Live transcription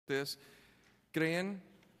ustedes creen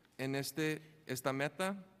en esta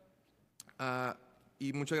meta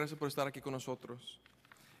y muchas gracias por estar aquí con nosotros.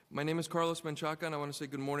 My name is Carlos Menchaca, and I want to say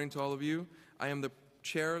good morning to all of you. I am the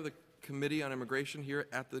chair of the Committee on Immigration here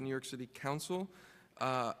at the New York City Council.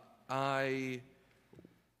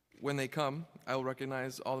 When they come, I will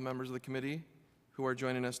recognize all the members of the committee who are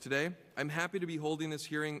joining us today. I'm happy to be holding this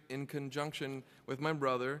hearing in conjunction with my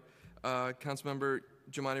brother, Councilmember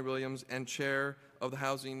Jumaane Williams, and chair of the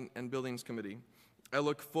Housing and Buildings Committee. I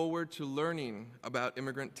look forward to learning about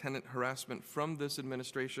immigrant tenant harassment from this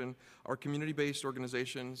administration, our community-based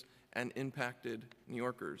organizations, and impacted New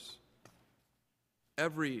Yorkers.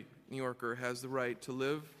 Every New Yorker has the right to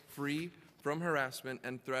live free from harassment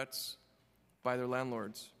and threats by their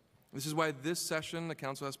landlords. This is why this session the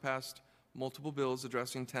Council has passed multiple bills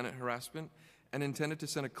addressing tenant harassment and intended to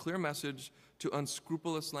send a clear message to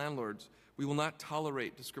unscrupulous landlords. We will not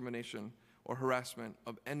tolerate discrimination or harassment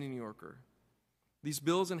of any New Yorker. These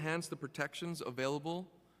bills enhance the protections available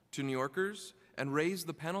to New Yorkers and raise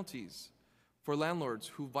the penalties for landlords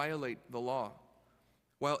who violate the law.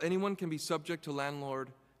 While anyone can be subject to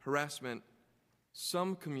landlord harassment,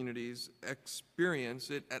 some communities experience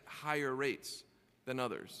it at higher rates than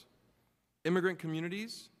others. Immigrant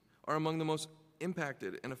communities are among the most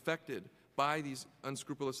impacted and affected by these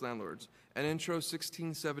unscrupulous landlords. And Intro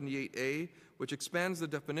 1678A, which expands the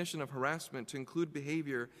definition of harassment to include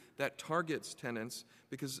behavior that targets tenants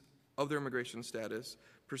because of their immigration status,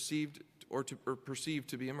 perceived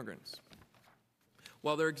to be immigrants.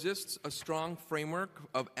 While there exists a strong framework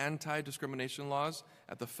of anti-discrimination laws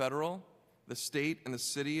at the federal, the state, and the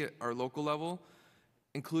city at our local level,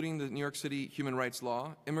 including the New York City human rights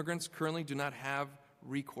law, immigrants currently do not have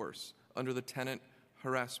recourse under the tenant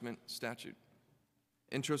harassment statute.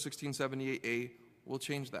 Intro 1678A will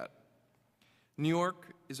change that. New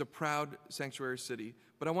York is a proud sanctuary city,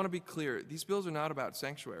 but I want to be clear, these bills are not about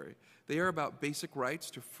sanctuary. They are about basic rights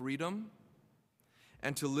to freedom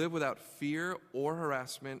and to live without fear or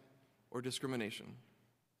harassment or discrimination.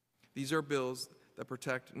 These are bills that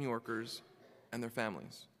protect New Yorkers and their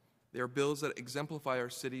families. They are bills that exemplify our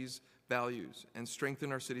city's values and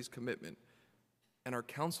strengthen our city's commitment and our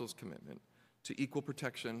council's commitment to equal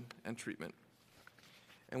protection and treatment.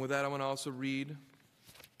 And with that, I want to also read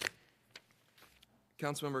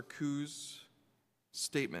Councilmember Ku's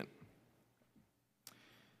statement.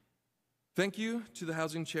 Thank you to the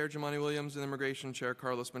Housing Chair, Jumaane Williams, and Immigration Chair,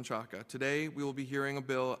 Carlos Menchaca. Today, we will be hearing a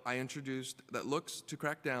bill I introduced that looks to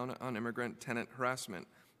crack down on immigrant tenant harassment.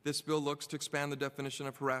 This bill looks to expand the definition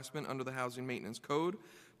of harassment under the Housing Maintenance Code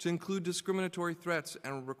to include discriminatory threats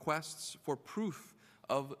and requests for proof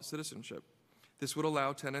of citizenship. This would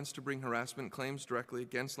allow tenants to bring harassment claims directly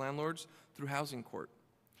against landlords through housing court.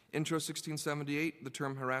 Intro 1678, the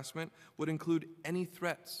term harassment, would include any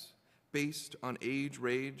threats based on age,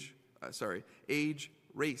 race,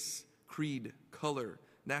 creed, color,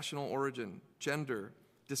 national origin, gender,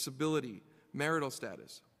 disability, marital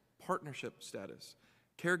status, partnership status,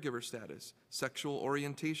 caregiver status, sexual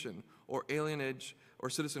orientation, or alienage or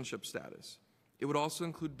citizenship status. It would also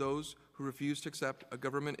include those who refuse to accept a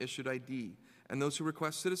government-issued ID and those who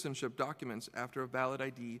request citizenship documents after a valid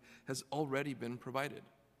ID has already been provided.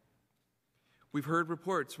 We've heard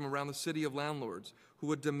reports from around the city of landlords who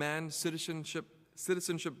would demand citizenship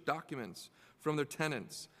documents from their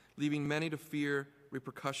tenants, leaving many to fear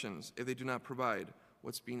repercussions if they do not provide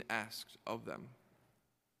what's being asked of them.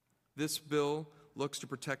 This bill looks to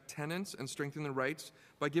protect tenants and strengthen their rights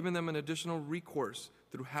by giving them an additional recourse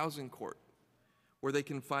through housing court, where they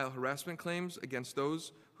can file harassment claims against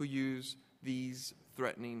those who use these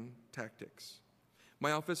threatening tactics.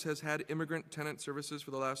 My office has had immigrant tenant services for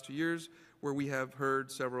the last 2 years, where we have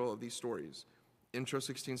heard several of these stories. Intro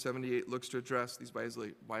 1678 looks to address these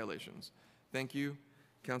violations. Thank you,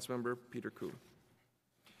 Councilmember Peter Koo.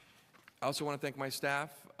 I also want to thank my staff,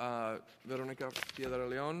 Veronica Piedra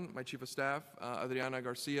Leon, my Chief of Staff, Adriana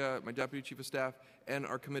Garcia, my Deputy Chief of Staff, and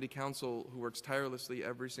our committee council who works tirelessly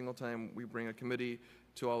every single time we bring a committee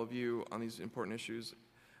to all of you on these important issues.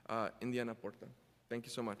 Indiana Porta. Thank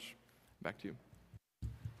you so much. Back to you.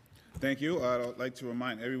 Thank you. I'd like to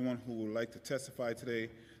remind everyone who would like to testify today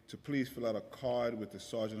to please fill out a card with the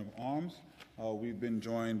Sergeant of Arms. We've been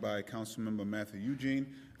joined by Councilmember Matthew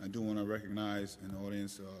Eugene. I do want to recognize in the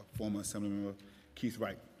audience former Assemblymember Keith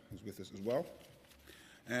Wright, who's with us as well.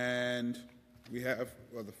 And we have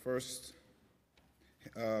the first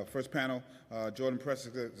panel, Jordan Press,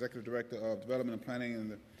 Executive Director of Development and Planning in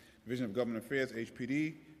the Division of Government Affairs,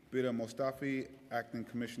 HPD, Bida Mostafi, Acting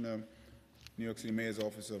Commissioner, New York City Mayor's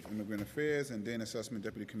Office of Immigrant Affairs, and Dana Sussman,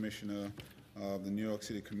 Deputy Commissioner, of the New York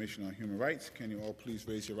City Commission on Human Rights. Can you all please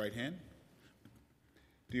raise your right hand?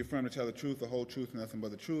 Do you affirm to tell the truth, the whole truth, and nothing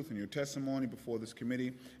but the truth in your testimony before this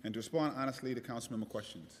committee, and to respond honestly to council member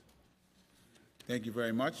questions? Thank you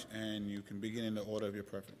very much, and you can begin in the order of your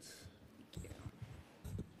preference.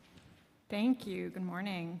 Thank you. Good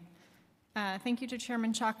morning. Thank you to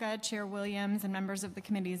Chairman Chaka, Chair Williams, and members of the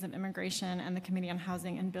Committees of Immigration and the Committee on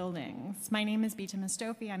Housing and Buildings. My name is Bita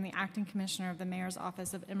Mustofi. I'm the Acting Commissioner of the Mayor's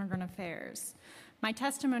Office of Immigrant Affairs. My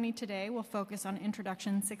testimony today will focus on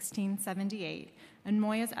Introduction 1678 and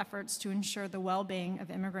Moya's efforts to ensure the well-being of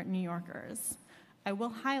immigrant New Yorkers. I will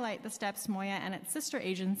highlight the steps Moya and its sister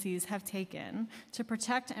agencies have taken to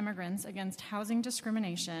protect immigrants against housing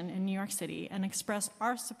discrimination in New York City and express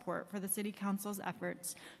our support for the City Council's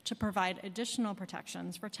efforts to provide additional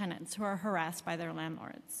protections for tenants who are harassed by their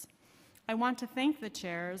landlords. I want to thank the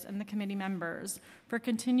chairs and the committee members for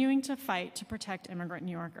continuing to fight to protect immigrant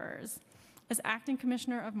New Yorkers. As Acting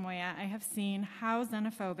Commissioner of Moya, I have seen how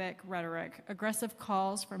xenophobic rhetoric, aggressive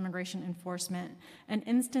calls for immigration enforcement, and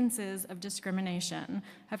instances of discrimination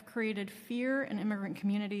have created fear in immigrant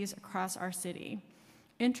communities across our city.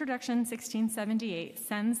 Introduction 1678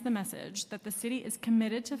 sends the message that the city is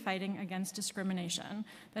committed to fighting against discrimination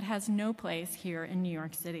that has no place here in New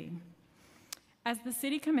York City. As the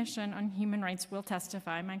City Commission on Human Rights will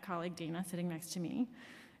testify, my colleague Dana sitting next to me,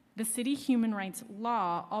 the city human rights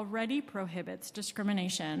law already prohibits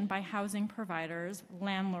discrimination by housing providers,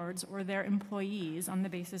 landlords, or their employees on the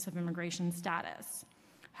basis of immigration status.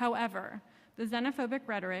 However, the xenophobic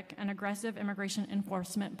rhetoric and aggressive immigration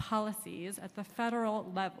enforcement policies at the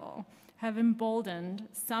federal level have emboldened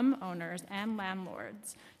some owners and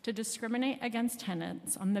landlords to discriminate against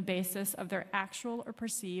tenants on the basis of their actual or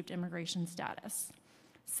perceived immigration status.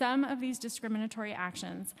 Some of these discriminatory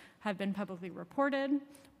actions have been publicly reported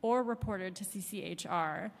or reported to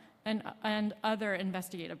CCHR and other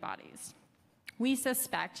investigative bodies. We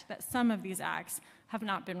suspect that some of these acts have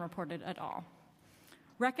not been reported at all.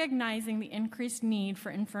 Recognizing the increased need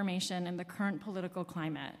for information in the current political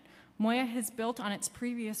climate, Moya has built on its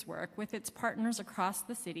previous work with its partners across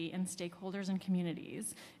the city and stakeholders and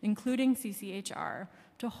communities, including CCHR,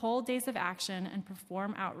 to hold days of action and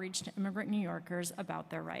perform outreach to immigrant New Yorkers about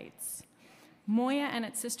their rights. Moya and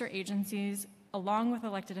its sister agencies, along with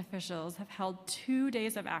elected officials, have held 2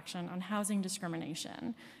 days of action on housing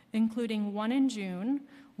discrimination, including one in June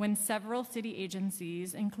when several city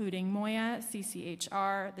agencies, including Moya,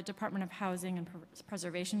 CCHR, the Department of Housing and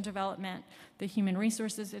Preservation Development, the Human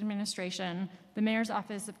Resources Administration, the Mayor's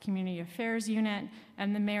Office of Community Affairs Unit,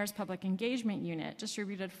 and the Mayor's Public Engagement Unit,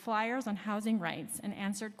 distributed flyers on housing rights and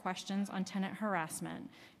answered questions on tenant harassment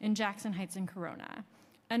in Jackson Heights and Corona,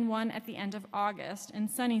 and one at the end of August in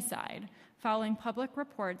Sunnyside, following public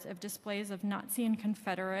reports of displays of Nazi and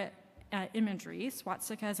Confederate imagery,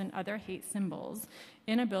 swastikas, and other hate symbols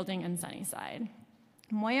in a building in Sunnyside.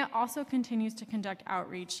 Moya also continues to conduct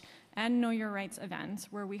outreach and Know Your Rights events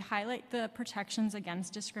where we highlight the protections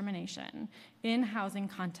against discrimination in housing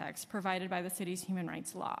contexts provided by the city's human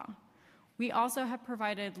rights law. We also have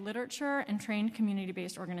provided literature and trained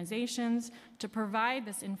community-based organizations to provide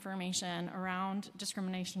this information around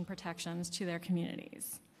discrimination protections to their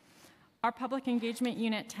communities. Our Public Engagement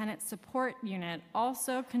Unit Tenant Support Unit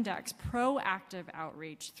also conducts proactive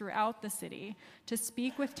outreach throughout the city to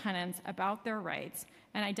speak with tenants about their rights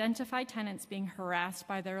and identify tenants being harassed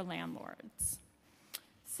by their landlords.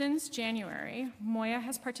 Since January, Moya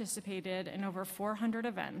has participated in over 400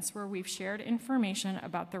 events where we've shared information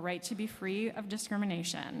about the right to be free of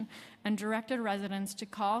discrimination and directed residents to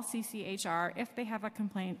call CCHR if they have a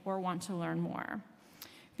complaint or want to learn more.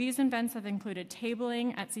 These events have included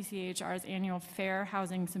tabling at CCHR's annual Fair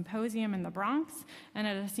Housing Symposium in the Bronx and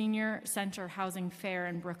at a senior center housing fair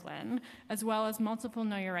in Brooklyn, as well as multiple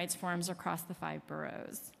Know Your Rights forums across the 5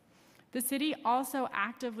 boroughs. The city also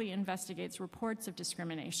actively investigates reports of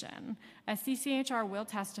discrimination. As CCHR will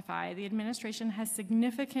testify, the administration has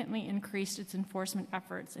significantly increased its enforcement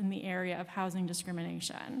efforts in the area of housing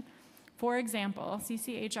discrimination. For example,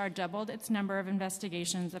 CCHR doubled its number of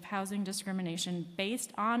investigations of housing discrimination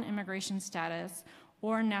based on immigration status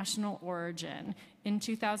or national origin in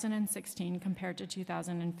 2016 compared to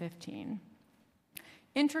 2015.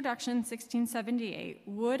 Introduction 1678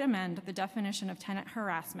 would amend the definition of tenant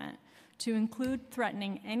harassment to include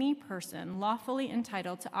threatening any person lawfully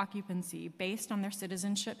entitled to occupancy based on their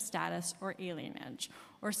citizenship status or alienage,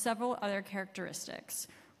 or several other characteristics,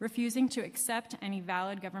 refusing to accept any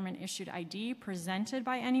valid government-issued ID presented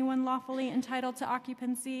by anyone lawfully entitled to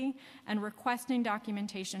occupancy, and requesting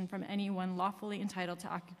documentation from anyone lawfully entitled to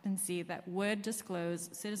occupancy that would disclose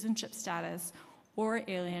citizenship status or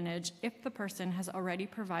alienage if the person has already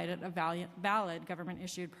provided a valid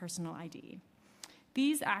government-issued personal ID.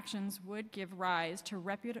 These actions would give rise to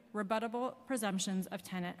rebuttable presumptions of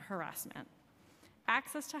tenant harassment.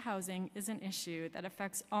 Access to housing is an issue that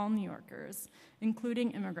affects all New Yorkers,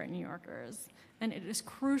 including immigrant New Yorkers, and it is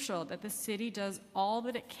crucial that the city does all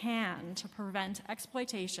that it can to prevent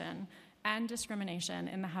exploitation and discrimination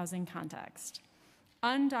in the housing context.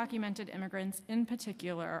 Undocumented immigrants in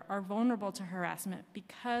particular are vulnerable to harassment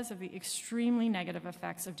because of the extremely negative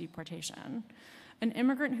effects of deportation. An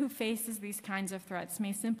immigrant who faces these kinds of threats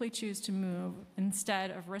may simply choose to move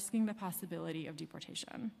instead of risking the possibility of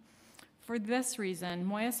deportation. For this reason,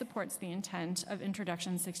 Moya supports the intent of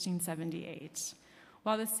Introduction 1678.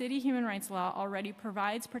 While the city human rights law already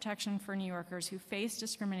provides protection for New Yorkers who face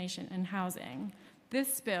discrimination in housing,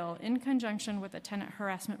 this bill, in conjunction with the tenant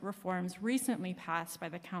harassment reforms recently passed by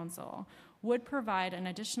the council, would provide an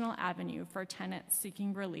additional avenue for tenants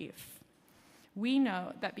seeking relief. We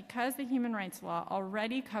note that because the human rights law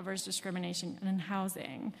already covers discrimination in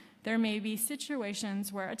housing, there may be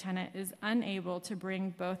situations where a tenant is unable to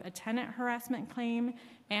bring both a tenant harassment claim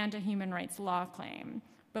and a human rights law claim,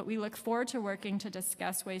 but we look forward to working to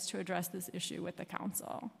discuss ways to address this issue with the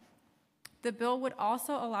council. The bill would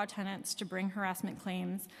also allow tenants to bring harassment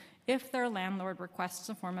claims if their landlord requests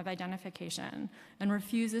a form of identification and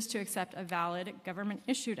refuses to accept a valid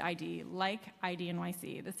government-issued ID like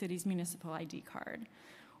NYCC, the city's municipal ID card,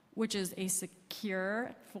 which is a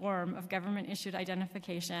secure form of government-issued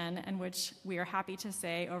identification and which we are happy to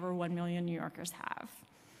say over 1 million New Yorkers have.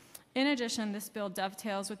 In addition, this bill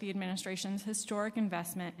dovetails with the administration's historic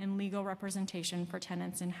investment in legal representation for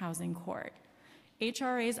tenants in housing court.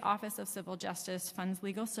 HRA's Office of Civil Justice funds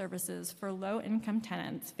legal services for low-income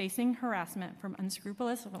tenants facing harassment from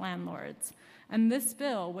unscrupulous landlords, and this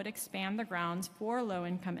bill would expand the grounds for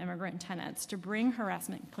low-income immigrant tenants to bring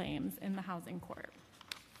harassment claims in the housing court.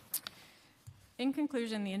 In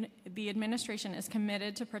conclusion, the administration is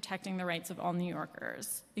committed to protecting the rights of all New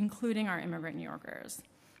Yorkers, including our immigrant New Yorkers.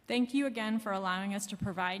 Thank you again for allowing us to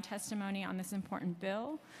provide testimony on this important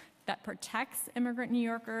bill that protects immigrant New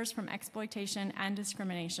Yorkers from exploitation and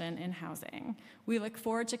discrimination in housing. We look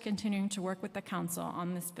forward to continuing to work with the council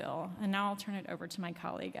on this bill. And now I'll turn it over to my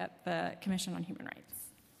colleague at the Commission on Human Rights.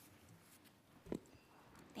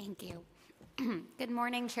 Thank you. Good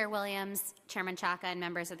morning, Chair Williams, Chairman Chaka, and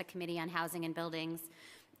members of the Committee on Housing and Buildings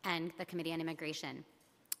and the Committee on Immigration.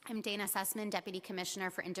 I'm Dana Sussman, Deputy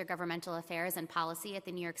Commissioner for Intergovernmental Affairs and Policy at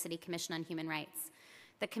the New York City Commission on Human Rights.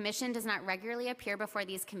 The Commission does not regularly appear before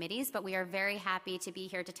these committees, but we are very happy to be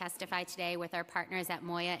here to testify today with our partners at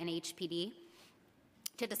Moya and HPD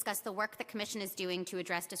to discuss the work the Commission is doing to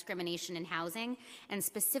address discrimination in housing, and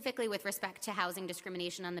specifically with respect to housing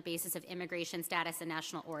discrimination on the basis of immigration status and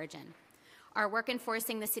national origin. Our work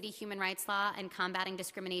enforcing the city human rights law and combating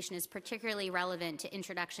discrimination is particularly relevant to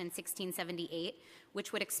Introduction 1678,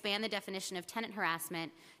 which would expand the definition of tenant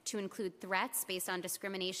harassment to include threats based on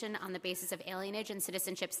discrimination on the basis of alienage and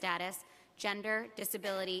citizenship status, gender,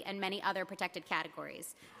 disability, and many other protected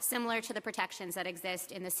categories, similar to the protections that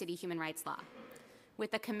exist in the city human rights law.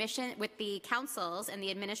 With the council's and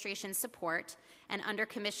the administration's support, and under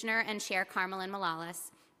Commissioner and Chair Carmelyn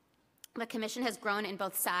Malalas, the Commission has grown in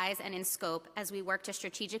both size and in scope as we work to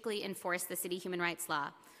strategically enforce the city human rights law,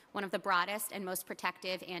 one of the broadest and most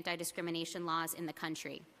protective anti-discrimination laws in the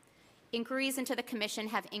country. Inquiries into the Commission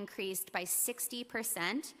have increased by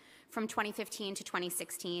 60% from 2015 to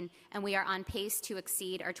 2016, and we are on pace to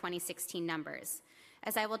exceed our 2016 numbers.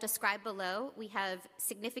 As I will describe below, we have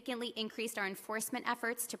significantly increased our enforcement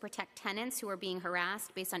efforts to protect tenants who are being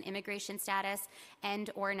harassed based on immigration status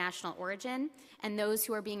and/or national origin, and those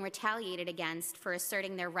who are being retaliated against for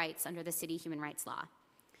asserting their rights under the city human rights law.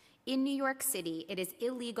 In New York City, it is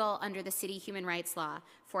illegal under the city human rights law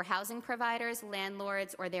for housing providers,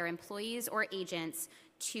 landlords, or their employees or agents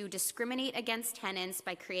to discriminate against tenants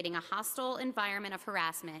by creating a hostile environment of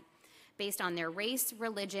harassment based on their race,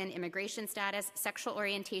 religion, immigration status, sexual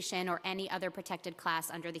orientation, or any other protected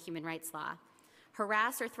class under the human rights law.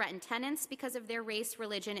 Harass or threaten tenants because of their race,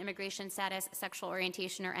 religion, immigration status, sexual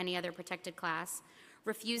orientation, or any other protected class.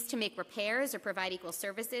 Refuse to make repairs or provide equal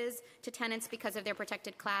services to tenants because of their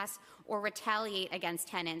protected class, or retaliate against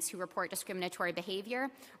tenants who report discriminatory behavior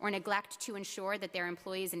or neglect to ensure that their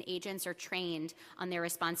employees and agents are trained on their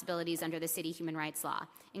responsibilities under the city human rights law,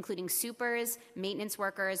 including supers, maintenance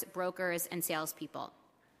workers, brokers, and salespeople.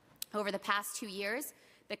 Over the past 2 years,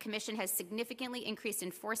 the Commission has significantly increased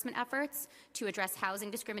enforcement efforts to address housing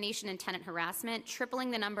discrimination and tenant harassment, tripling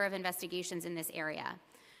the number of investigations in this area.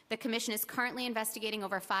 The Commission is currently investigating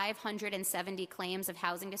over 570 claims of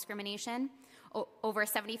housing discrimination. over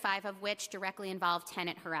 75 of which directly involve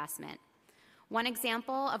tenant harassment. One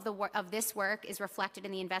example of this work is reflected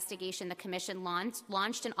in the investigation the Commission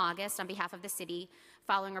launched in August on behalf of the city,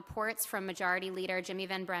 following reports from Majority Leader Jimmy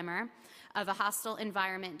Van Bremer of a hostile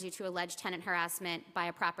environment due to alleged tenant harassment by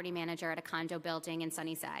a property manager at a condo building in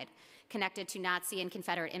Sunnyside, connected to Nazi and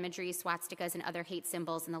Confederate imagery, swastikas, and other hate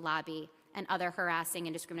symbols in the lobby, and other harassing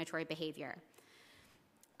and discriminatory behavior.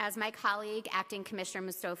 As my colleague, Acting Commissioner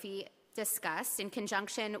Mustofi, discussed, in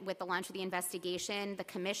conjunction with the launch of the investigation, the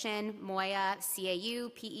Commission, MOIA, CAU,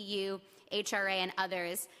 PEU, HRA, and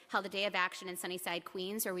others held a day of action in Sunnyside,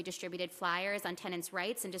 Queens, where we distributed flyers on tenants'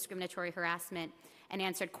 rights and discriminatory harassment and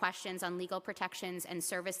answered questions on legal protections and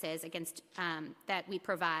services against, that we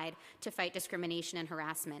provide to fight discrimination and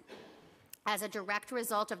harassment. As a direct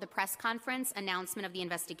result of the press conference, announcement of the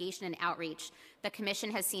investigation, and outreach, the Commission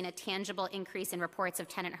has seen a tangible increase in reports of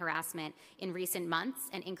tenant harassment in recent months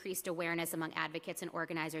and increased awareness among advocates and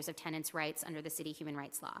organizers of tenants' rights under the City Human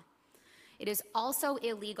Rights Law. It is also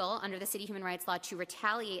illegal under the City Human Rights Law to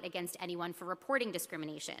retaliate against anyone for reporting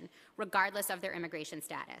discrimination, regardless of their immigration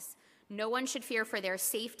status. No one should fear for their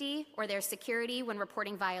safety or their security when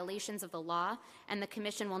reporting violations of the law, and the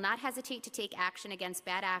Commission will not hesitate to take action against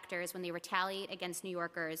bad actors when they retaliate against New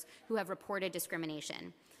Yorkers who have reported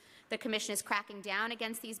discrimination. The Commission is cracking down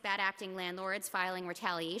against these bad acting landlords, filing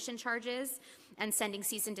retaliation charges and sending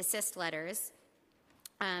cease and desist letters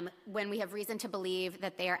when we have reason to believe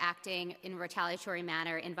that they are acting in a retaliatory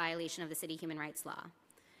manner in violation of the City Human Rights Law.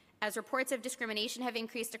 As reports of discrimination have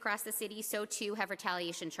increased across the city, so too have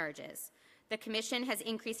retaliation charges. The Commission has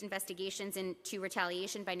increased investigations into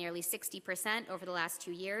retaliation by nearly 60% over the last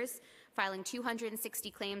 2 years, filing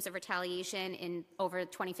 260 claims of retaliation in over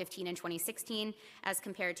 2015 and 2016, as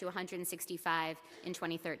compared to 165 in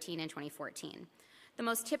 2013 and 2014. The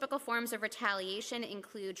most typical forms of retaliation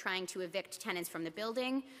include trying to evict tenants from the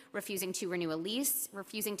building, refusing to renew a lease,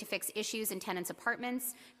 refusing to fix issues in tenants'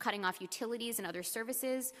 apartments, cutting off utilities and other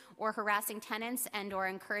services, or harassing tenants and/or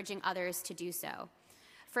encouraging others to do so.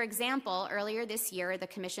 For example, earlier this year, the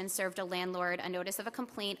Commission served a landlord a notice of a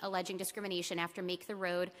complaint alleging discrimination after Make the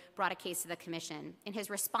Road brought a case to the Commission. In his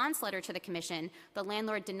response letter to the Commission, the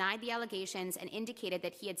landlord denied the allegations and indicated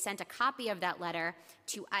that he had sent a copy of that letter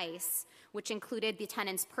to ICE, which included the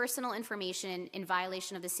tenant's personal information in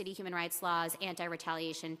violation of the City Human Rights Law's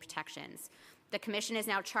anti-retaliation protections. The Commission is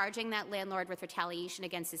now charging that landlord with retaliation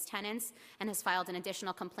against his tenants and has filed an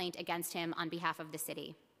additional complaint against him on behalf of the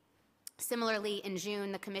city. Similarly, in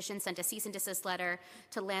June, the Commission sent a cease and desist letter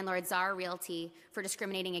to landlord Czar Realty for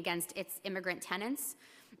discriminating against its immigrant tenants.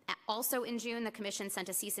 Also in June, the Commission sent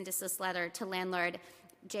a cease and desist letter to landlord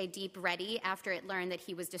Jaydeep Reddy after it learned that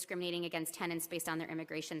he was discriminating against tenants based on their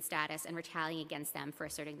immigration status and retaliating against them for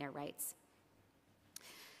asserting their rights.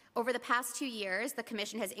 Over the past 2 years, the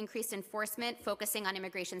Commission has increased enforcement, focusing on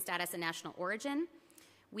immigration status and national origin.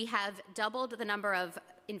 We have doubled the number of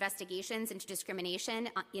investigations into discrimination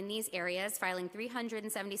in these areas, filing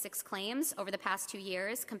 376 claims over the past 2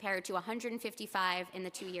 years, compared to 155 in the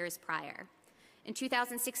 2 years prior. In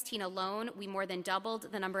 2016 alone, we more than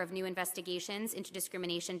doubled the number of new investigations into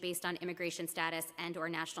discrimination based on immigration status and/or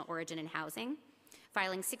national origin in housing,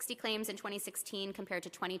 filing 60 claims in 2016 compared to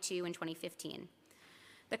 22 in 2015.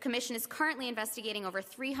 The Commission is currently investigating over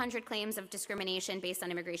 300 claims of discrimination based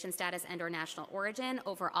on immigration status and/or national origin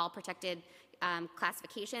over all protected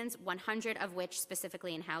classifications, 100 of which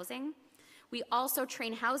specifically in housing. We also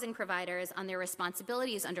train housing providers on their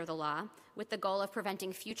responsibilities under the law with the goal of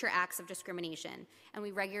preventing future acts of discrimination, and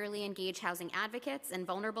we regularly engage housing advocates and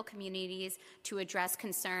vulnerable communities to address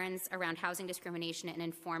concerns around housing discrimination and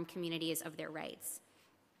inform communities of their rights.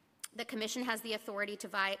 The Commission has the authority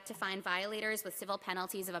to fine violators with civil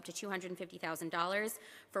penalties of up to $250,000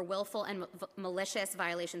 for willful and malicious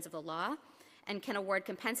violations of the law, and can award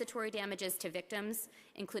compensatory damages to victims,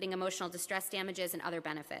 including emotional distress damages and other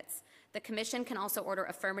benefits. The Commission can also order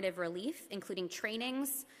affirmative relief, including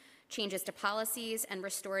trainings, changes to policies, and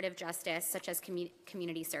restorative justice, such as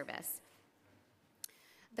community service.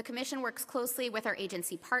 The Commission works closely with our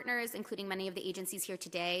agency partners, including many of the agencies here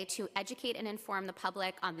today, to educate and inform the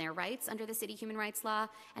public on their rights under the City Human Rights Law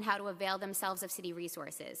and how to avail themselves of city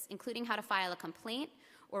resources, including how to file a complaint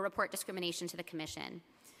or report discrimination to the Commission.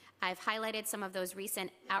 I've highlighted some of those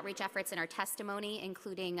recent outreach efforts in our testimony,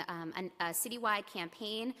 including a citywide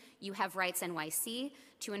campaign, You Have Rights NYC,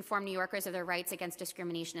 to inform New Yorkers of their rights against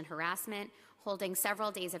discrimination and harassment, holding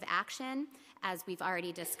several days of action, as we've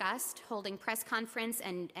already discussed, holding press conference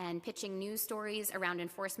and pitching news stories around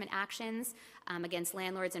enforcement actions against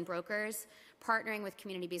landlords and brokers, partnering with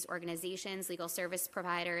community-based organizations, legal service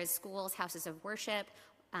providers, schools, houses of worship,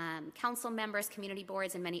 council members, community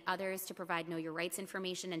boards, and many others to provide Know Your Rights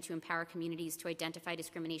information and to empower communities to identify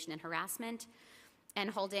discrimination and harassment, and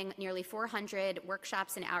holding nearly 400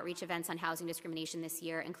 workshops and outreach events on housing discrimination this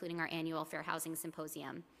year, including our annual Fair Housing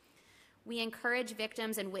Symposium. We encourage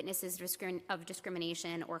victims and witnesses of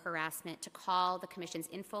discrimination or harassment to call the Commission's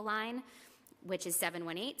info line, which is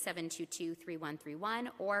 718-722-3131,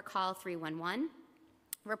 or call 311.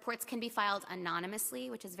 Reports can be filed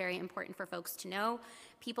anonymously, which is very important for folks to know.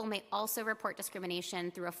 People may also report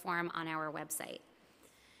discrimination through a form on our website.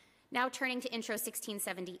 Now turning to Intro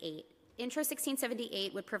 1678. Intro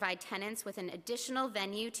 1678 would provide tenants with an additional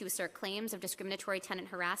venue to assert claims of discriminatory tenant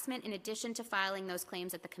harassment in addition to filing those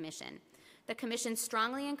claims at the Commission. The Commission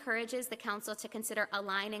strongly encourages the Council to consider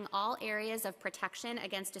aligning all areas of protection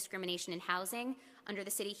against discrimination in housing under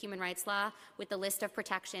the City Human Rights Law with the list of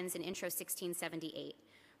protections in Intro 1678.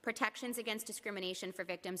 Protections against discrimination for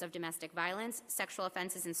victims of domestic violence, sexual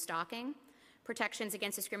offenses, and stalking. Protections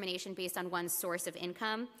against discrimination based on one's source of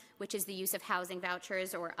income, which is the use of housing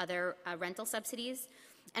vouchers or other rental subsidies,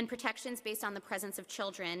 and protections based on the presence of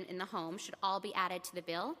children in the home should all be added to the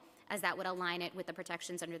bill, as that would align it with the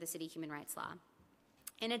protections under the City Human Rights Law.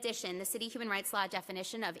 In addition, the City Human Rights Law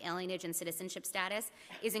definition of alienage and citizenship status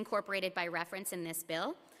is incorporated by reference in this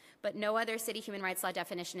bill, but no other City Human Rights Law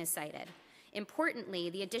definition is cited. Importantly,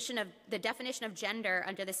 the definition of gender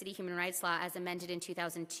under the City Human Rights Law as amended in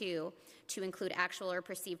 2002 to include actual or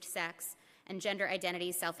perceived sex and gender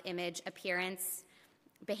identity, self-image, appearance,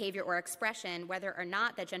 behavior, or expression, whether or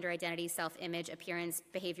not that gender identity, self-image, appearance,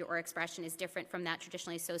 behavior, or expression is different from that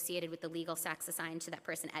traditionally associated with the legal sex assigned to that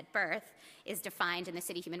person at birth, is defined in the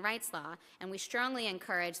City Human Rights Law, and we strongly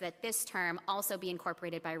encourage that this term also be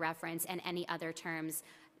incorporated by reference and any other terms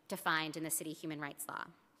defined in the City Human Rights Law.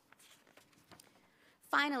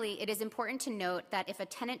 Finally, it is important to note that if a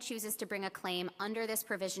tenant chooses to bring a claim under this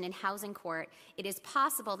provision in housing court, it is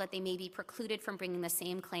possible that they may be precluded from bringing the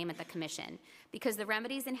same claim at the Commission. Because the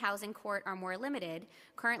remedies in housing court are more limited,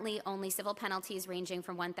 currently only civil penalties ranging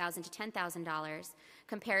from $1,000 to $10,000,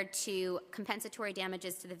 compared to compensatory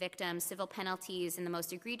damages to the victim, civil penalties in the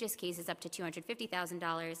most egregious cases up to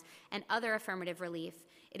 $250,000, and other affirmative relief.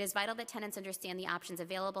 It is vital that tenants understand the options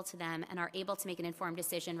available to them and are able to make an informed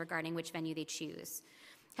decision regarding which venue they choose.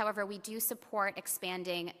 However, we do support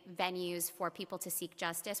expanding venues for people to seek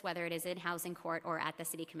justice, whether it is in housing court or at the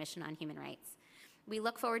City Commission on Human Rights. We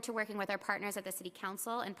look forward to working with our partners at the City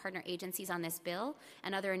Council and partner agencies on this bill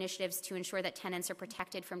and other initiatives to ensure that tenants are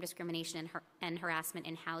protected from discrimination and harassment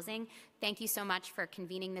in housing. Thank you so much for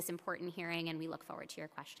convening this important hearing, and we look forward to your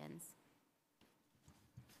questions.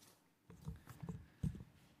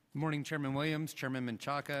 Good morning, Chairman Williams, Chairman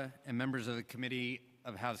Menchaca, and members of the Committee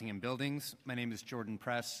of Housing and Buildings. My name is Jordan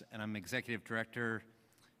Press, and I'm Executive Director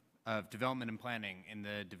of Development and Planning in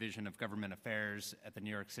the Division of Government Affairs at the New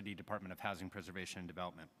York City Department of Housing Preservation and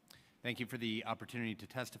Development. Thank you for the opportunity to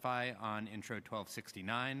testify on Intro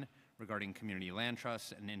 1269 regarding community land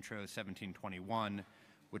trusts and Intro 1721,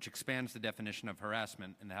 which expands the definition of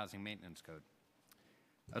harassment in the Housing Maintenance Code.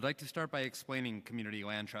 I'd like to start by explaining community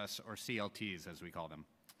land trusts, or CLTs as we call them.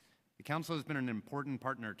 The Council has been an important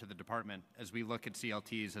partner to the Department as we look at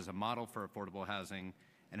CLTs as a model for affordable housing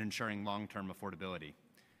and ensuring long-term affordability.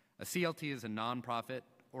 A CLT is a nonprofit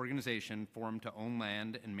organization formed to own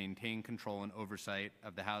land and maintain control and oversight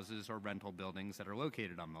of the houses or rental buildings that are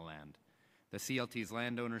located on the land. The CLT's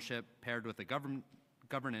land ownership, paired with a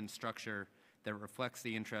governance structure that reflects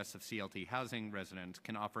the interests of CLT housing residents,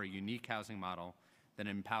 can offer a unique housing model that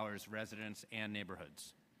empowers residents and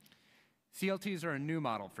neighborhoods. CLTs are a new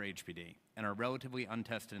model for HPD and are relatively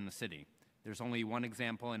untested in the city. There's only one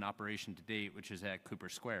example in operation to date, which is at Cooper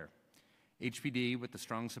Square. HPD, with the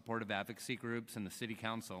strong support of advocacy groups and the City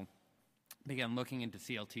Council, began looking into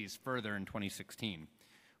CLTs further in 2016.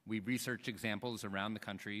 We researched examples around the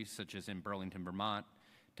country, such as in Burlington, Vermont,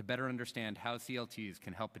 to better understand how CLTs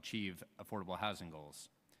can help achieve affordable housing goals.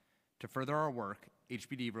 To further our work,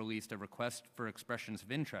 HPD released a Request for Expressions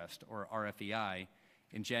of Interest, or RFEI,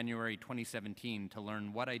 in January 2017 to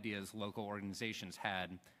learn what ideas local organizations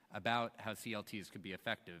had about how CLTs could be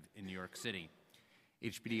effective in New York City.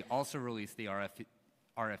 HPD also released the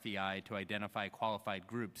RFEI to identify qualified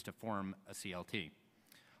groups to form a CLT.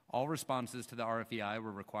 All responses to the RFEI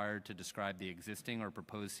were required to describe the existing or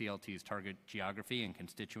proposed CLT's target geography and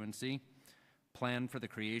constituency, plan for the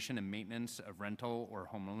creation and maintenance of rental or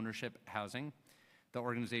home ownership housing, the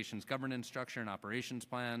organization's governance structure and operations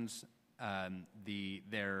plans,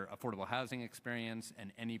 their affordable housing experience,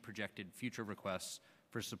 and any projected future requests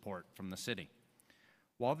for support from the city.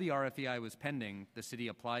 While the RFEI was pending, the city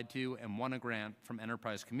applied to and won a grant from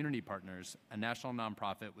Enterprise Community Partners, a national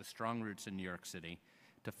nonprofit with strong roots in New York City,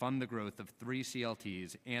 to fund the growth of 3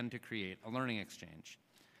 CLTs and to create a learning exchange.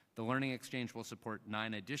 The learning exchange will support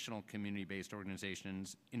 9 additional community-based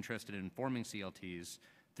organizations interested in forming CLTs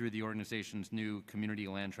through the organization's new Community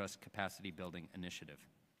Land Trust Capacity Building Initiative.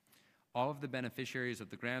 All of the beneficiaries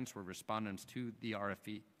of the grants were respondents to the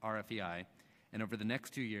RFEI, and over the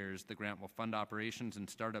next 2 years, the grant will fund operations and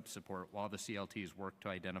startup support while the CLTs work to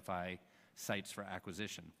identify sites for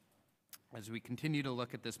acquisition. As we continue to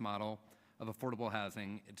look at this model of affordable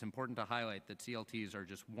housing, it's important to highlight that CLTs are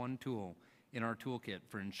just one tool in our toolkit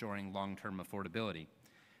for ensuring long-term affordability.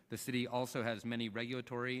 The city also has many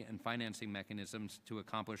regulatory and financing mechanisms to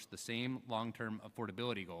accomplish the same long-term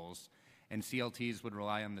affordability goals, and CLTs would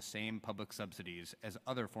rely on the same public subsidies as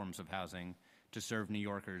other forms of housing to serve New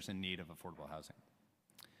Yorkers in need of affordable housing.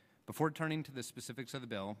 Before turning to the specifics of the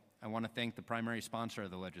bill, I want to thank the primary sponsor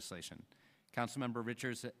of the legislation. Councilmember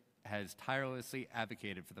Richards has tirelessly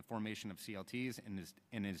advocated for the formation of CLTs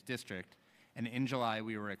in his district, and in July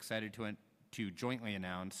we were excited to jointly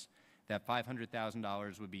announce that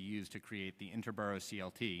 $500,000 would be used to create the Interborough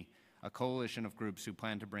CLT, a coalition of groups who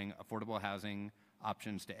plan to bring affordable housing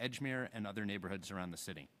options to Edgemere and other neighborhoods around the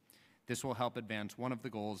city. This will help advance one of the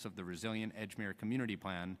goals of the Resilient Edgemere Community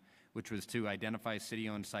Plan, which was to identify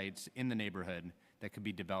city-owned sites in the neighborhood that could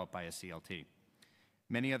be developed by a CLT.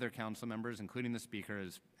 Many other council members, including the Speaker,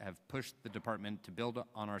 have pushed the department to build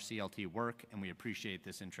on our CLT work, and we appreciate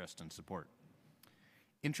this interest and support.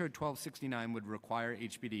 Intro 1269 would require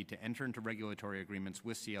HPD to enter into regulatory agreements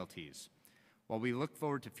with CLTs. While we look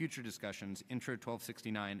forward to future discussions, Intro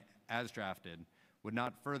 1269, as drafted, would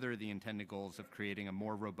not further the intended goals of creating a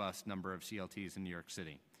more robust number of CLTs in New York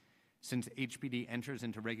City. Since HPD enters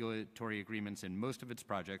into regulatory agreements in most of its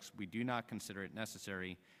projects, we do not consider it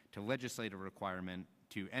necessary to legislate a requirement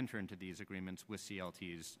to enter into these agreements with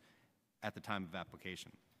CLTs at the time of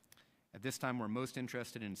application. At this time, we're most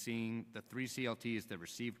interested in seeing the 3 CLTs that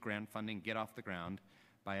received grant funding get off the ground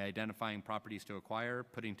by identifying properties to acquire,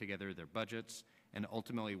 putting together their budgets, and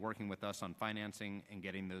ultimately working with us on financing and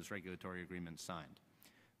getting those regulatory agreements signed.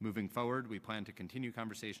 Moving forward, we plan to continue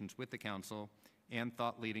conversations with the Council and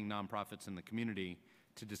thought-leading nonprofits in the community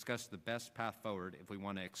to discuss the best path forward if we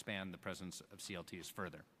want to expand the presence of CLTs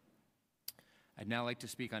further. I'd now like to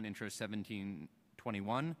speak on Intro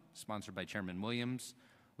 1721, sponsored by Chairman Williams,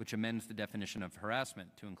 which amends the definition of harassment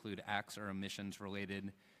to include acts or omissions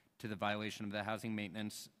related to the violation of the Housing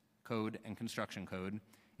Maintenance Code and Construction Code,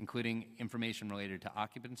 including information related to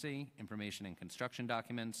occupancy, information in construction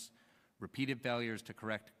documents, repeated failures to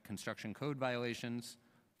correct construction code violations,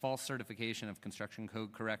 false certification of construction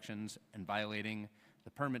code corrections, and violating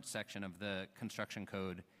the permit section of the construction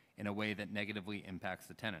code in a way that negatively impacts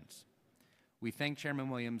the tenants. We thank Chairman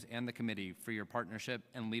Williams and the committee for your partnership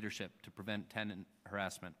and leadership to prevent tenant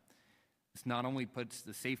harassment. This not only puts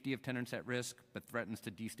the safety of tenants at risk, but threatens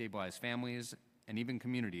to destabilize families and even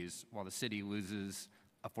communities while the city loses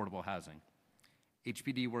affordable housing.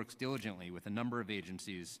 HPD works diligently with a number of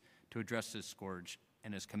agencies to address this scourge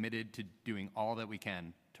and is committed to doing all that we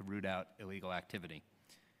can to root out illegal activity.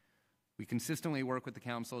 We consistently work with the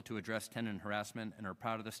Council to address tenant harassment and are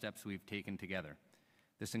proud of the steps we've taken together.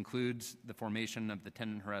 This includes the formation of the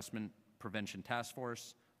Tenant Harassment Prevention Task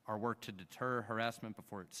Force, our work to deter harassment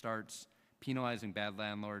before it starts, penalizing bad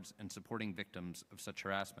landlords, and supporting victims of such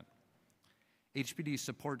harassment. HPD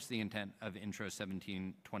supports the intent of Intro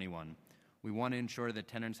 1721. We want to ensure that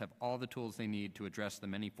tenants have all the tools they need to address the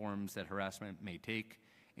many forms that harassment may take,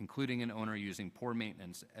 including an owner using poor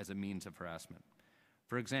maintenance as a means of harassment.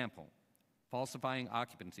 For example, falsifying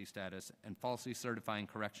occupancy status and falsely certifying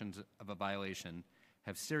corrections of a violation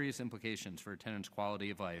have serious implications for a tenant's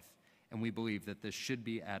quality of life, and we believe that this should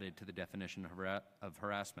be added to the definition of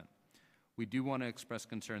harassment. We do want to express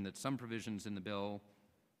concern that some provisions in the bill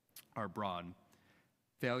are broad.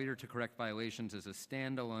 Failure to correct violations as a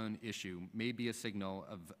standalone issue may be a signal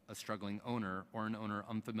of a struggling owner or an owner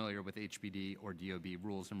unfamiliar with HPD or DOB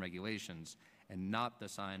rules and regulations, and not the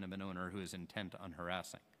sign of an owner who is intent on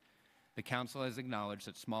harassing. The Council has acknowledged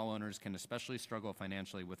that small owners can especially struggle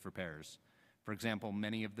financially with repairs. For example,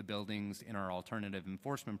 many of the buildings in our alternative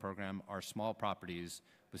enforcement program are small properties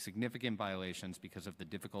with significant violations because of the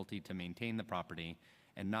difficulty to maintain the property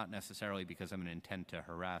and not necessarily because of an intent to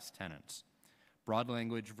harass tenants. Broad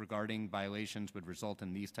language regarding violations would result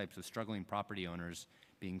in these types of struggling property owners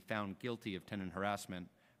being found guilty of tenant harassment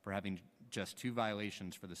for having just 2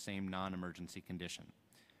 violations for the same non-emergency condition.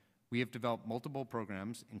 We have developed multiple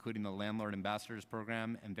programs, including the Landlord Ambassadors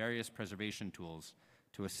Program and various preservation tools,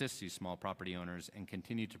 to assist these small property owners and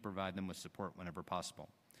continue to provide them with support whenever possible.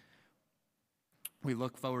 We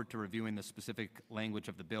look forward to reviewing the specific language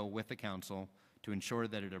of the bill with the Council to ensure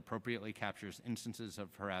that it appropriately captures instances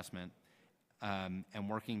of harassment and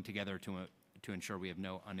working together to ensure we have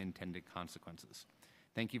no unintended consequences.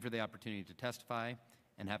 Thank you for the opportunity to testify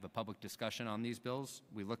and have a public discussion on these bills.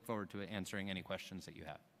 We look forward to answering any questions that you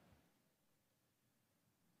have.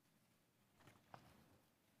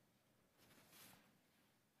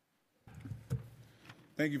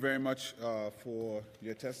 Thank you very much for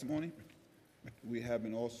your testimony. We have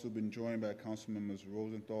also been joined by Council Members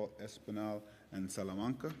Rosenthal, Espinal, and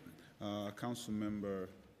Salamanca. Council Member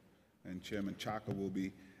and Chairman Chaka will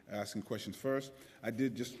be asking questions first. I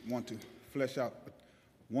did just want to flesh out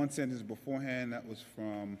one sentence beforehand that was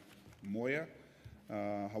from Moya.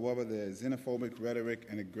 However, the xenophobic rhetoric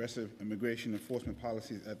and aggressive immigration enforcement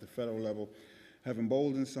policies at the federal level have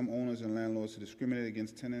emboldened some owners and landlords to discriminate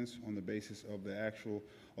against tenants on the basis of their actual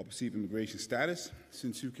or perceived immigration status.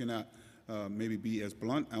 Since you cannot maybe be as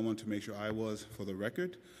blunt, I want to make sure I was for the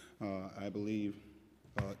record. I believe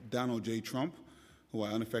Donald J. Trump, who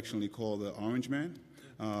I unaffectionately call the Orange Man,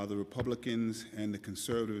 the Republicans and the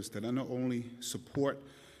conservatives that not only support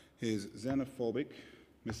his xenophobic,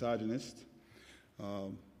 misogynist,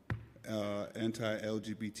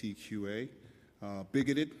 anti-LGBTQA,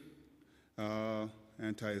 bigoted,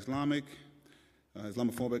 anti-Islamic,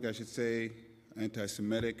 Islamophobic, I should say,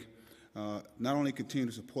 anti-Semitic, not only continue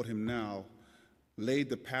to support him now, laid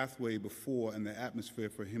the pathway before and the atmosphere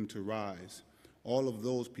for him to rise. All of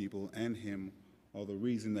those people and him are the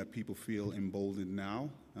reason that people feel emboldened now.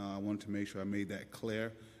 I wanted to make sure I made that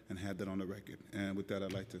clear and had that on the record. And with that,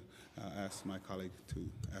 I'd like to ask my colleague to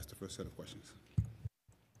ask the first set of questions.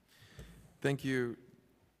 Thank you,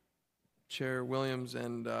 Chair Williams,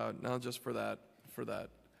 and not just for that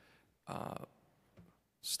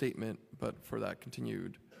statement, but for that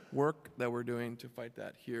continued work that we're doing to fight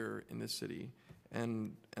that here in this city.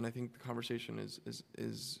 And I think the conversation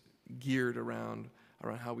is geared around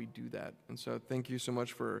how we do that. And so thank you so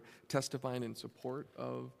much for testifying in support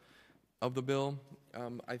of the bill.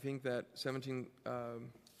 I think that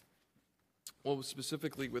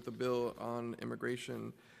specifically with the bill on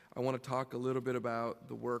immigration, I want to talk a little bit about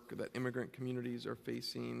the work that immigrant communities are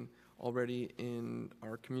facing already in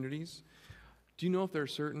our communities. Do you know if there are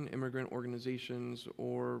certain immigrant organizations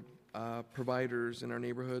or providers in our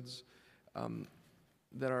neighborhoods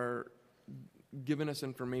that are giving us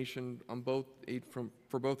information on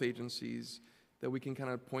for both agencies that we can kind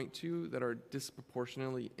of point to that are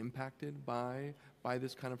disproportionately impacted by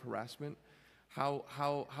this kind of harassment? How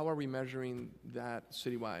are we measuring that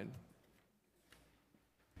citywide?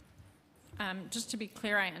 Just to be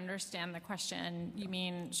clear, I understand the question. You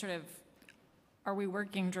mean sort of, are we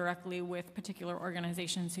working directly with particular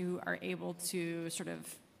organizations who are able to sort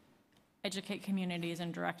of educate communities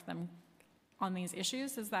and direct them on these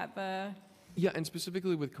issues? Is that the... Yeah, and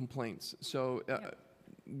specifically with complaints. So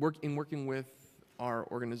working with our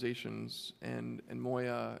organizations and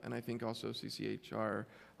Moya, and I think also CCHR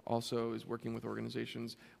also is working with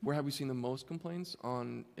organizations. Where have we seen the most complaints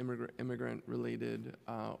on immigrant-related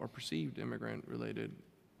or perceived immigrant-related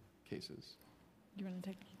cases? Do you want to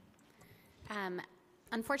take?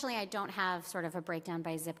 Unfortunately, I don't have sort of a breakdown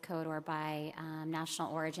by zip code or by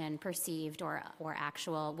national origin, perceived or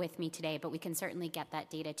actual, with me today, but we can certainly get that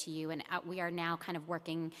data to you. And we are now kind of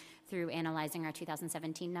working through analyzing our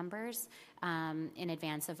 2017 numbers in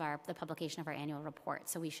advance of the publication of our annual report.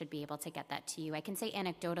 So we should be able to get that to you. I can say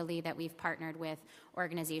anecdotally that we've partnered with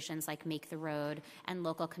organizations like Make the Road and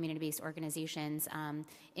local community-based organizations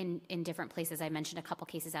in different places. I mentioned a couple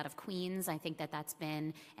cases out of Queens. I think that's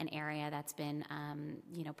been an area that's been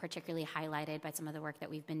particularly highlighted by some of the work that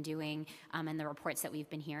we've been doing and the reports that we've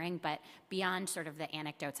been hearing. But beyond sort of the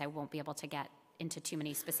anecdotes, I won't be able to get into too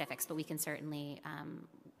many specifics, but we can certainly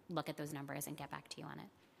look at those numbers and get back to you on it.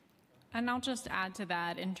 And I'll just add to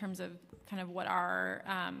that in terms of kind of what our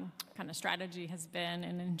kind of strategy has been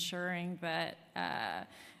in ensuring that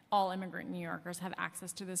all immigrant New Yorkers have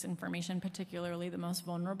access to this information, particularly the most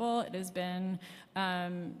vulnerable. It has been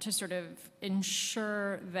to sort of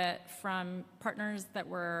ensure that from partners that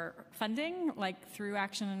we're funding, like through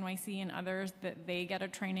Action NYC and others, that they get a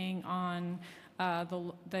training on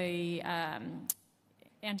the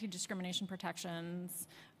anti-discrimination protections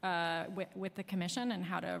with the commission and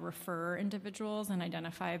how to refer individuals and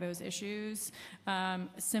identify those issues.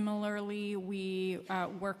 Similarly, we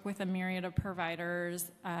work with a myriad of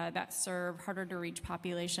providers that serve harder to reach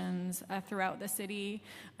populations throughout the city,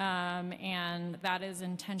 and that is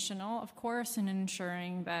intentional, of course, in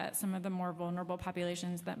ensuring that some of the more vulnerable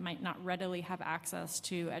populations that might not readily have access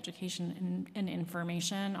to education and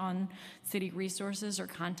information on city resources or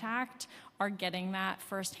contact are getting that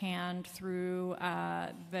firsthand through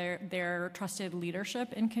their trusted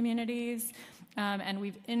leadership in communities. And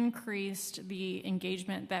we've increased the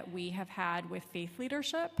engagement that we have had with faith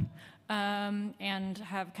leadership and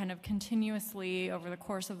have kind of continuously over the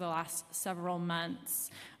course of the last several months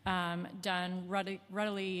done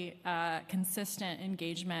readily consistent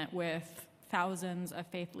engagement with thousands of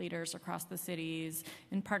faith leaders across the cities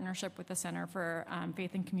in partnership with the Center for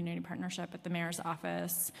Faith and Community Partnership at the Mayor's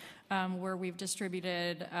Office, where we've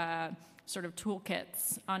distributed sort of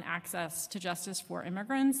toolkits on access to justice for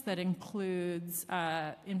immigrants that includes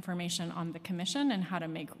information on the commission and how to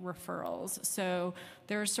make referrals. So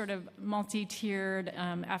there's sort of multi-tiered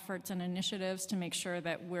efforts and initiatives to make sure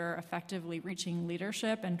that we're effectively reaching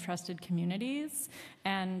leadership and trusted communities,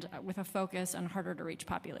 and with a focus on harder to reach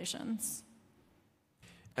populations.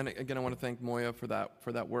 And again, I want to thank Moya for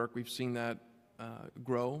that work. We've seen that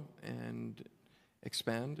grow and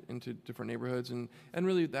expand into different neighborhoods, and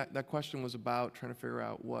really that question was about trying to figure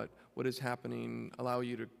out what is happening, allow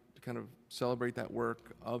you to kind of celebrate that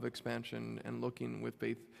work of expansion and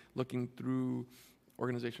looking through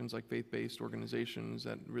organizations like faith-based organizations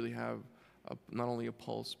that really have not only a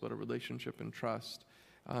pulse but a relationship and trust,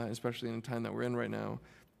 especially in the time that we're in right now.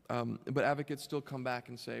 But advocates still come back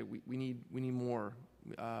and say we need more.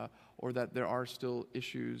 Or that there are still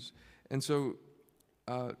issues. And so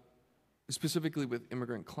specifically with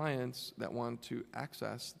immigrant clients that want to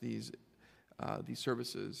access these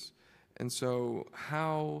services. And so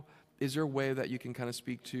is there a way that you can kind of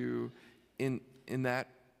speak to in that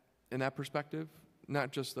perspective?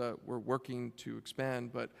 Not just that we're working to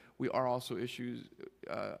expand, but we are also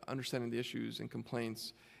understanding the issues and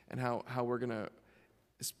complaints and how we're going to,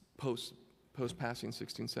 post passing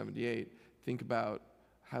 1678, think about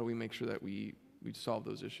how do we make sure that we solve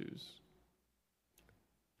those issues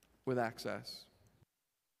with access?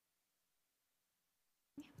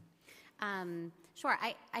 Sure.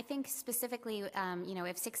 I think specifically, if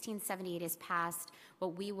 1678 is passed,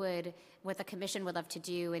 what the commission would love to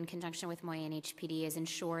do in conjunction with Moya and HPD is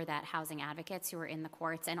ensure that housing advocates who are in the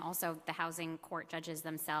courts and also the housing court judges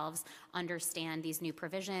themselves understand these new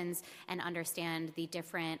provisions and understand the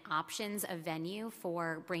different options of venue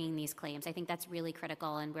for bringing these claims. I think that's really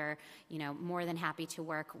critical, and we're more than happy to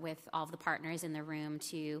work with all of the partners in the room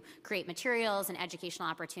to create materials and educational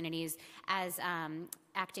opportunities. As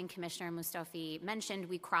Acting Commissioner Mustafi mentioned,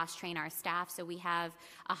 we cross-train our staff, so we have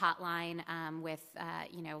a hotline with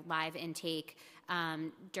live intake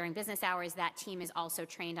during business hours. That team is also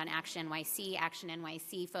trained on Action NYC. Action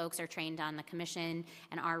NYC folks are trained on the commission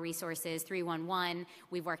and our resources. 311,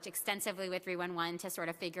 we've worked extensively with 311 to sort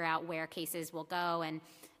of figure out where cases will go, and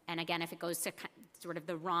again, if it goes to sort of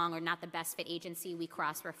the wrong or not the best fit agency, we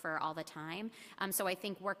cross-refer all the time. So I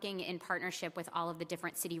think working in partnership with all of the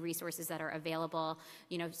different city resources that are available,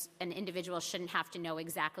 an individual shouldn't have to know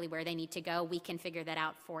exactly where they need to go. We can figure that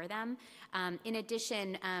out for them. In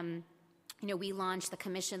addition, the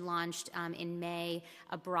commission launched in May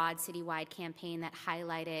a broad citywide campaign that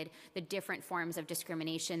highlighted the different forms of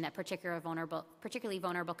discrimination that particularly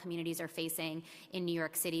vulnerable communities are facing in New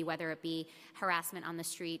York City, whether it be harassment on the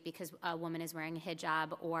street because a woman is wearing a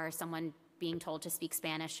hijab, or someone being told to speak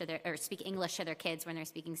speak English to their kids when they're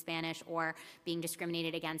speaking Spanish, or being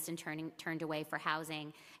discriminated against and turned away for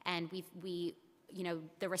housing. And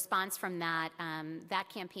the response from that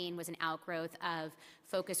campaign was an outgrowth of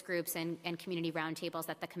focus groups and community roundtables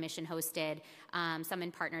that the commission hosted, some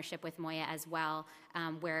in partnership with Moya as well,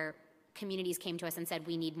 where communities came to us and said,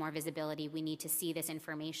 we need more visibility, we need to see this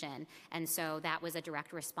information. And so that was a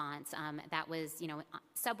direct response. That was,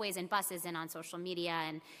 subways and buses and on social media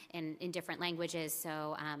and in different languages.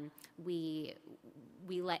 So we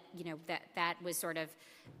let, that was sort of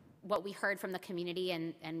what we heard from the community,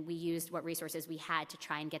 and we used what resources we had to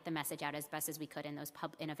try and get the message out as best as we could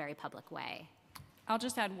in a very public way. I'll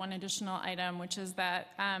just add one additional item, which is that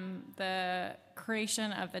the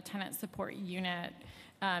creation of the tenant support unit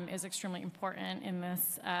is extremely important in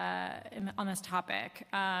this on this topic,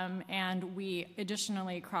 and we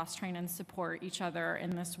additionally cross-train and support each other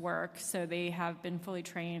in this work. So they have been fully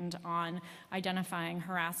trained on identifying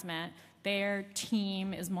harassment Their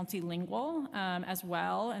team is multilingual as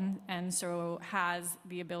well, and so has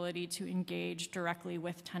the ability to engage directly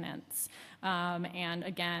with tenants and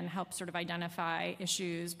again help sort of identify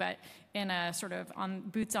issues, but in a sort of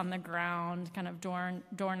boots on the ground kind of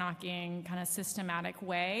door knocking kind of systematic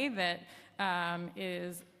way that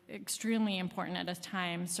is extremely important at a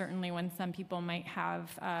time, certainly when some people might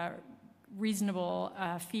have reasonable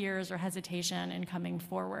fears or hesitation in coming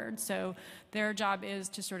forward. So their job is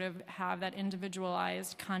to sort of have that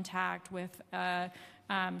individualized contact with a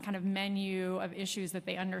kind of menu of issues that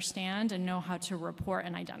they understand and know how to report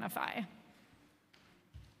and identify.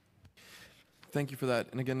 Thank you for that.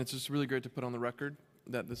 And again, it's just really great to put on the record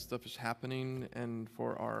that this stuff is happening, and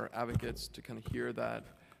for our advocates to kind of hear that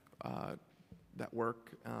that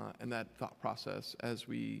work and that thought process as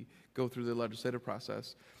we go through the legislative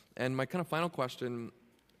process. And my kind of final question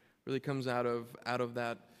really comes out of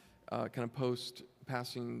that kind of post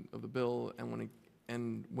passing of the bill,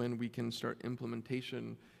 and when we can start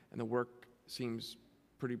implementation, and the work seems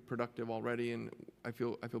pretty productive already, and I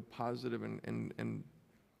feel positive and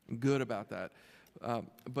good about that.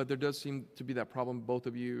 But there does seem to be that problem both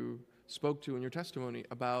of you spoke to in your testimony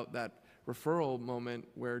about that referral moment.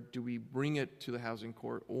 Where do we bring it to the Housing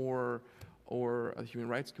Court or a Human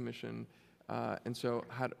Rights Commission? And so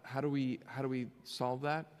how do we solve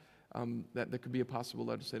that? That could be a possible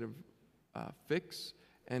legislative fix.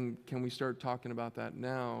 And can we start talking about that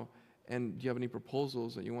now? And do you have any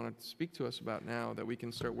proposals that you want to speak to us about now that we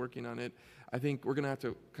can start working on it? I think we're going to have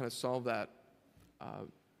to kind of solve that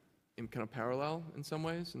in kind of parallel in some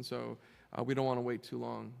ways. And so we don't want to wait too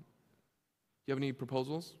long. Do you have any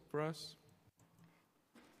proposals for us?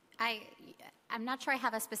 I'm not sure I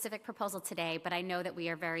have a specific proposal today, but I know that we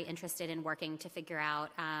are very interested in working to figure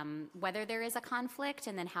out whether there is a conflict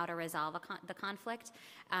and then how to resolve the conflict.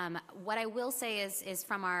 What I will say is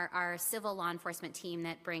from our civil law enforcement team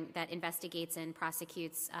that investigates and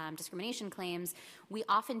prosecutes discrimination claims, we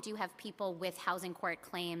often do have people with housing court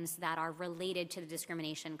claims that are related to the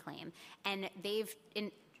discrimination claim. And they've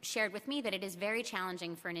shared with me that it is very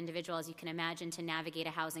challenging for an individual, as you can imagine, to navigate a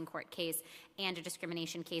housing court case and a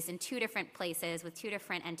discrimination case in two different places with two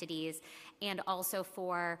different entities, and also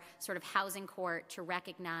for sort of housing court to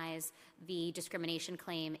recognize the discrimination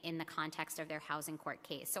claim in the context of their housing court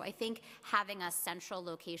case. So I think having a central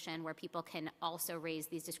location where people can also raise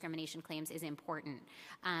these discrimination claims is important.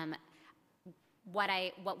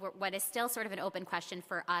 What is still sort of an open question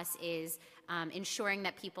for us is ensuring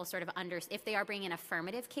that people sort of if they are bringing an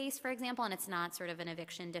affirmative case, for example, and it's not sort of an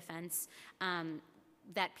eviction defense,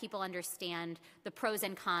 that people understand the pros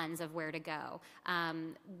and cons of where to go.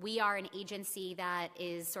 We are an agency that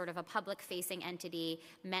is sort of a public-facing entity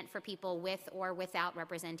meant for people with or without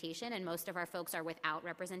representation, and most of our folks are without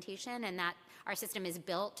representation, and that our system is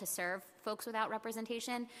built to serve folks without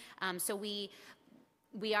representation. So we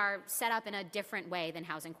are set up in a different way than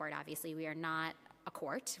housing court, obviously. We are not a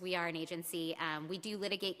court. We are an agency. We do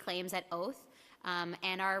litigate claims at oath,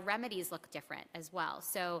 and our remedies look different as well.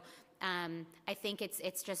 So I think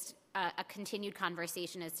it's just a continued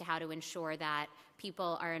conversation as to how to ensure that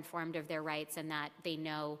people are informed of their rights and that they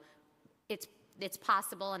know it's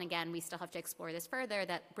possible, and again, we still have to explore this further,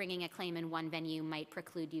 that bringing a claim in one venue might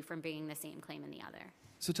preclude you from bringing the same claim in the other.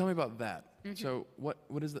 So tell me about that. Mm-hmm. So what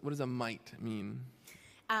does a might mean?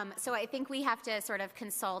 So I think we have to sort of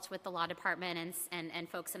consult with the law department and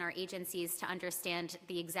folks in our agencies to understand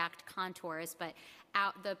the exact contours, but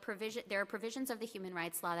there are provisions of the human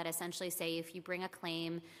rights law that essentially say if you bring a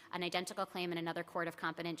claim, an identical claim in another court of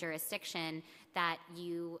competent jurisdiction, that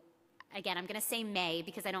you, again, I'm going to say may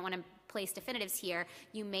because I don't want to place definitives here,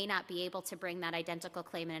 you may not be able to bring that identical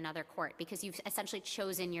claim in another court because you've essentially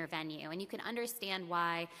chosen your venue. And you can understand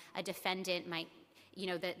why a defendant might,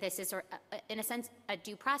 that this is, in a sense, a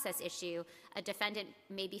due process issue. A defendant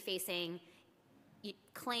may be facing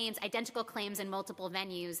identical claims in multiple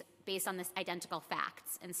venues based on this identical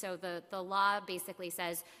facts. And so the law basically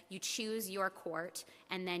says you choose your court,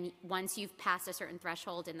 and then once you've passed a certain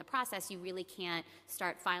threshold in the process, you really can't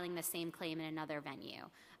start filing the same claim in another venue.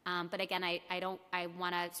 But again, I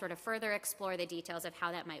want to sort of further explore the details of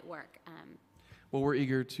how that might work. Well, we're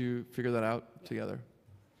eager to figure that out together.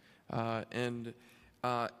 And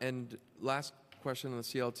last question on the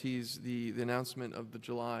CLTs, the announcement of the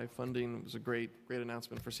July funding was a great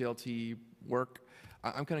announcement for CLT work.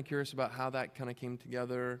 I'm kind of curious about how that kind of came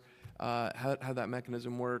together, how that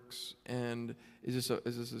mechanism works, and is this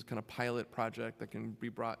a kind of pilot project that can be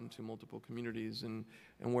brought into multiple communities, and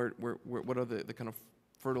what are the kind of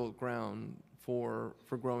fertile ground for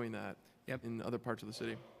growing that in other parts of the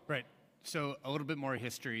city? Right. So a little bit more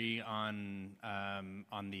history on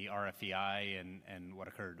the RFEI and what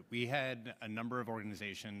occurred. We had a number of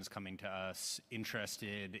organizations coming to us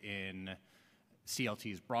interested in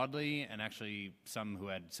CLTs broadly, and actually some who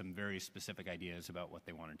had some very specific ideas about what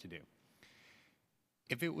they wanted to do.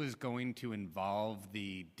 If it was going to involve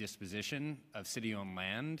the disposition of city-owned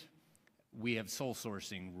land, we have sole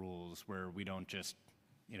sourcing rules where we don't just,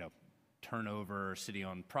 turn over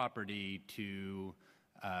city-owned property to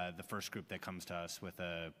the first group that comes to us with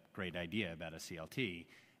a great idea about a CLT.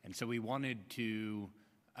 And so we wanted to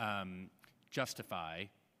justify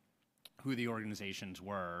who the organizations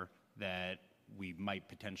were that we might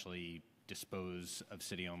potentially dispose of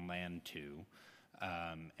city-owned land to,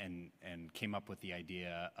 and came up with the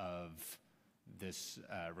idea of this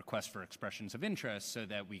request for expressions of interest so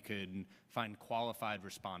that we could find qualified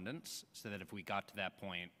respondents so that if we got to that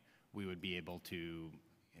point, we would be able to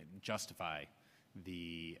justify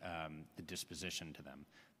the disposition to them.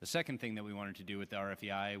 The second thing that we wanted to do with the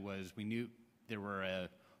RFEI was we knew there were a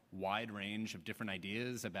wide range of different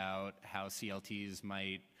ideas about how CLTs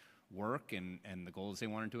might work and the goals they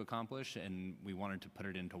wanted to accomplish, and we wanted to put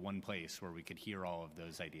it into one place where we could hear all of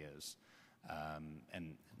those ideas.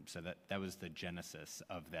 And so that was the genesis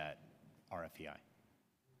of that RFEI.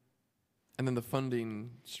 And then the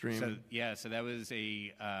funding stream. So that was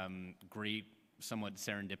a great, somewhat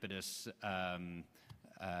serendipitous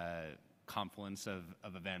confluence of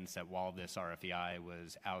events that while this RFEI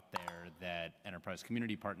was out there, that Enterprise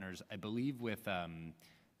Community Partners, I believe with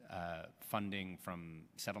funding from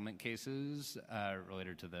settlement cases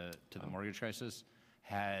related to the mortgage crisis,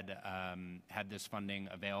 had this funding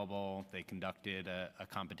available. They conducted a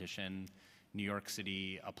competition. New York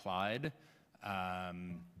City applied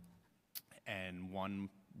and won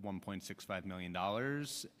 $1.65 million,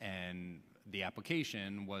 and the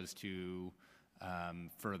application was to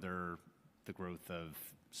further the growth of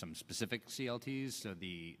some specific CLTs. So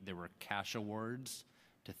there were cash awards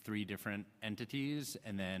to 3 different entities,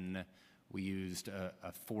 and then we used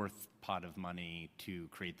a fourth pot of money to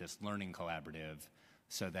create this learning collaborative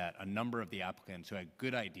so that a number of the applicants who had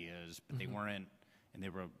good ideas, but they weren't, and they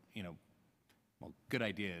were, good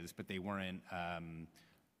ideas, but they weren't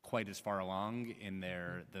quite as far along in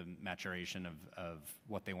the maturation of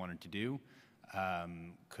what they wanted to do,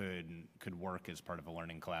 could work as part of a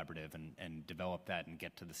learning collaborative and develop that and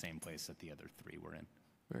get to the same place that the other 3 were in.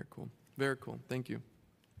 Very cool. Very cool. Thank you.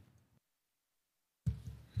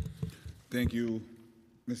 Thank you,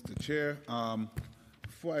 Mr. Chair.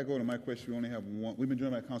 Before I go to my question, we only have one. We've been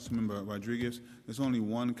joined by Councilmember Rodriguez. There's only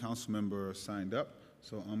one council member signed up,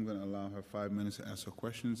 so I'm going to allow her 5 minutes to ask her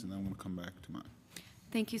questions, and then I'm going to come back to mine.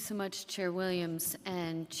 Thank you so much, Chair Williams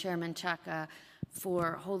and Chairman Chaka,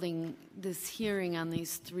 for holding this hearing on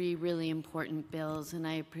these 3 really important bills, and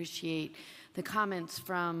I appreciate the comments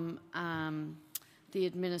from the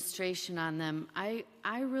administration on them. I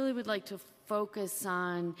really would like to focus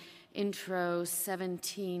on Intro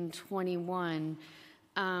 1721.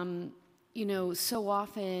 So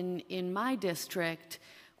often in my district,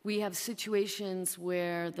 we have situations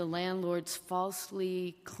where the landlords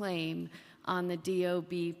falsely claim on the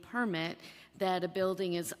DOB permit that a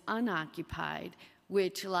building is unoccupied,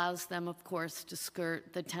 which allows them, of course, to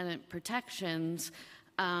skirt the tenant protections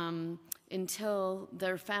until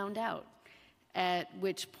they're found out, at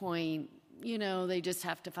which point, they just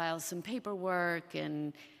have to file some paperwork,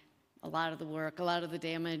 and a lot of the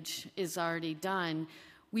damage is already done.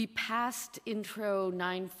 We passed Intro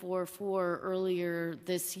 944 earlier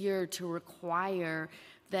this year to require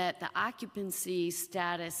that the occupancy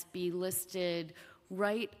status be listed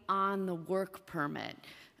right on the work permit.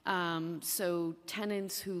 So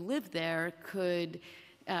tenants who live there could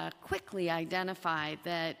quickly identify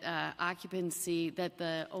that occupancy, that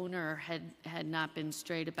the owner had not been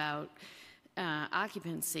straight about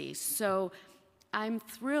occupancy. So I'm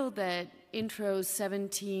thrilled that Intro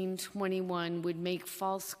 1721 would make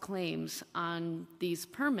false claims on these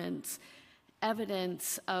permits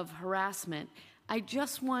evidence of harassment. I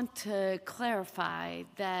just want to clarify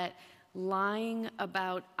that lying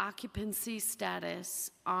about occupancy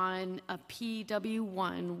status on a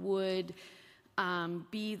PW1 would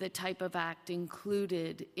be the type of act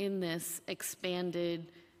included in this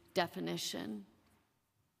expanded definition.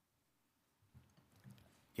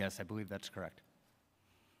 Yes, I believe that's correct.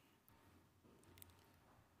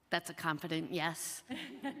 That's a confident yes.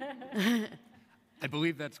 I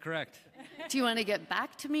believe that's correct. Do you want to get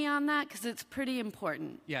back to me on that? Because it's pretty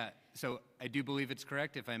important. Yeah, so I do believe it's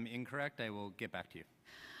correct. If I'm incorrect, I will get back to you.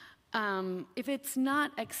 If it's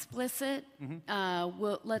not explicit,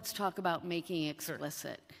 let's talk about making it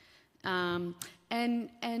explicit. And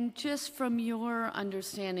just from your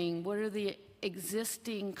understanding, what are the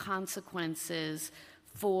existing consequences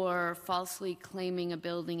for falsely claiming a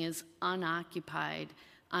building is unoccupied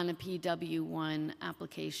on a PW1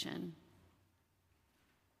 application?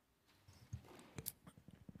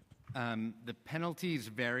 The penalties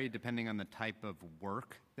vary depending on the type of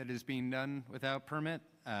work that is being done without permit.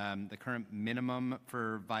 The current minimum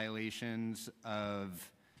for violations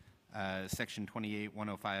of Section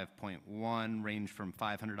 28105.1 range from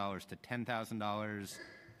 $500 to $10,000,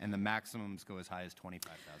 and the maximums go as high as $25,000.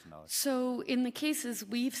 So in the cases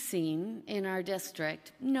we've seen in our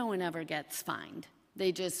district, no one ever gets fined.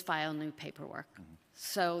 They just file new paperwork.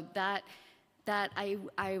 So that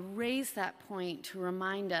I raise that point to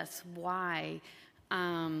remind us why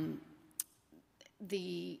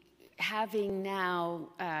the having now,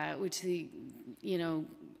 which the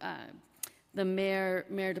Mayor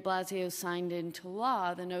de Blasio signed into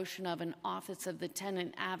law, the notion of an Office of the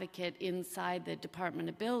Tenant Advocate inside the Department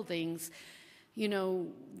of Buildings.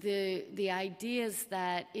 The idea is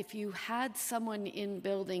that if you had someone in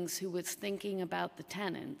buildings who was thinking about the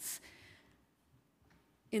tenants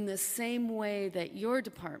in the same way that your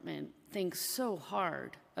department thinks so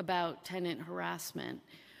hard about tenant harassment,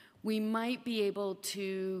 we might be able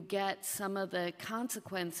to get some of the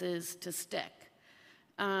consequences to stick.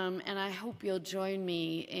 And I hope you'll join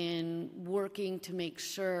me in working to make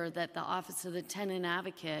sure that the Office of the Tenant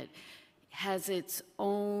Advocate has its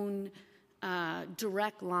own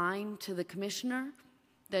direct line to the commissioner,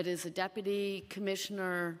 that is a deputy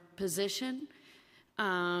commissioner position,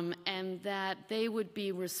 and that they would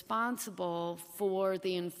be responsible for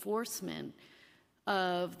the enforcement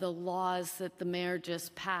of the laws that the mayor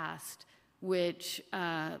just passed, which,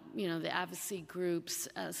 the advocacy groups,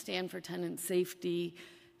 Stand for Tenant Safety,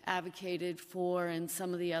 advocated for, and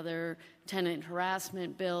some of the other tenant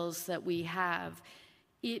harassment bills that we have.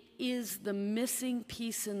 It is the missing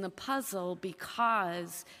piece in the puzzle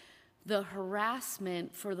because the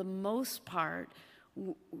harassment, for the most part,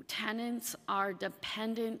 tenants are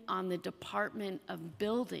dependent on the Department of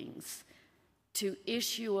Buildings to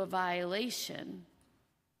issue a violation,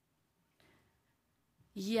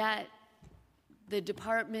 yet the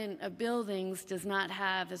Department of Buildings does not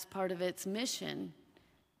have as part of its mission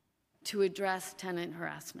to address tenant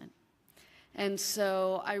harassment. And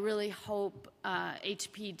so I really hope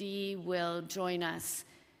HPD will join us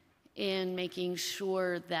in making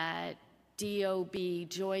sure that DOB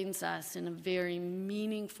joins us in a very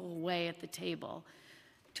meaningful way at the table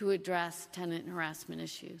to address tenant harassment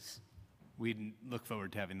issues. We look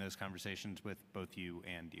forward to having those conversations with both you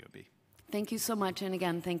and DOB. Thank you so much, and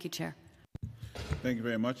again, thank you, Chair. Thank you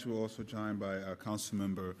very much. We're also joined by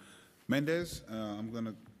Councilmember Mendez.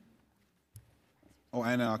 And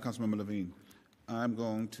Councilmember Levine. I'm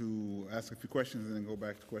going to ask a few questions and then go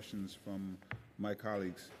back to questions from my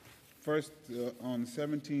colleagues. First, on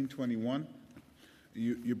 1721,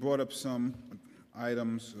 you brought up some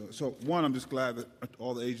items. So one, I'm just glad that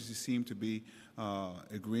all the agencies seem to be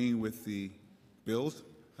agreeing with the bills,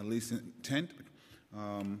 at least intent,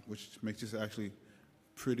 which makes this actually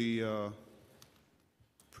pretty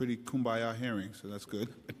kumbaya hearing, so that's good.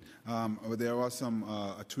 But there are some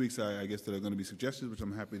tweaks, I guess, that are going to be suggested, which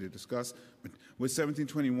I'm happy to discuss. But with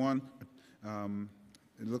 1721,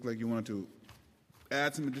 it looked like you wanted to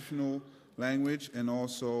add some additional language, and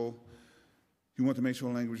also you want to make sure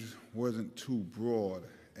language wasn't too broad.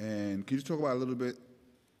 And can you just talk about a little bit,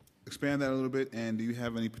 expand that a little bit, and do you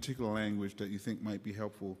have any particular language that you think might be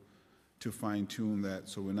helpful to fine-tune that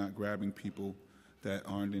so we're not grabbing people that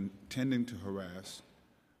aren't intending to harass,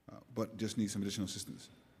 but just need some additional assistance?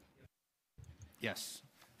 Yes.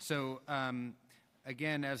 So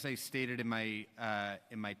again, as I stated in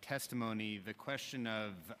my testimony, the question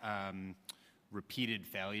of repeated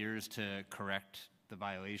failures to correct the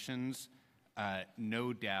violations,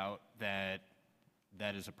 no doubt that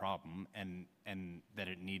that is a problem and that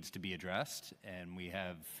it needs to be addressed. And we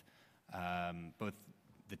have both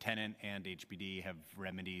the tenant and HPD have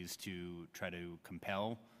remedies to try to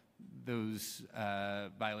compel those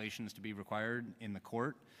violations to be required in the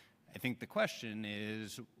court. I think the question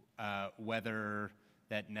is whether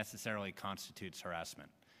that necessarily constitutes harassment.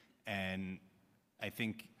 And I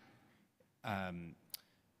think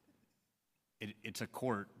it's a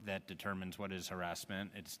court that determines what is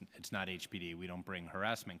harassment. It's not HPD. We don't bring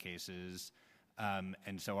harassment cases.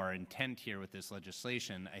 And so our intent here with this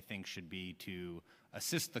legislation, I think, should be to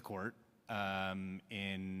assist the court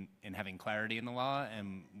in having clarity in the law,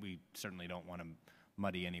 and we certainly don't want to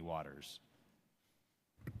muddy any waters.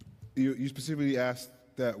 You specifically asked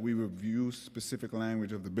that we review specific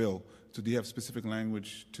language of the bill. So do you have specific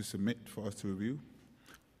language to submit for us to review?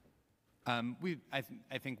 I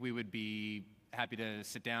think we would be happy to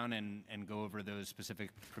sit down and go over those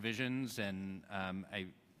specific provisions, and I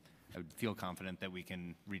would feel confident that we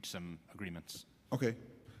can reach some agreements. Okay.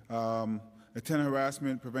 The Tenant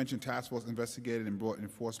Harassment Prevention Task Force investigated and brought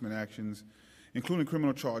enforcement actions, including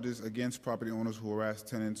criminal charges against property owners who harass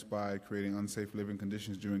tenants by creating unsafe living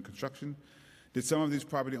conditions during construction. Did some of these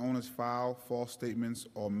property owners file false statements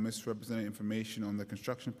or misrepresented information on the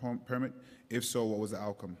construction permit? If so, what was the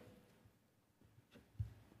outcome?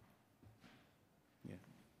 Yeah.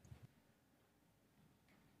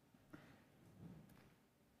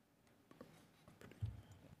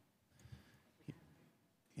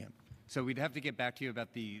 Yeah. So we'd have to get back to you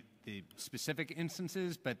about the specific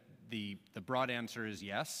instances, but the broad answer is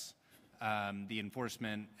yes. The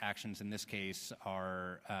enforcement actions in this case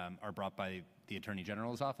are brought by the Attorney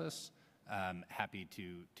General's office. Happy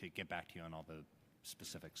to get back to you on all the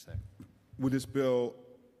specifics there. Would this bill,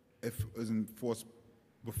 if it was enforced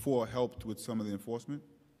before, helped with some of the enforcement?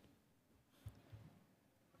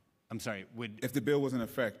 I'm sorry, If the bill was in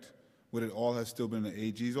effect, would it all have still been in the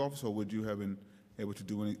AG's office, or would you have been able to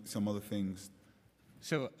do some other things?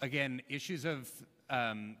 So again, issues of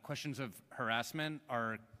questions of harassment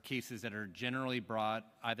are cases that are generally brought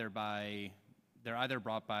either by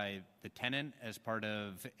the tenant as part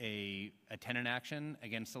of a tenant action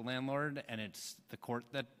against the landlord, and it's the court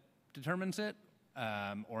that determines it,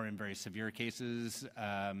 or in very severe cases,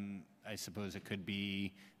 I suppose it could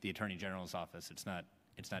be the Attorney General's office. It's not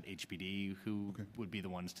HPD who would be the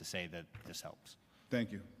ones to say that this helps.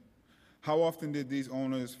 Thank you. How often did these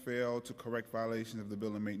owners fail to correct violations of the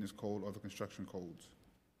building maintenance code or the construction codes?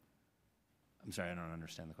 I'm sorry, I don't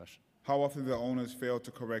understand the question. How often did the owners fail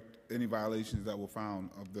to correct any violations that were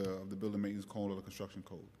found of the building maintenance code or the construction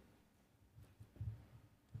code?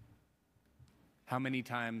 How many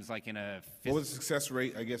times, like in a... What was the success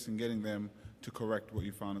rate, I guess, in getting them to correct what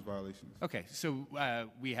you found as violations? Okay, so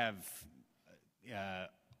we have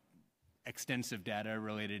extensive data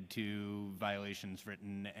related to violations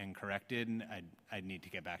written and corrected, and I'd need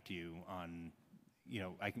to get back to you on,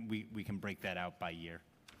 we can break that out by year.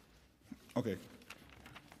 Okay.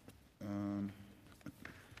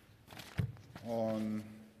 On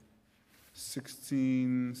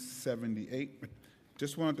 1678,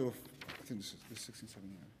 just wanted to, I think this is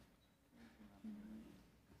 1679.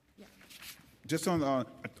 Yeah. Just on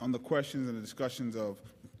the questions and the discussions of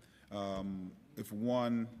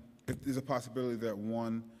if there's a possibility that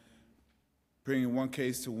bringing one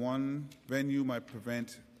case to one venue might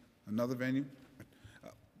prevent another venue.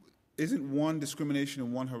 Isn't one discrimination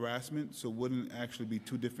and one harassment, so wouldn't it actually be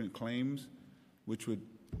two different claims, which would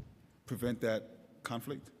prevent that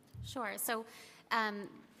conflict? Sure. So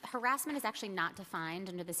harassment is actually not defined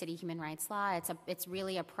under the city human rights law. It's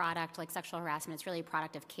really a product, like sexual harassment, it's really a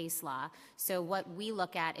product of case law. So what we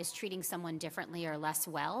look at is treating someone differently or less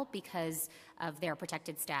well because of their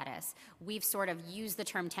protected status. We've sort of used the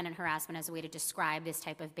term tenant harassment as a way to describe this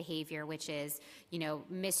type of behavior, which is,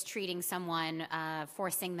 mistreating someone,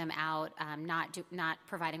 forcing them out, not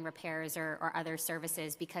providing repairs or other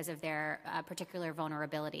services because of their particular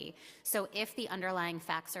vulnerability. So if the underlying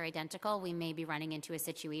facts are identical, we may be running into a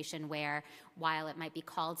situation where, while it might be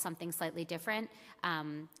called something slightly different,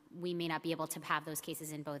 we may not be able to have those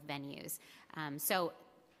cases in both venues.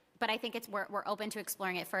 But I think we're open to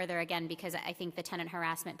exploring it further, again, because I think the tenant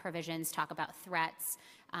harassment provisions talk about threats,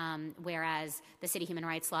 whereas the city human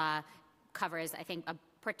rights law covers, I think,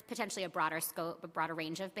 potentially a broader scope, a broader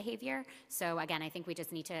range of behavior. So again, I think we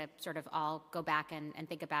just need to sort of all go back and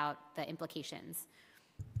think about the implications.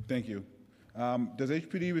 Thank you. Does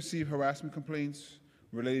HPD receive harassment complaints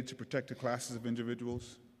related to protected classes of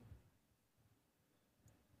individuals?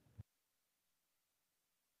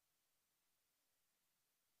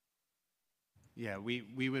 Yeah,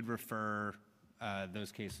 we would refer those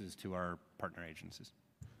cases to our partner agencies.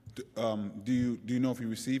 Do you know if you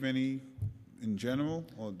receive any in general,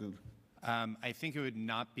 or do? I think it would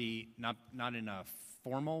not be not in a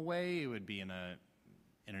formal way. It would be in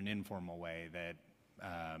an informal way that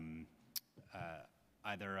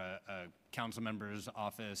either a council member's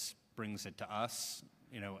office brings it to us,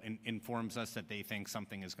 informs us that they think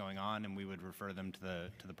something is going on, and we would refer them to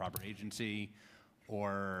the proper agency.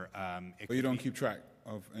 Or but you don't keep track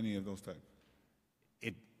of any of those types?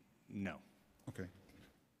 No. Okay.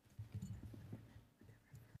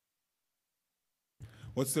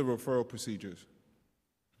 What's the referral procedures?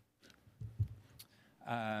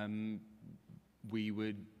 We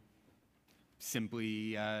would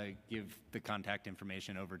simply give the contact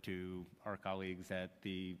information over to our colleagues at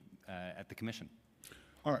the commission.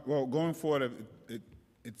 All right, well, going forward,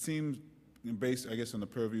 it seems, based, I guess, on the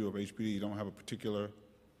purview of HPD, you don't have a particular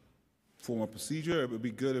form of procedure. It would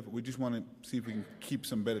be good if we just want to see if we can keep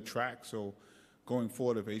some better track. So going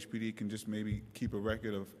forward, if HPD can just maybe keep a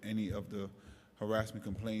record of any of the harassment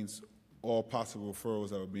complaints, all possible referrals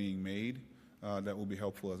that are being made, that will be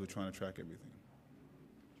helpful as we're trying to track everything.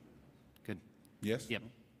 Good. Yes? Yep.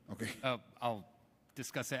 Okay. I'll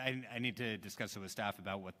discuss it. I need to discuss it with staff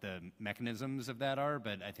about what the mechanisms of that are,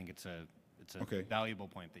 but I think it's a Okay. valuable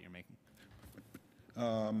point that you're making.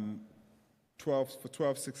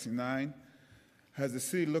 1269, has the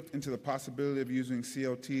city looked into the possibility of using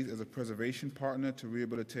CLTs as a preservation partner to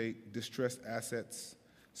rehabilitate distressed assets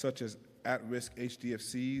such as at-risk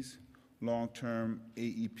HDFCs, long-term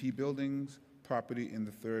AEP buildings, property in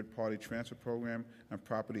the third-party transfer program, and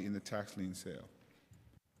property in the tax lien sale?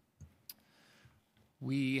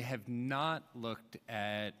 We have not looked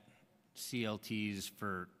at CLTs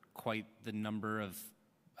for quite the number of,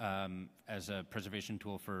 as a preservation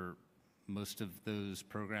tool for most of those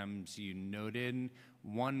programs you noted.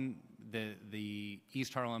 One, the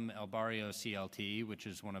East Harlem El Barrio CLT, which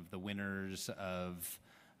is one of the winners of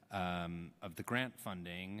the grant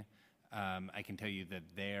funding, I can tell you that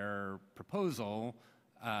their proposal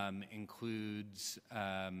includes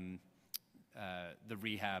the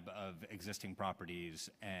rehab of existing properties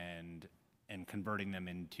and converting them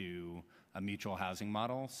into a mutual housing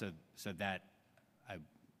model. So that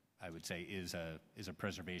I would say is a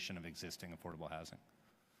preservation of existing affordable housing.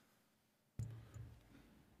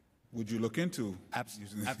 Would you look into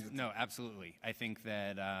using this? No, absolutely. I think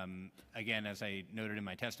that, again, as I noted in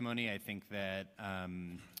my testimony, I think that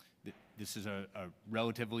this is a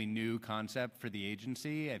relatively new concept for the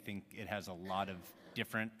agency. I think it has a lot of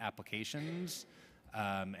different applications,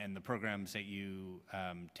 and the programs that you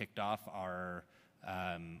ticked off are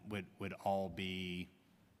would all be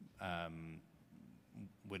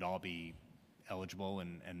eligible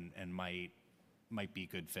and might be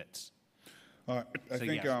good fits. I So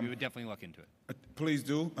think yes, we would definitely look into it. please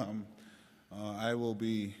do. I will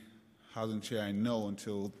be housing chair, I know,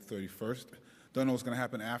 until the 31st. Don't know what's going to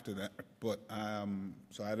happen after that, but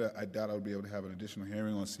so I doubt I'll be able to have an additional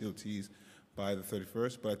hearing on CLTs by the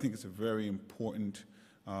 31st, but I think it's a very important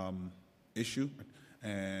issue,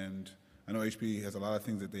 and I know HPD has a lot of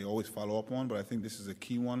things that they always follow up on, but I think this is a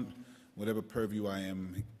key one. Whatever purview I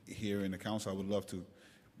am here in the council, I would love to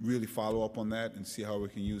really follow up on that and see how we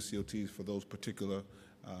can use CLTs for those particular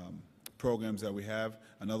programs that we have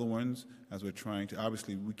and other ones as we're trying to,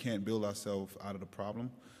 obviously we can't build ourselves out of the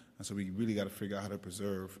problem, and so we really got to figure out how to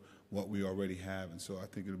preserve what we already have, and so I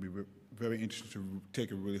think it'll be very interesting to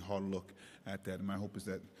take a really hard look at that, and my hope is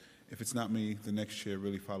that if it's not me, the next chair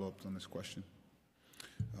really follow up on this question.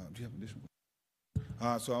 Do you have additional?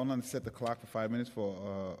 So I'm going to set the clock for 5 minutes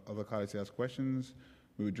for other colleagues to ask questions.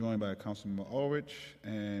 We were joined by Councilmember Ulrich,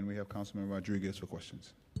 and we have Councilmember Rodriguez for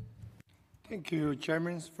questions. Thank you,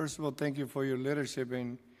 Chairman. First of all, thank you for your leadership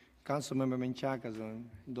in Councilmember Menchaca's on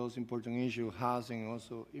those important issues, housing,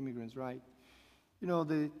 also immigrants' rights. You know,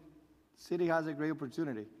 the city has a great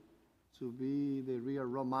opportunity to be the real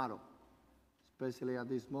role model, especially at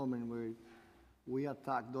this moment where we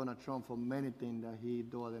attack Donald Trump for many things that he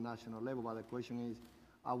does at the national level, but the question is,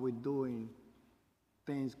 are we doing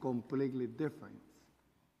things completely different?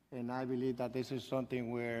 And I believe that this is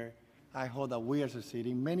something where I hope that we as a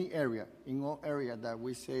city, in many areas, in all areas that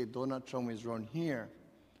we say Donald Trump is wrong here,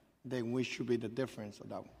 then we should be the difference of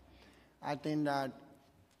that one. I think that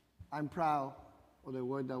I'm proud of the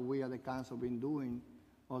work that we at the council have been doing,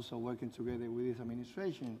 also working together with this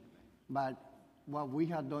administration, but what we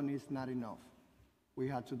have done is not enough. We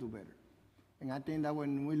have to do better. And I think that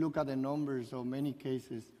when we look at the numbers of many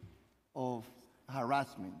cases of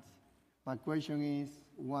harassment, my question is,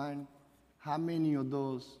 one, how many of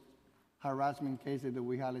those harassment cases that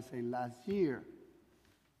we had, let's say, last year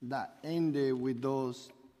that ended with those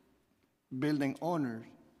building owners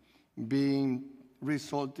being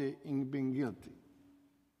resulted in being guilty?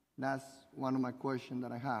 That's one of my questions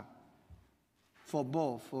that I have. For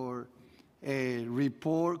both, for a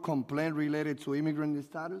report complaint related to immigrant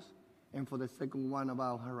status, and for the second one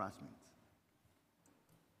about harassment.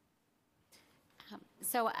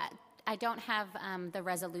 So I don't have the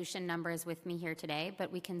resolution numbers with me here today,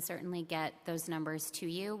 but we can certainly get those numbers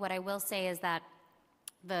to you. What I will say is that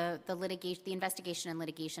the investigation and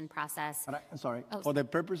litigation process. But I'm sorry. Oh, for the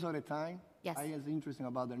purpose of the time, yes. I is interested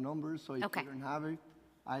about the numbers. So if Okay. you don't have it,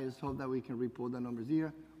 I just hope that we can report the numbers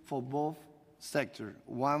here for both sector.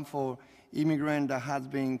 One for immigrant that has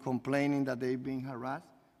been complaining that they've been harassed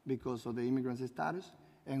because of the immigrant's status,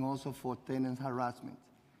 and also for tenants harassment.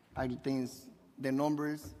 I think the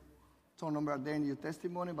numbers, some numbers are there in your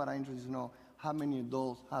testimony, but I'm interested to know how many of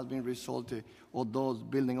those has been resulted of those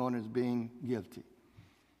building owners being guilty.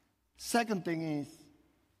 Second thing is,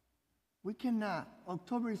 we cannot,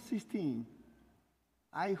 October 16,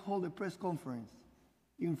 I hold a press conference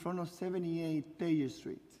in front of 78 Thayer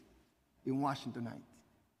Street in Washington Heights.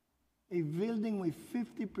 A building with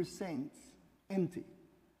 50% empty.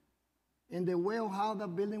 And the way of how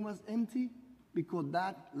that building was empty, because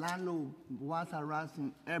that landlord was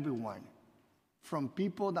harassing everyone, from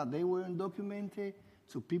people that they were undocumented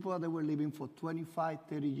to people that they were living for 25,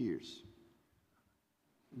 30 years.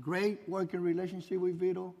 Great working relationship with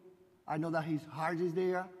Vito. I know that his heart is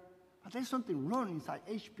there, but there's something wrong inside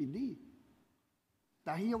HPD.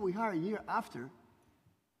 That here we are a year after,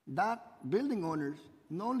 that building owners,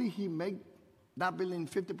 not only he made that building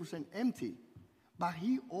 50% empty, but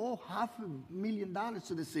he owed $500,000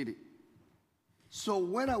 to the city. So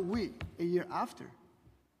where are we a year after?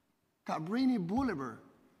 Cabrini Boulevard,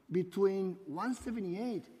 between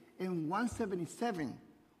 178 and 177,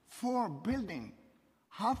 4 buildings,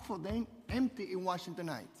 half of them empty in Washington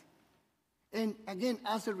Heights. And again,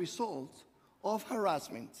 as a result of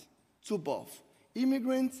harassment to both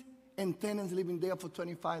immigrants and tenants living there for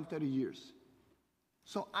 25 and 30 years.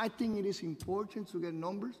 So I think it is important to get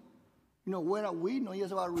numbers. You know, where are we? Not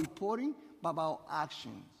just about reporting, but about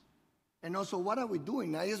actions. And also, what are we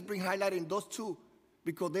doing? I just bring highlighting those two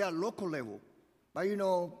because they are local level. But you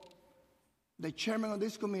know, the chairman of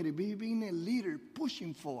this committee, being a leader,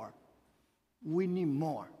 pushing for, we need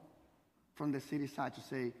more from the city side to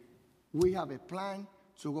say, we have a plan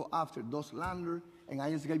to go after those landlords, and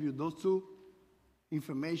I just gave you those two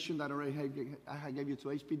information that I gave you to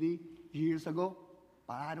HPD years ago,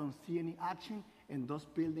 but I don't see any action, and those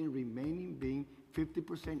buildings remaining being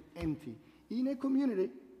 50% empty in a community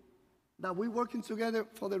that we're working together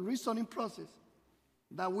for the rezoning process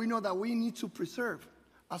that we know that we need to preserve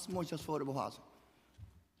as much as affordable housing.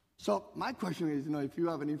 So my question is, you know, if you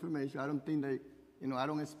have any information, I don't think they, you know, I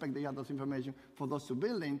don't expect they have those information for those two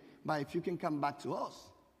buildings, but if you can come back to us,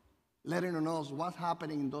 letting us know what's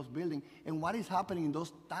happening in those buildings and what is happening in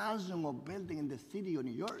those thousands of buildings in the city of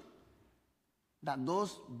New York, that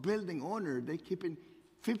those building owners, they're keeping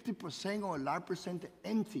 50% or a large percent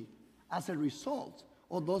empty as a result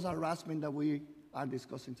of those harassment that we are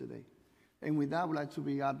discussing today. And with that, I would like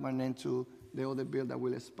to add my name to the other bill that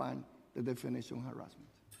will expand the definition of harassment.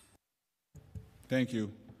 Thank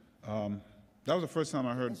you. That was the first time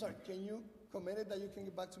I heard. I'm sorry, can you comment it that you can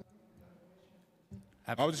get back to me?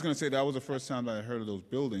 I was just going to say that was the first time that I heard of those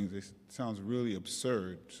buildings. It sounds really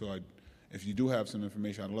absurd. So if you do have some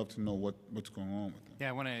information, I'd love to know what's going on with them. Yeah,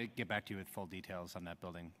 I want to get back to you with full details on that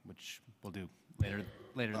building, which we'll do later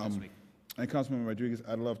this week. And Councilmember Rodriguez,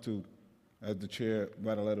 I'd love to, as the chair,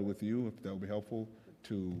 write a letter with you, if that would be helpful,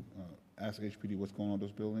 to ask HPD what's going on with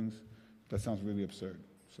those buildings. That sounds really absurd.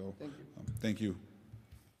 So thank you. Thank you.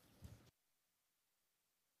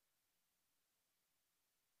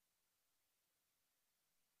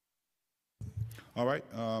 All right,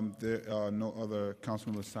 there are no other council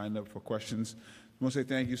members signed up for questions. I want to say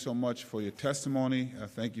thank you so much for your testimony.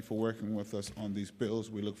 Thank you for working with us on these bills.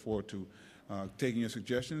 We look forward to taking your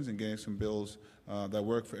suggestions and getting some bills that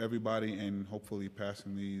work for everybody and hopefully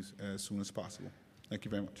passing these as soon as possible. Thank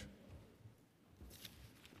you very much.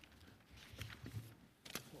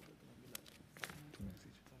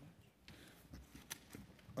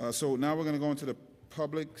 So now we're going to go into the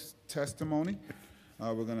public's testimony.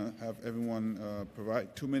 We're going to have everyone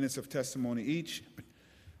provide 2 minutes of testimony each.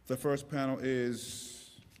 The first panel is,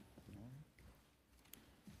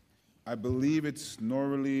 I believe it's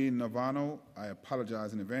Norali Navano. I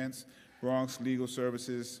apologize in advance. Bronx Legal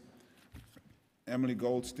Services. Emily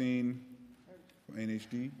Goldstein from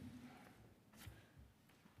NHD.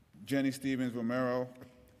 Jenny Stevens Romero,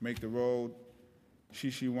 Make the Road.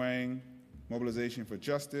 Shishi Wang, Mobilization for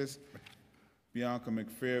Justice. Bianca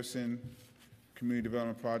McPherson, Community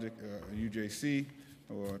Development Project, UJC,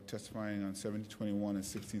 or testifying on 1721 and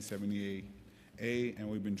 1678A, and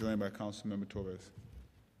we've been joined by Councilmember Torres.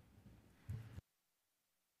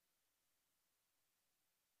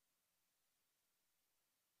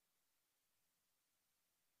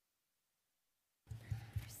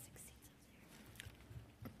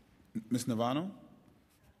 Ms. Navano?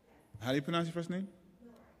 How do you pronounce your first name?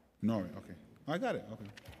 Nori, okay. I got it,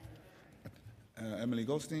 okay. Emily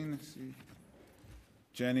Goldstein, let's see.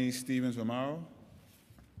 Jenny Stevens Romero.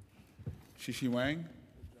 Shishi Wang.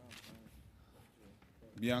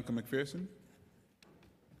 Bianca McPherson.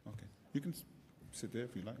 You can sit there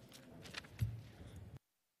if you like.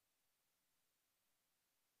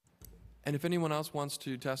 And if anyone else wants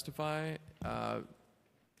to testify,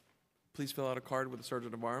 please fill out a card with the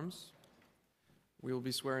Sergeant of Arms. We will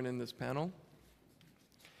be swearing in this panel.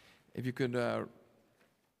 If you could, do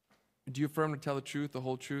you affirm to tell the truth, the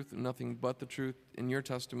whole truth, and nothing but the truth in your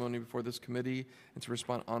testimony before this committee, and to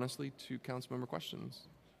respond honestly to council member questions?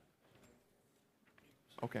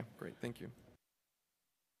 Okay, great, thank you.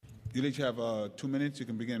 You each have 2 minutes. You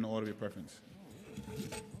can begin in order of your preference.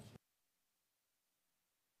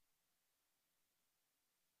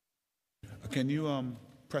 Can you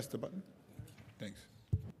press the button? Thanks.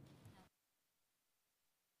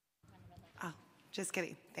 Oh, just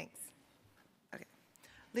kidding. Thanks. Okay.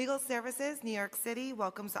 Legal Services, New York City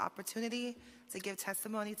welcomes the opportunity to give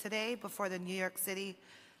testimony today before the New York City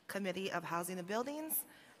Committee of Housing and Buildings,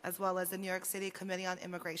 as well as the New York City Committee on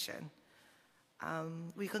Immigration.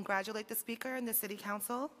 We congratulate the Speaker and the City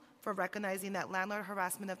Council for recognizing that landlord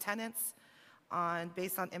harassment of tenants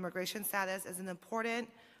based on immigration status is an important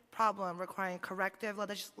problem requiring corrective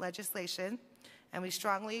legislation, and we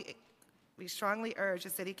strongly urge the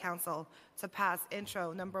City Council to pass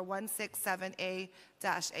Intro number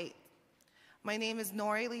 167A-8. My name is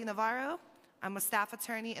Nori Lee Navarro. I'm a staff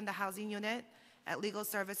attorney in the housing unit at Legal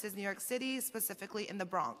Services New York City, specifically in the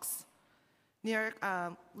Bronx.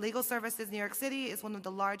 Legal Services New York City is one of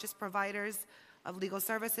the largest providers of legal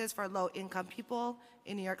services for low-income people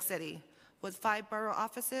in New York City. With 5 borough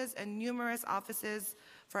offices and numerous offices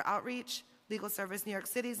for outreach, Legal Service New York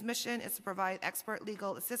City's mission is to provide expert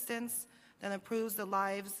legal assistance that improves the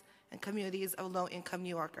lives and communities of low-income New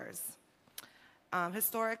Yorkers.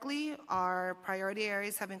 Historically, our priority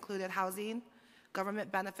areas have included housing,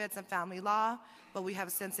 government benefits, and family law, but we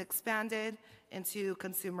have since expanded into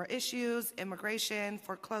consumer issues, immigration,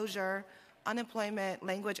 foreclosure, unemployment,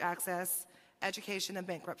 language access, education, and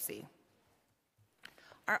bankruptcy.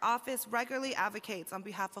 Our office regularly advocates on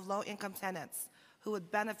behalf of low-income tenants who would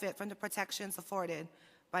benefit from the protections afforded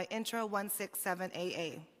by Intro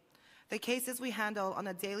 167AA. The cases we handle on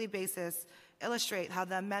a daily basis illustrate how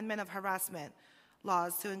the amendment of harassment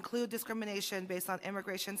laws to include discrimination based on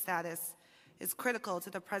immigration status is critical to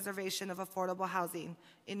the preservation of affordable housing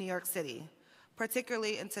in New York City,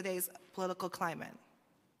 particularly in today's political climate.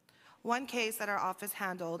 One case that our office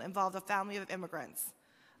handled involved a family of immigrants,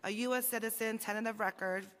 a U.S. citizen, tenant of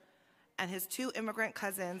record, and his 2 immigrant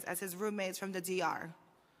cousins as his roommates from the DR.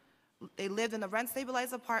 They lived in a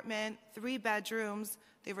rent-stabilized apartment, 3 bedrooms.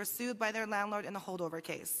 They were sued by their landlord in a holdover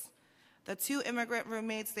case. The 2 immigrant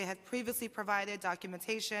roommates, they had previously provided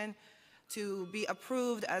documentation to be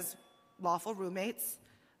approved as lawful roommates.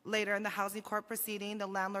 Later in the housing court proceeding, the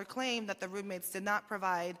landlord claimed that the roommates did not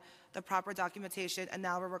provide the proper documentation and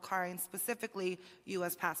now were requiring specifically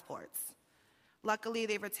U.S. passports. Luckily,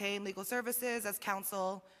 they retained Legal Services as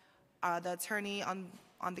counsel. The attorney on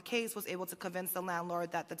the case was able to convince the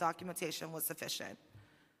landlord that the documentation was sufficient.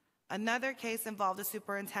 Another case involved a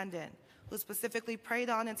superintendent who specifically preyed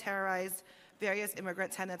on and terrorized various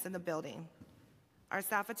immigrant tenants in the building. Our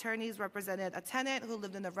staff attorneys represented a tenant who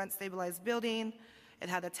lived in a rent-stabilized building. It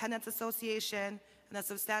had a tenants association and a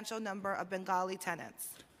substantial number of Bengali tenants.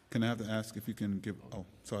 Can I have to ask if you can give,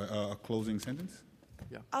 a closing sentence?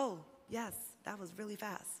 Yeah. Oh, yes, that was really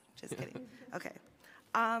fast. Just kidding. Okay.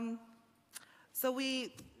 So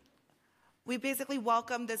we basically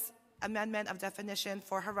welcome this amendment of definition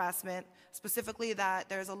for harassment, specifically that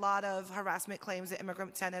there's a lot of harassment claims that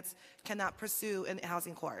immigrant tenants cannot pursue in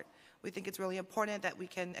housing court. We think it's really important that we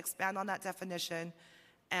can expand on that definition,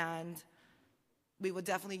 and we would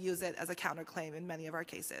definitely use it as a counterclaim in many of our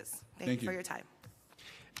cases. Thank you for your time.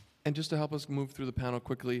 And just to help us move through the panel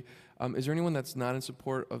quickly, is there anyone that's not in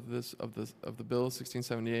support of the bill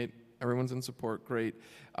 1678? Everyone's in support. Great.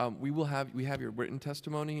 We have your written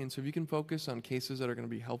testimony, and so if you can focus on cases that are going to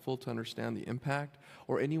be helpful to understand the impact,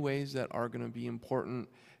 or any ways that are going to be important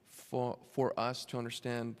for us to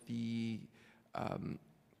understand the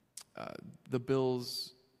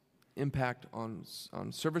bill's impact on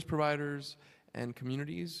service providers and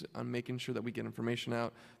communities, on making sure that we get information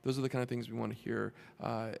out. Those are the kind of things we want to hear,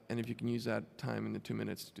 and if you can use that time in the 2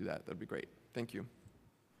 minutes to do that, that'd be great. Thank you.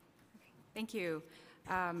 Thank you.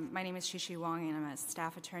 My name is Shishi Wong, and I'm a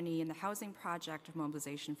staff attorney in the Housing Project of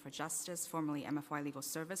Mobilization for Justice, formerly MFY Legal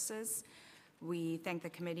Services. We thank the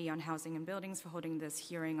Committee on Housing and Buildings for holding this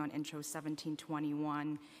hearing on Intro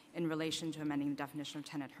 1721 in relation to amending the definition of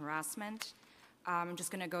tenant harassment. I'm just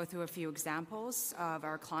going to go through a few examples of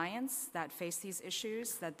our clients that face these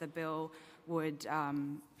issues that the bill would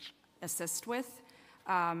assist with.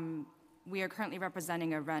 We are currently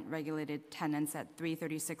representing a rent-regulated tenants at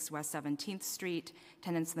 336 West 17th Street.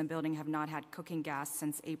 Tenants in the building have not had cooking gas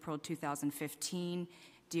since April 2015.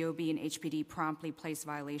 DOB and HPD promptly placed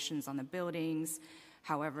violations on the buildings.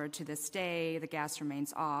 However, to this day, the gas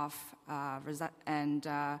remains off,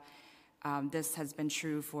 this has been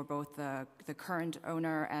true for both the current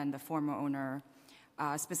owner and the former owner.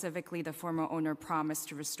 Specifically, the former owner promised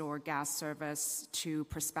to restore gas service to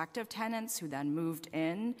prospective tenants who then moved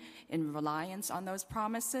in reliance on those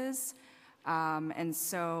promises. And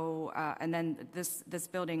then this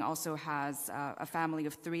building also has a family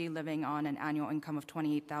of 3 living on an annual income of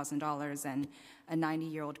 $28,000 and a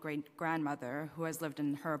 90-year-old great-grandmother who has lived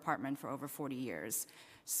in her apartment for over 40 years.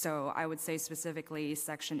 So I would say specifically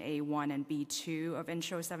Section A1 and B2 of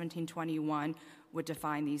Intro 1721 would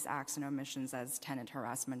define these acts and omissions as tenant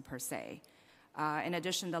harassment per se. In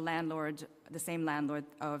addition, the same landlord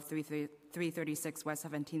of 336 West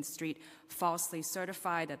 17th Street falsely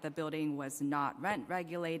certified that the building was not rent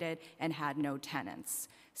regulated and had no tenants.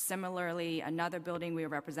 Similarly, another building we are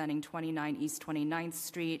representing, 29 East 29th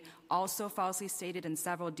Street, also falsely stated in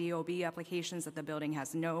several DOB applications that the building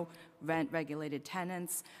has no rent-regulated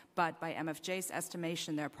tenants, but by MFJ's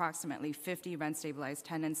estimation, there are approximately 50 rent-stabilized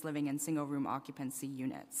tenants living in single-room occupancy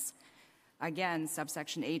units. Again,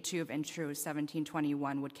 subsection A2 of Intro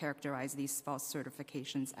 1721 would characterize these false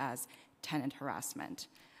certifications as tenant harassment.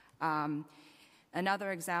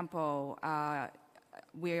 Another example,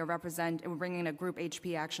 we're bringing a group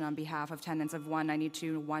HP action on behalf of tenants of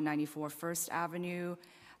 192 to 194 First Avenue.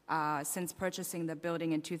 Since purchasing the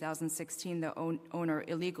building in 2016, the owner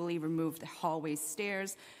illegally removed the hallway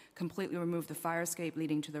stairs, completely removed the fire escape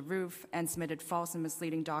leading to the roof, and submitted false and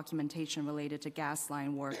misleading documentation related to gas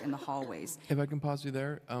line work in the hallways. If I can pause you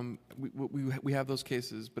there, we have those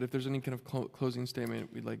cases, but if there's any kind of closing statement,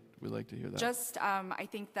 we'd like to hear that. Just, I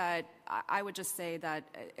think that I would just say that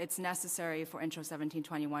it's necessary for Intro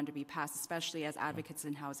 1721 to be passed, especially as advocates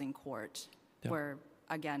in housing court, where,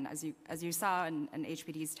 again, as you saw in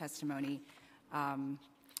HPD's testimony,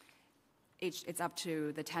 it's up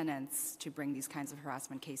to the tenants to bring these kinds of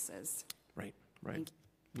harassment cases. Right.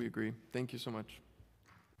 We agree. Thank you so much.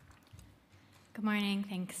 Good morning,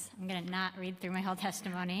 thanks. I'm going to not read through my whole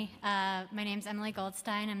testimony. My name's Emily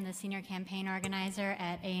Goldstein. I'm the senior campaign organizer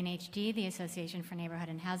at ANHD, the Association for Neighborhood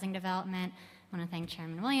and Housing Development. I want to thank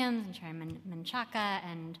Chairman Williams and Chairman Menchaca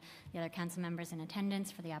and the other council members in attendance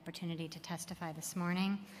for the opportunity to testify this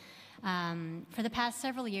morning. For the past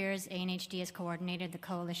several years, ANHD has coordinated the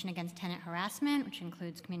Coalition Against Tenant Harassment, which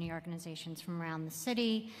includes community organizations from around the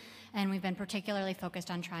city, and we've been particularly focused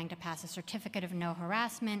on trying to pass a certificate of no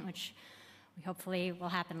harassment, which we hopefully will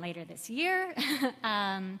happen later this year.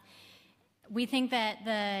 We think that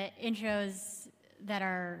the intros that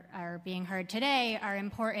are being heard today are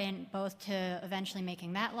important both to eventually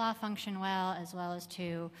making that law function well, as well as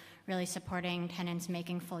to really supporting tenants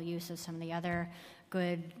making full use of some of the other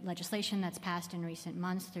good legislation that's passed in recent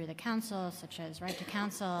months through the council, such as Right to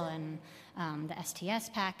Counsel and the STS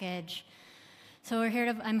package. So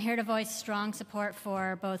I'm here to voice strong support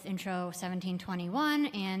for both Intro 1721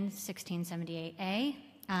 and 1678A.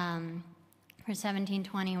 For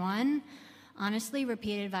 1721, honestly,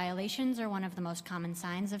 repeated violations are one of the most common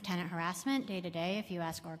signs of tenant harassment day to day if you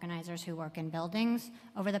ask organizers who work in buildings.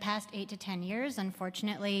 Over the past 8 to 10 years,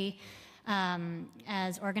 unfortunately,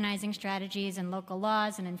 as organizing strategies and local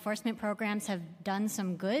laws and enforcement programs have done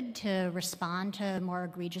some good to respond to more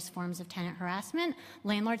egregious forms of tenant harassment,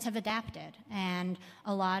 landlords have adapted. And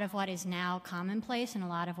a lot of what is now commonplace and a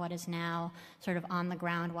lot of what is now sort of on the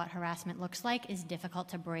ground, what harassment looks like, is difficult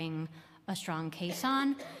to bring a strong case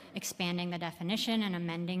on. Expanding the definition and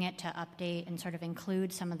amending it to update and sort of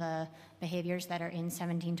include some of the behaviors that are in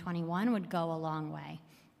 1721 would go a long way.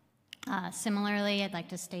 Similarly, I'd like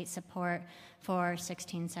to state support for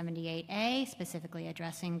 1678A, specifically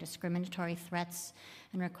addressing discriminatory threats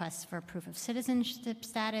and requests for proof of citizenship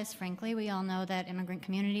status. Frankly, we all know that immigrant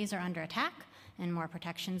communities are under attack and more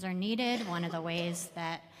protections are needed. One of the ways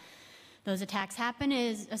that those attacks happen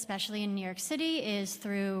is, especially in New York City, is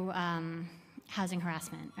through housing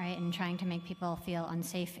harassment, right? And trying to make people feel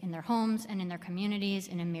unsafe in their homes and in their communities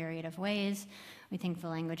in a myriad of ways. We think the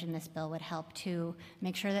language in this bill would help to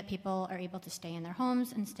make sure that people are able to stay in their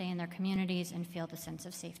homes and stay in their communities and feel the sense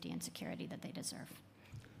of safety and security that they deserve.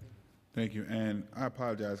 Thank you. And I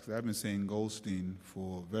apologize because I've been saying Goldstein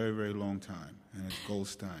for a very, very long time, and it's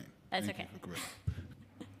Goldstein. That's Thank okay. you for correcting.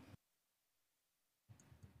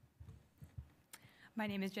 My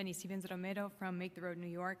name is Jenny Stevens Romero from Make the Road, New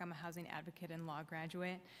York. I'm a housing advocate and law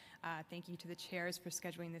graduate. Thank you to the chairs for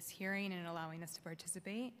scheduling this hearing and allowing us to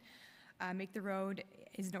participate. Make the Road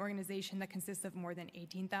is an organization that consists of more than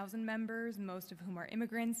 18,000 members, most of whom are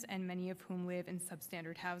immigrants and many of whom live in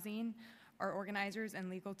substandard housing. Our organizers and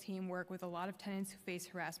legal team work with a lot of tenants who face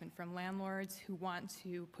harassment from landlords who want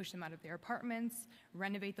to push them out of their apartments,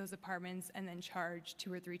 renovate those apartments, and then charge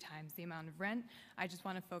 2 or 3 times the amount of rent. I just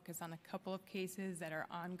want to focus on a couple of cases that are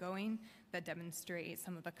ongoing that demonstrate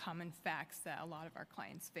some of the common facts that a lot of our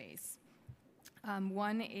clients face.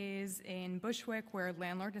 One is in Bushwick, where a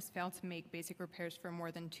landlord has failed to make basic repairs for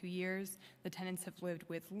more than 2 years. The tenants have lived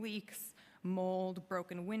with leaks, mold,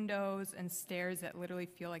 broken windows, and stairs that literally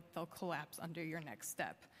feel like they'll collapse under your next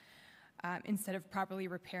step. Instead of properly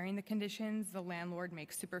repairing the conditions, the landlord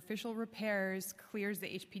makes superficial repairs, clears the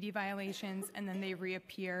HPD violations, and then they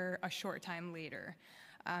reappear a short time later.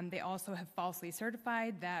 They also have falsely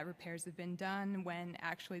certified that repairs have been done when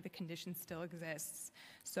actually the condition still exists.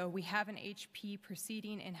 So we have an HP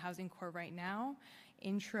proceeding in Housing Court right now.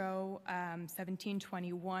 Intro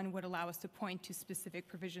 1721 would allow us to point to specific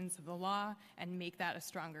provisions of the law and make that a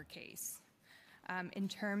stronger case. In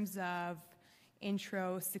terms of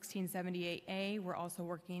Intro 1678A, we're also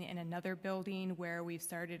working in another building where we've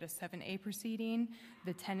started a 7A proceeding.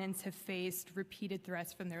 The tenants have faced repeated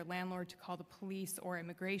threats from their landlord to call the police or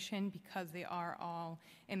immigration because they are all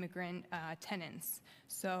immigrant tenants.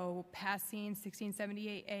 So passing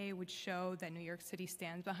 1678A would show that New York City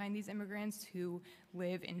stands behind these immigrants who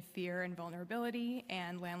live in fear and vulnerability,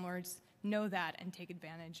 and landlords know that and take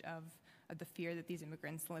advantage of the fear that these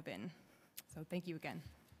immigrants live in. So thank you again.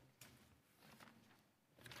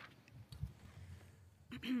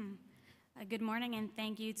 Good morning, and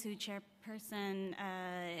thank you to Chairperson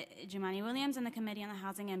Jumani Williams and the Committee on the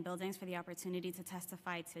Housing and Buildings for the opportunity to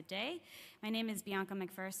testify today. My name is Bianca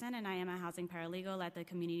McPherson, and I am a housing paralegal at the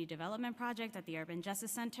Community Development Project at the Urban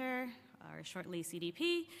Justice Center, or shortly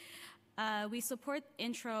CDP. We support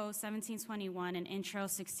Intro 1721 and Intro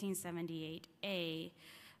 1678A.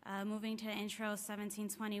 Moving to Intro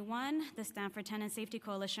 1721, the Stanford Tenant Safety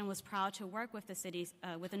Coalition was proud to work with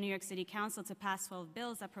the New York City Council to pass 12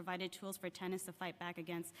 bills that provided tools for tenants to fight back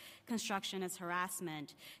against construction as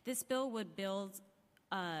harassment. This bill would build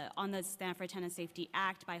on the Stanford Tenant Safety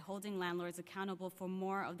Act by holding landlords accountable for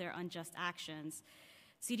more of their unjust actions.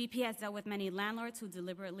 CDP has dealt with many landlords who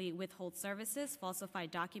deliberately withhold services, falsify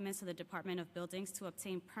documents to the Department of Buildings to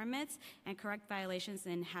obtain permits, and correct violations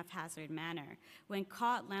in haphazard manner. When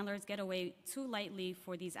caught, landlords get away too lightly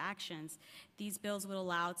for these actions. These bills would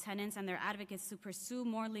allow tenants and their advocates to pursue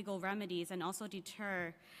more legal remedies and also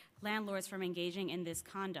deter landlords from engaging in this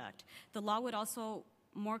conduct. The law would also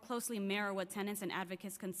more closely mirror what tenants and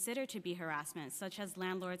advocates consider to be harassment, such as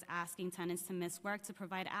landlords asking tenants to miss work to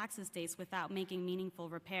provide access dates without making meaningful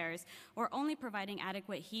repairs, or only providing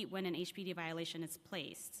adequate heat when an HPD violation is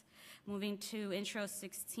placed. Moving to Intro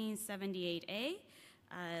 1678A,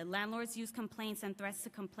 landlords use complaints and threats to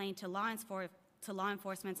complain to law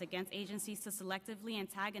enforcement against agencies to selectively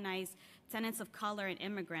antagonize tenants of color and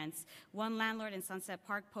immigrants. One landlord in Sunset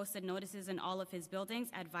Park posted notices in all of his buildings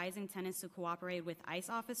advising tenants to cooperate with ICE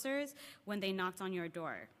officers when they knocked on your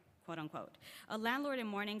door, quote unquote. A landlord in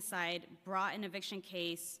Morningside brought an eviction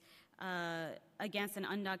case against an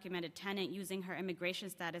undocumented tenant using her immigration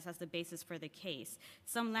status as the basis for the case.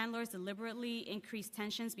 Some landlords deliberately increase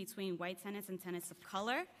tensions between white tenants and tenants of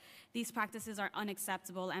color. These practices are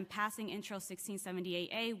unacceptable, and passing Intro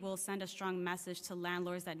 1678A will send a strong message to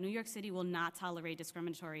landlords that New York City will not tolerate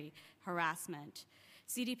discriminatory harassment.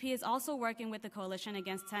 CDP is also working with the Coalition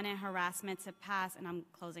Against Tenant Harassment to pass, and I'm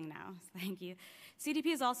closing now, thank you. CDP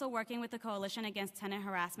is also working with the Coalition Against Tenant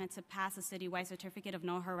Harassment to pass a citywide certificate of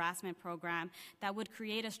no harassment program that would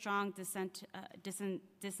create a strong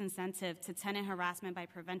disincentive to tenant harassment by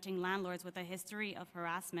preventing landlords with a history of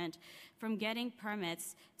harassment from getting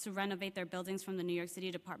permits to renovate their buildings from the New York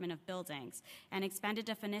City Department of Buildings. An expanded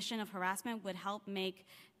definition of harassment would help make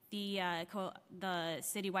the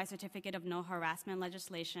citywide certificate of no harassment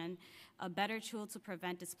legislation a better tool to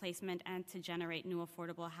prevent displacement and to generate new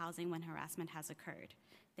affordable housing when harassment has occurred.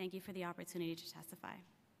 Thank you for the opportunity to testify.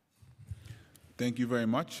 Thank you very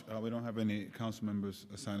much. We don't have any council members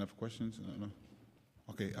sign up for questions. No.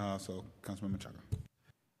 Okay, so Councilmember Chaka.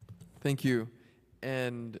 Thank you.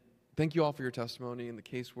 And thank you all for your testimony and the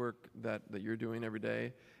casework that you're doing every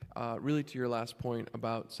day. Really to your last point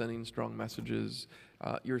about sending strong messages,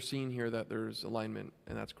 you're seeing here that there's alignment,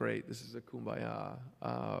 and that's great. This is a kumbaya,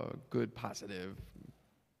 good, positive,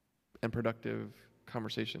 and productive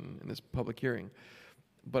conversation in this public hearing.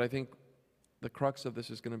 But I think the crux of this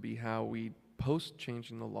is going to be how we, post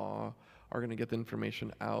changing the law, are going to get the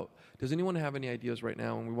information out. Does anyone have any ideas right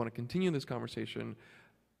now, and we want to continue this conversation,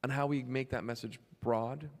 on how we make that message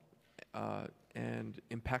broad and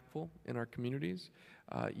impactful in our communities.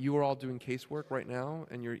 You are all doing casework right now,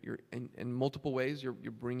 and you're in multiple ways. You're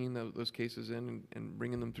bringing those cases in and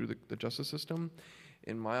bringing them through the justice system.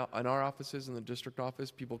 In our offices, in the district office,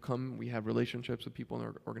 people come. We have relationships with people in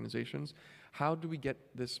our organizations. How do we get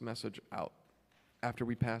this message out after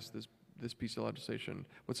we pass this piece of legislation?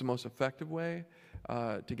 What's the most effective way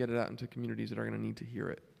to get it out into communities that are going to need to hear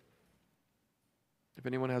it? If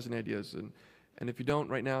anyone has any ideas, and if you don't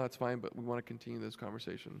right now, that's fine, but we want to continue this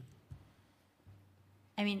conversation.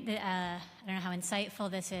 I mean, I don't know how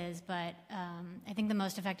insightful this is, but I think the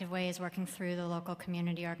most effective way is working through the local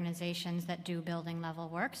community organizations that do building level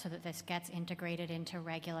work so that this gets integrated into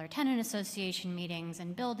regular tenant association meetings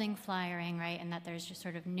and building flyering, right? And that there's just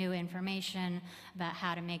sort of new information about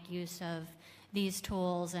how to make use of these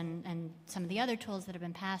tools and some of the other tools that have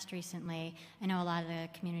been passed recently. I know a lot of the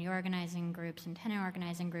community organizing groups and tenant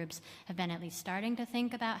organizing groups have been at least starting to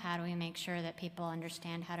think about how do we make sure that people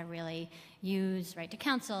understand how to really use right to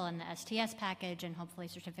counsel and the STS package and hopefully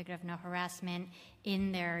certificate of no harassment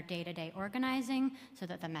in their day-to-day organizing so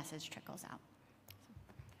that the message trickles out.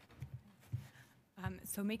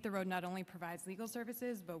 So Make the Road not only provides legal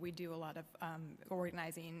services, but we do a lot of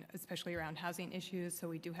organizing, especially around housing issues. So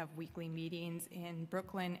we do have weekly meetings in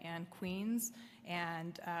Brooklyn and Queens,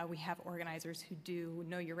 and we have organizers who do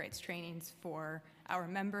Know Your Rights trainings for our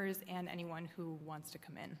members and anyone who wants to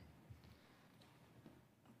come in.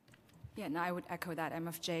 Yeah, and I would echo that.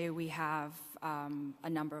 MFJ, we have a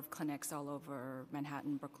number of clinics all over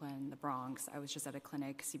Manhattan, Brooklyn, the Bronx. I was just at a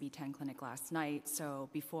clinic, CB10 clinic last night. So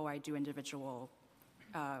before I do individual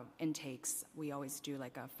intakes, we always do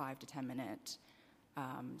like a 5 to 10 minute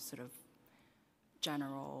sort of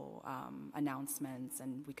general announcements,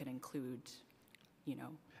 and we could include, you know.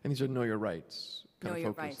 And these are Know Your Rights. Know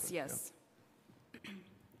Your Rights, yes.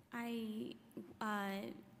 Yeah.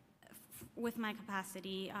 With my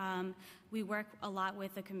capacity, we work a lot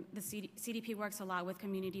with the CDP works a lot with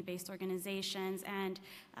community-based organizations, and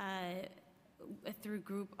through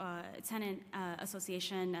group tenant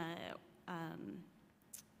association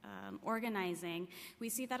organizing, we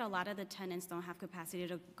see that a lot of the tenants don't have capacity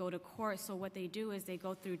to go to court. So what they do is they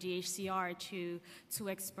go through DHCR to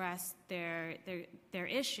express their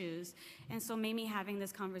issues. And so maybe having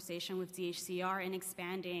this conversation with DHCR and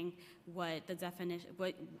expanding what the definition,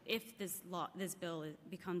 what if this bill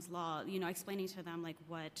becomes law, you know, explaining to them like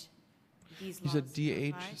what these laws. You said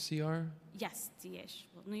DHCR? Yes, DH.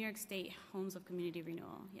 Well, New York State Homes of Community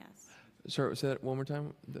Renewal. Yes. Sorry, say that one more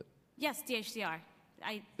time. Yes, DHCR.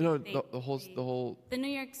 The whole. The New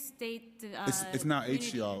York State. It's now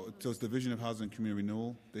HCR, so it's Division of Housing and Community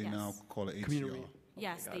Renewal. They now call it HCR.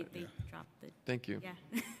 Yes, they dropped it. Thank you.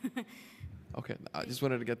 Yeah. Okay, I just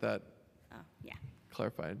wanted to get that yeah.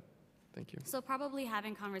 clarified. Thank you. So probably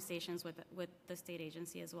having conversations with the state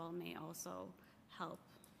agency as well may also help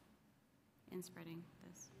in spreading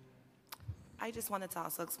this. I just wanted to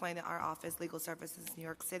also explain that our office, Legal Services New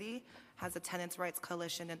York City, has a tenants' rights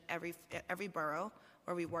coalition in every borough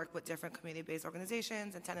where we work with different community-based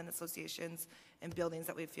organizations and tenant associations and buildings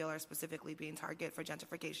that we feel are specifically being targeted for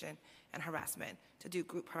gentrification and harassment to do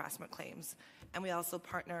group harassment claims. And we also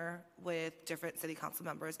partner with different city council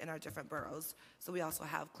members in our different boroughs. So we also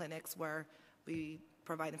have clinics where we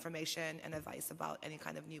provide information and advice about any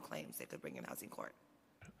kind of new claims they could bring in housing court.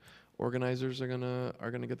 Organizers are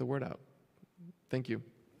gonna get the word out. Thank you.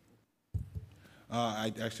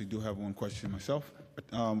 I actually do have one question myself.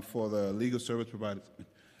 For the legal service providers,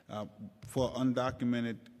 for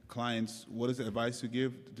undocumented clients, what is the advice you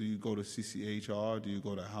give? Do you go to CCHR? Do you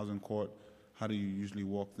go to housing court? How do you usually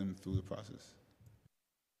walk them through the process?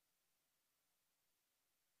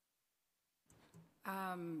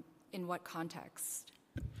 In what context?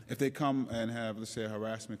 If they come and have, let's say, a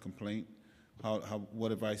harassment complaint,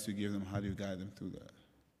 what advice do you give them? How do you guide them through that?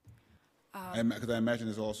 Because I imagine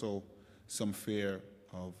there's also some fear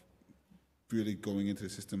of really going into the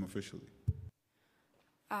system officially.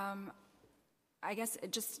 I guess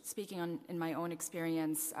just speaking in my own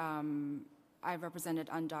experience, I've represented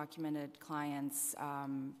undocumented clients,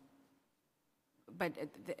 but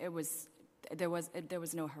there was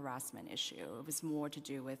no harassment issue. It was more to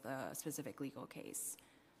do with a specific legal case.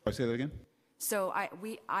 Say that again? So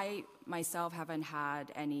I myself haven't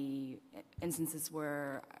had any instances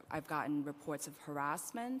where I've gotten reports of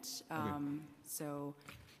harassment.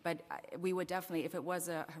 But we would definitely, if it was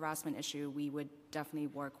a harassment issue, we would definitely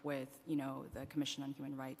work with, you know, the Commission on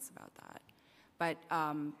Human Rights about that.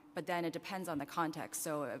 But then it depends on the context.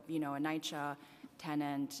 So, you know, a NYCHA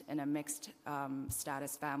tenant in a mixed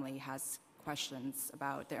status family has questions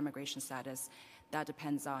about their immigration status. that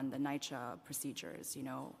depends on the NYCHA procedures,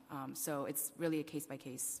 so it's really a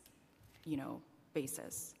case-by-case,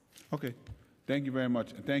 basis. Okay. Thank you very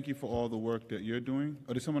much. And thank you for all the work that you're doing.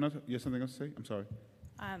 Oh, did someone else, you have something else to say? I'm sorry.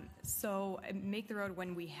 So Make the Road,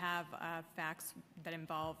 when we have facts that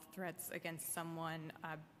involve threats against someone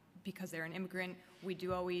because they're an immigrant, we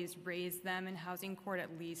do always raise them in housing court,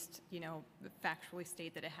 at least, factually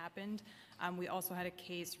state that it happened. We also had a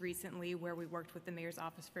case recently where we worked with the Mayor's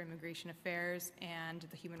Office for Immigration Affairs and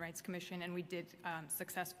the Human Rights Commission, and we did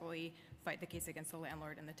successfully fight the case against the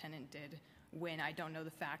landlord, and the tenant did win. I don't know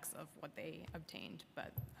the facts of what they obtained,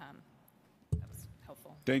 but that was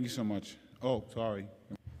helpful. Thank you so much. Oh, sorry.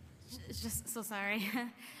 Just so sorry.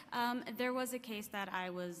 There was a case that I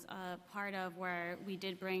was part of where we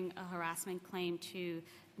did bring a harassment claim to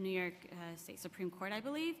New York State Supreme Court, I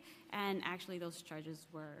believe, and actually those charges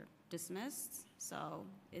were dismissed. So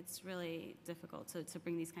it's really difficult to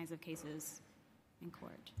bring these kinds of cases in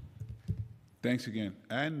court. Thanks again.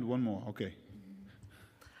 And one more. Okay.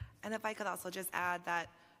 And if I could also just add that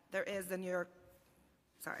there is the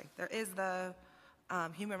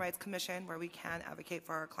Human Rights Commission where we can advocate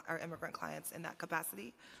for our immigrant clients in that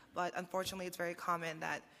capacity. But unfortunately, it's very common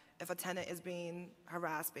that if a tenant is being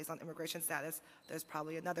harassed based on immigration status, there's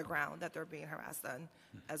probably another ground that they're being harassed on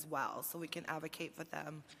as well. So we can advocate for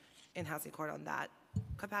them in housing court on that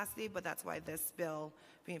capacity, but that's why this bill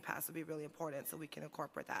being passed would be really important, so we can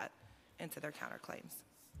incorporate that into their counterclaims.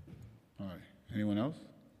 All right. Anyone else?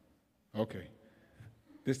 Okay.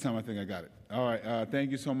 This time I think I got it. All right.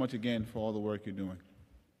 Thank you so much again for all the work you're doing.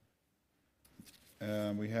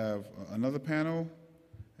 We have another panel.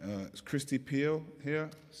 Is Christy Peel here?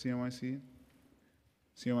 CNYC?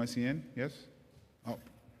 CNYCN? Yes? Oh.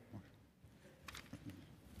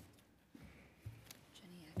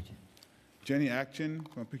 Jenny Action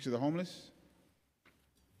from Picture the Homeless.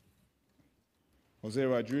 Jose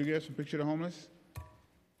Rodriguez from Picture the Homeless.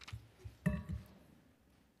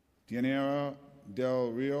 Dianera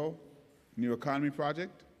Del Rio, New Economy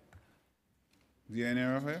Project.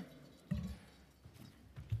 Dianera here.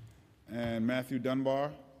 And Matthew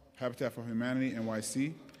Dunbar, Habitat for Humanity,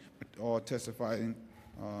 NYC, all testifying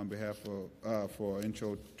on behalf of, for Intro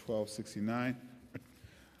 1269.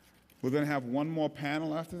 We're going to have one more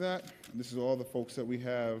panel after that. This is all the folks that we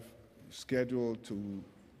have scheduled to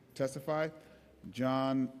testify.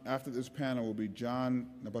 After this panel will be John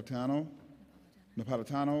Napolitano,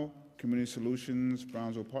 Community Solutions,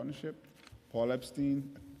 Brownsville Partnership, Paul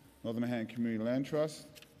Epstein, Northern Manhattan Community Land Trust,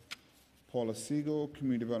 Paula Siegel,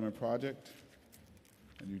 Community Development Project,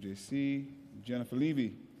 and UJC, Jennifer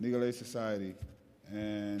Levy, Legal Aid Society,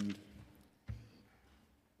 and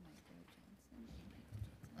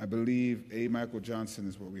I believe A. Michael Johnson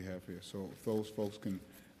is what we have here. So if those folks can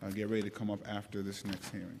get ready to come up after this next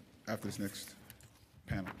hearing, after this next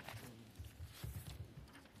panel.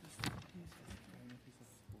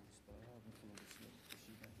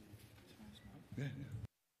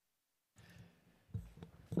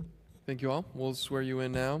 Thank you all. We'll swear you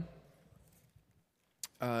in now.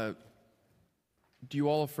 Do you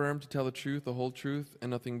all affirm to tell the truth, the whole truth,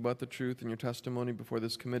 and nothing but the truth in your testimony before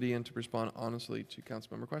this committee and to respond honestly to council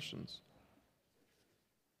member questions?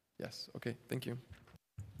 Yes. Okay. Thank you.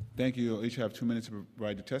 Thank you. You'll each have 2 minutes to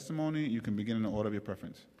provide your testimony. You can begin in the order of your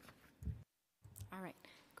preference. All right.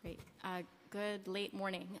 Great. Good late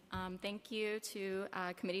morning. Thank you to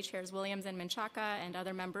Committee Chairs Williams and Menchaca and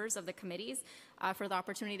other members of the committees for the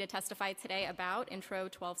opportunity to testify today about Intro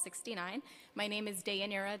 1269. My name is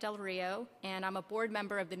Deyanira Del Rio, and I'm a board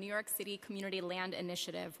member of the New York City Community Land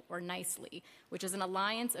Initiative, or NYCC, which is an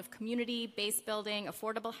alliance of community-based building,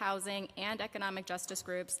 affordable housing, and economic justice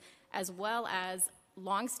groups, as well as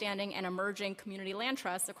longstanding and emerging community land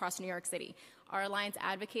trusts across New York City. Our alliance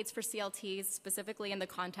advocates for CLTs specifically in the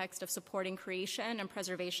context of supporting creation and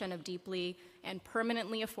preservation of deeply and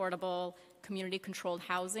permanently affordable community-controlled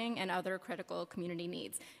housing and other critical community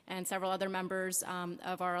needs. And several other members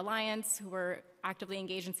of our alliance who are actively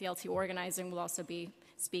engaged in CLT organizing will also be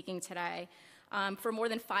speaking today. For more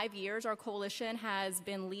than 5 years, our coalition has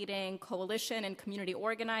been leading coalition and community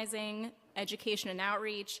organizing, education and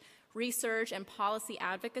outreach, research and policy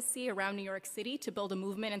advocacy around New York City to build a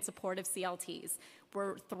movement in support of CLTs.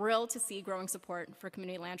 We're thrilled to see growing support for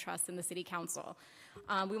community land trusts in the City Council.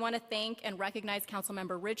 We want to thank and recognize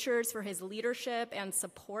Councilmember Richards for his leadership and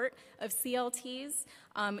support of CLTs.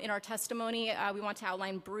 In our testimony, we want to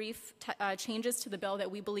outline brief changes to the bill that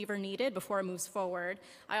we believe are needed before it moves forward.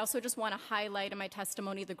 I also just want to highlight in my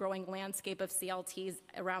testimony the growing landscape of CLTs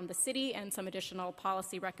around the city and some additional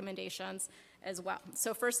policy recommendations as well.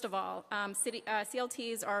 So first of all,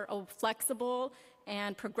 CLTs are a flexible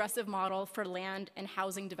and progressive model for land and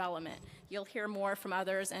housing development. You'll hear more from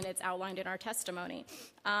others, and it's outlined in our testimony.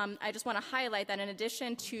 I just want to highlight that in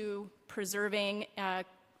addition to preserving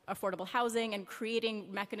affordable housing and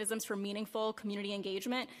creating mechanisms for meaningful community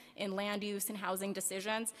engagement in land use and housing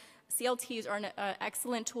decisions, CLTs are an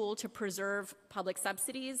excellent tool to preserve public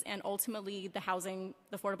subsidies and ultimately the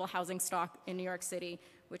affordable housing stock in New York City,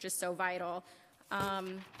 which is so vital.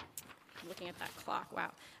 Looking at that clock,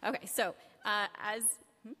 wow. Okay, so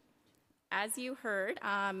as you heard,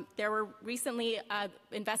 there were recently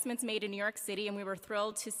investments made in New York City, and we were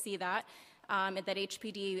thrilled to see that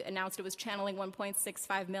HPD announced it was channeling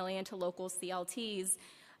 $1.65 million to local CLTs.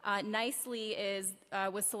 Nicely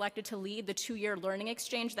was selected to lead the 2-year learning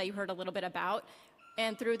exchange that you heard a little bit about.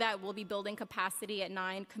 And through that, we'll be building capacity at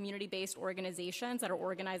 9 community-based organizations that are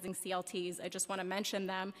organizing CLTs. I just want to mention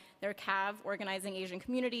them. They're CAV, Organizing Asian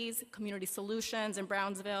Communities, Community Solutions in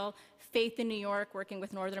Brownsville, Faith in New York, working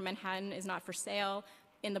with Northern Manhattan, is not for sale.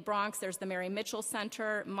 In the Bronx, there's the Mary Mitchell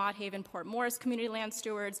Center, Mott Haven, Port Morris Community Land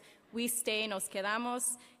Stewards, We Stay, Nos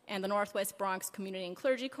Quedamos, and the Northwest Bronx Community and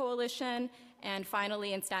Clergy Coalition. And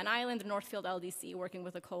finally, in Staten Island, the Northfield LDC, working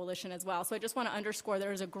with a coalition as well. So I just want to underscore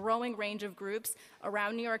there's a growing range of groups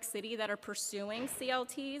around New York City that are pursuing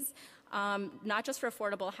CLTs, not just for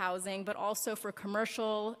affordable housing, but also for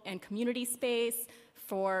commercial and community space,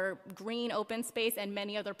 for green open space, and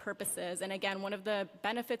many other purposes. And again, one of the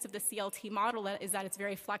benefits of the CLT model is that it's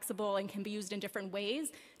very flexible and can be used in different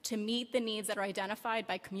ways to meet the needs that are identified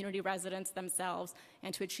by community residents themselves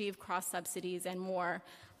and to achieve cross subsidies and more.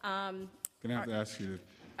 Going to have to ask you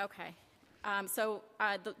to... Okay.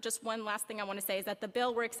 Just one last thing I want to say is that the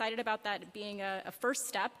bill, we're excited about that being a first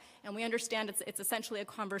step, and we understand it's essentially a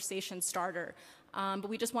conversation starter. But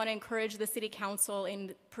we just want to encourage the City Council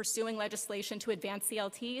in pursuing legislation to advance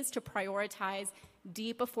CLTs, to prioritize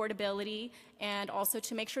deep affordability, and also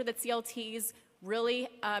to make sure that CLTs really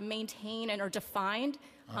maintain and are defined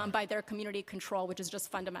by their community control, which is just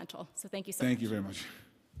fundamental. So thank you so much. Thank you very much.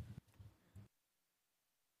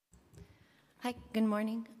 Hi, good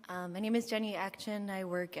morning. My name is Jenny Action. I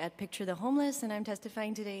work at Picture the Homeless, and I'm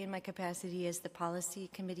testifying today in my capacity as the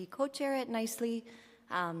Policy Committee Co-Chair at NYCC.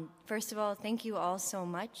 First of all, thank you all so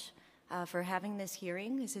much for having this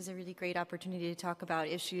hearing. This is a really great opportunity to talk about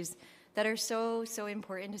issues that are so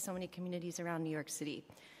important to so many communities around New York City.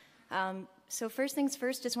 So first things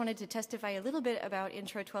first, just wanted to testify a little bit about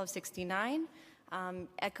Intro 1269.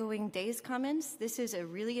 Echoing Day's comments, this is a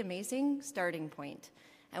really amazing starting point.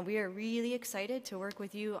 And we are really excited to work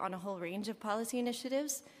with you on a whole range of policy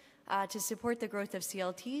initiatives to support the growth of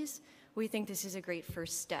CLTs. We think this is a great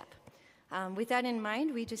first step. With that in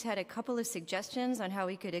mind, we just had a couple of suggestions on how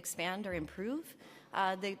we could expand or improve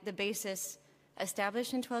the basis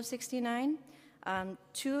established in 1269.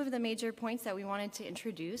 2 of the major points that we wanted to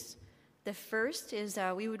introduce. The first is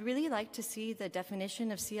we would really like to see the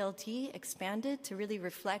definition of CLT expanded to really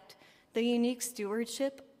reflect the unique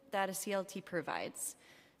stewardship that a CLT provides.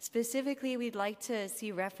 Specifically, we'd like to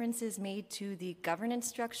see references made to the governance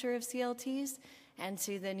structure of CLTs and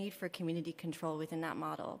to the need for community control within that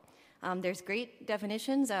model. There's great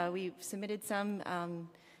definitions. We've submitted some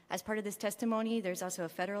as part of this testimony. There's also a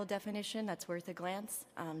federal definition that's worth a glance,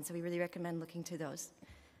 so we really recommend looking to those.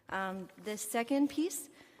 The second piece,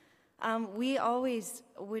 we always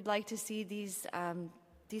would like to see these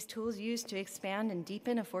tools used to expand and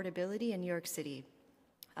deepen affordability in New York City.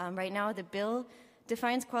 Right now, the bill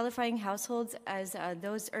defines qualifying households as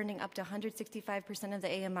those earning up to 165% of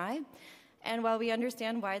the AMI. And while we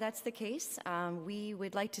understand why that's the case, we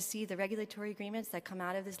would like to see the regulatory agreements that come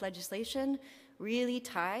out of this legislation really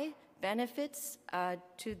tie benefits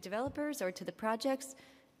to developers or to the projects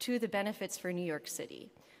to the benefits for New York City.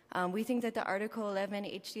 We think that the Article 11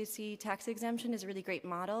 HDC tax exemption is a really great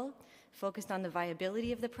model, focused on the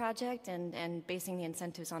viability of the project and basing the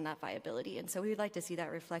incentives on that viability. And so we would like to see that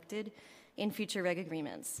reflected in future reg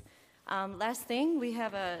agreements. Last thing, we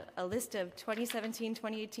have a list of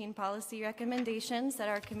 2017-2018 policy recommendations that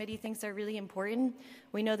our committee thinks are really important.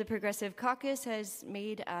 We know the Progressive Caucus has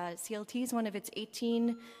made CLTs one of its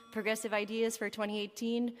 18 progressive ideas for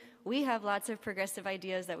 2018. We have lots of progressive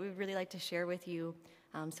ideas that we would really like to share with you.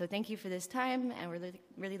 So thank you for this time, and we're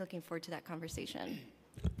really looking forward to that conversation.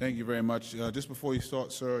 Thank you very much. Just before you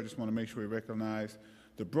start, sir, I just want to make sure we recognize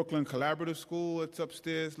the Brooklyn Collaborative School that's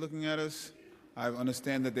upstairs looking at us. I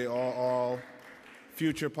understand that they are all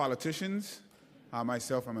future politicians.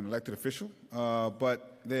 Myself, I'm an elected official,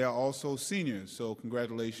 but they are also seniors, so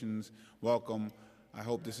congratulations, welcome. I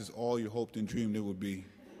hope this is all you hoped and dreamed it would be.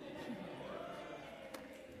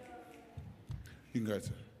 You can go ahead,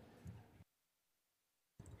 sir.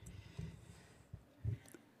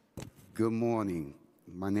 Good morning.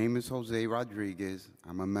 My name is Jose Rodriguez.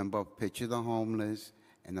 I'm a member of Picture the Homeless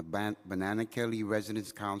and a Banana Kelly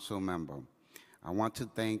Residents Council member. I want to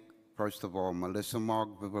thank, first of all, Melissa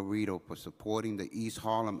Mark Vivarito for supporting the East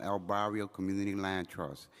Harlem El Barrio Community Land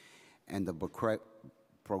Trust and the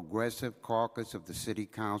Progressive Caucus of the City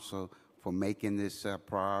Council for making this a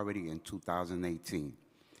priority in 2018.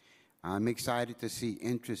 I'm excited to see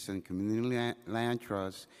interest in community land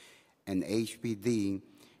trusts and HPD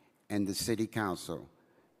and the City Council.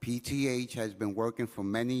 PTH has been working for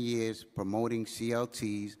many years promoting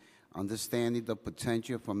CLTs, understanding the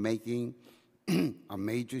potential for making a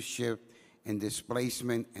major shift in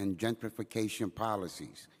displacement and gentrification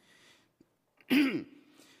policies. The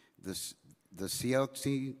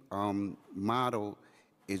CLT model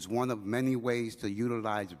is one of many ways to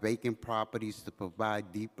utilize vacant properties to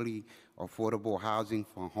provide deeply affordable housing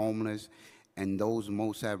for homeless and those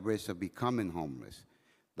most at risk of becoming homeless.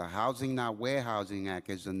 The Housing Not Warehousing Act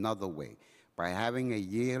is another way. By having a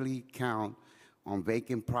yearly count on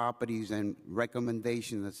vacant properties and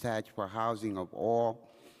recommendations attached for housing of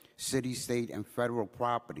all city, state, and federal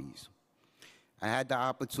properties. I had the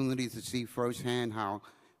opportunity to see firsthand how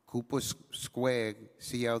Cooper Square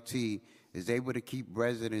CLT is able to keep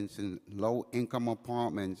residents in low-income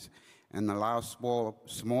apartments and allow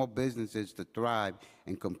small businesses to thrive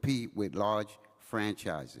and compete with large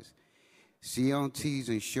franchises. CLTs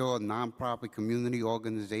ensure nonprofit community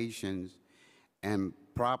organizations and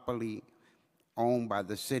properly owned by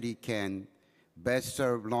the city can best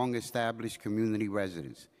serve long-established community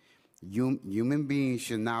residents. Human beings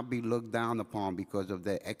should not be looked down upon because of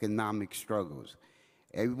their economic struggles.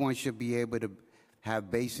 Everyone should be able to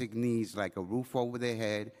have basic needs like a roof over their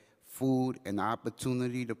head, food, and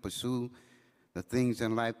opportunity to pursue the things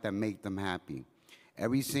in life that make them happy.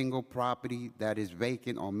 Every single property that is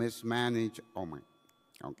vacant or mismanaged,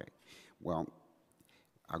 well,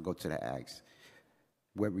 I'll go to the acts.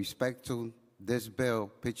 With respect to this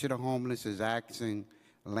bill, Picture the Homeless is asking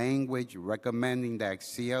language recommending that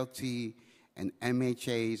CLT and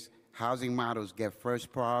MHA's housing models get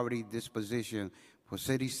first priority disposition for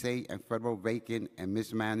city, state, and federal vacant and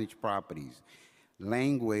mismanaged properties.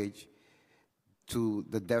 Language to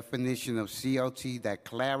the definition of CLT that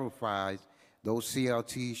clarifies those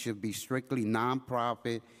CLTs should be strictly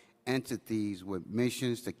nonprofit entities with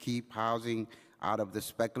missions to keep housing out of the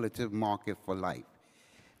speculative market for life.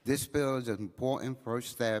 This bill is an important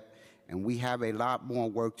first step, and we have a lot more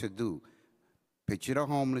work to do. Picture the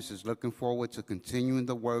Homeless is looking forward to continuing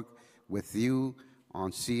the work with you on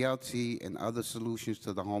CLT and other solutions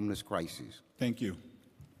to the homeless crisis. Thank you.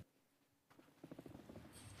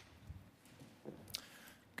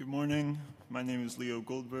 Good morning. My name is Leo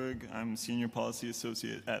Goldberg. I'm Senior Policy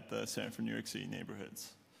Associate at the Center for New York City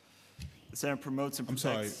Neighborhoods. The center promotes and protects...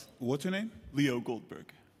 I'm sorry, what's your name? Leo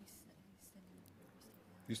Goldberg.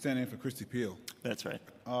 You're standing in for Christy Peel. That's right.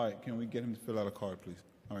 All right, can we get him to fill out a card, please?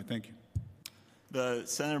 All right, thank you. The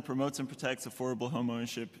center promotes and protects affordable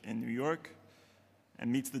homeownership in New York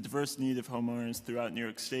and meets the diverse need of homeowners throughout New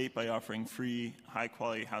York State by offering free,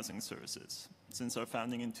 high-quality housing services. Since our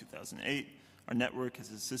founding in 2008, our network has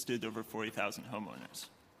assisted over 40,000 homeowners.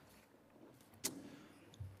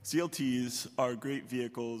 CLTs are great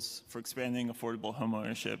vehicles for expanding affordable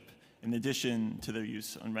homeownership in addition to their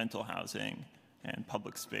use on rental housing and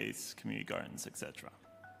public space, community gardens, etc.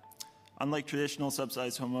 Unlike traditional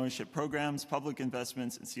subsidized homeownership programs, public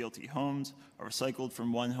investments in CLT homes are recycled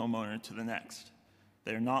from one homeowner to the next.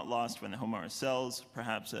 They are not lost when the homeowner sells,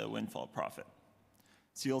 perhaps a windfall profit.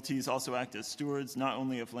 CLTs also act as stewards not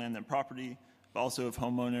only of land and property, but also of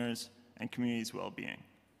homeowners and communities' well-being.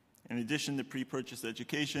 In addition to pre-purchase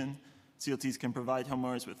education, CLTs can provide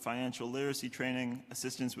homeowners with financial literacy training,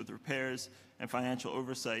 assistance with repairs, and financial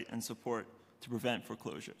oversight and support to prevent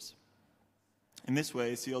foreclosures. In this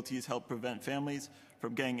way, CLTs help prevent families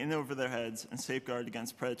from getting in over their heads and safeguard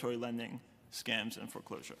against predatory lending, scams, and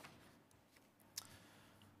foreclosure.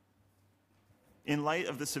 In light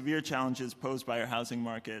of the severe challenges posed by our housing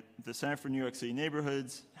market, the Center for New York City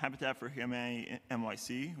Neighborhoods, Habitat for Humanity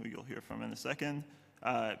NYC, who you'll hear from in a second,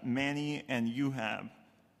 Manny, and UHAB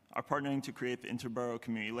are partnering to create the Interborough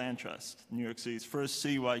Community Land Trust, New York City's first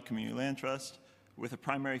citywide community land trust, with a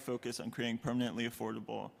primary focus on creating permanently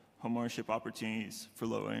affordable homeownership opportunities for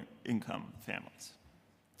low-income families.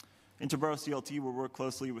 Interborough CLT will work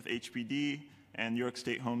closely with HPD and New York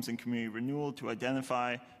State Homes and Community Renewal to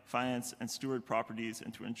identify, finance, and steward properties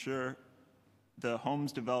and to ensure the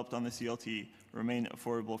homes developed on the CLT remain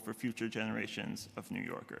affordable for future generations of New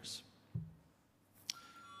Yorkers.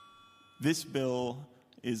 This bill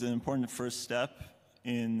is an important first step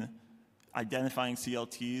in identifying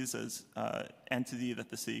CLTs as an entity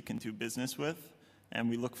that the city can do business with, and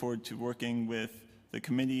we look forward to working with the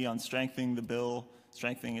committee on strengthening the bill,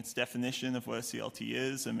 strengthening its definition of what a CLT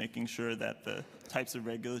is, and making sure that the types of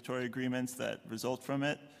regulatory agreements that result from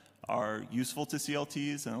it are useful to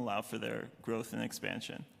CLTs and allow for their growth and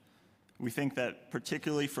expansion. We think that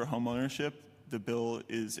particularly for homeownership, the bill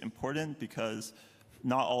is important because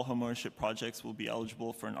not all homeownership projects will be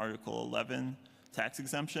eligible for an Article 11 tax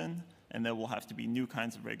exemption, and there will have to be new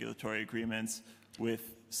kinds of regulatory agreements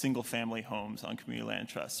with single-family homes on community land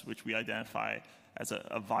trusts, which we identify as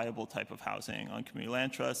a viable type of housing on community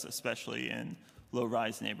land trusts, especially in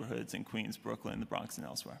low-rise neighborhoods in Queens, Brooklyn, the Bronx, and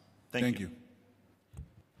elsewhere. Thank you.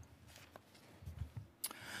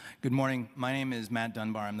 Good morning. My name is Matt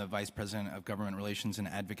Dunbar. I'm the Vice President of Government Relations and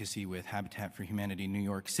Advocacy with Habitat for Humanity New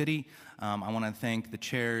York City. I want to thank the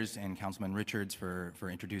chairs and Councilman Richards for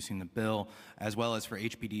introducing the bill, as well as for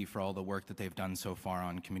HPD for all the work that they've done so far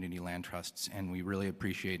on community land trusts. And we really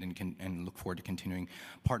appreciate and look forward to continuing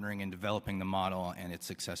partnering and developing the model and its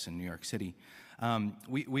success in New York City.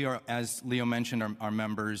 We are, as Leo mentioned, are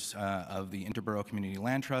members of the Interborough Community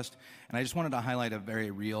Land Trust, and I just wanted to highlight a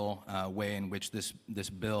very real way in which this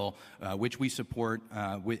bill, which we support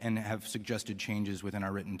and have suggested changes within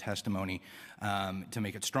our written testimony to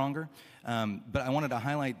make it stronger. But I wanted to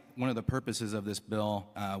highlight one of the purposes of this bill,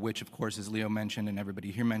 which of course, as Leo mentioned and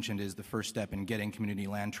everybody here mentioned, is the first step in getting community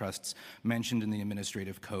land trusts mentioned in the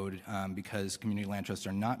administrative code, because community land trusts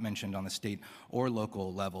are not mentioned on the state or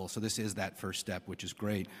local level. So this is that first step, which is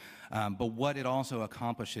great. But what it also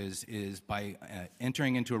accomplishes is by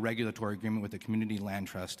entering into a regulatory agreement with the community land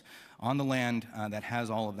trust on the land that has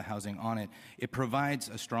all of the housing on it, it provides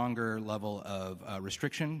a stronger level of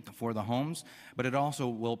restriction for the homes, but it also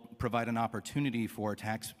will provide an opportunity for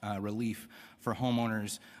tax relief for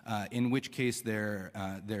homeowners, in which case their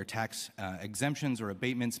tax exemptions or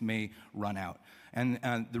abatements may run out.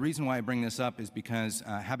 And the reason why I bring this up is because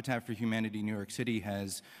Habitat for Humanity New York City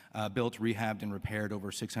has built, rehabbed, and repaired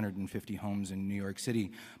over 650 homes in New York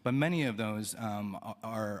City. But many of those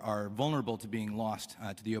are vulnerable to being lost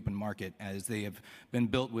to the open market, as they have been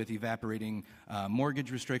built with evaporating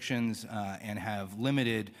mortgage restrictions and have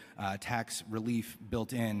limited tax relief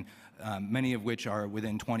built in, many of which are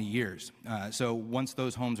within 20 years. So once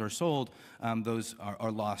those homes are sold, those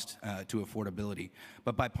are lost to affordability.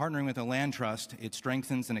 But by partnering with a land trust, it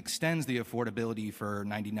strengthens and extends the affordability for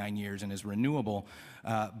 99 years and is renewable.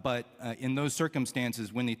 But in those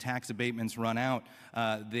circumstances, when the tax abatements run out,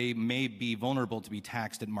 they may be vulnerable to be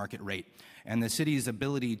taxed at market rate. And the city's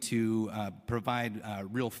ability to provide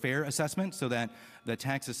real fair assessment so that the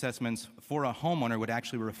tax assessments for a homeowner would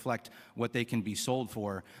actually reflect what they can be sold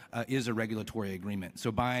for is a regulatory agreement.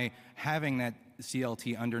 So by having that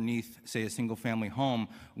CLT underneath, say, a single-family home,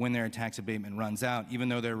 when their tax abatement runs out, even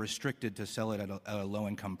though they're restricted to sell it at a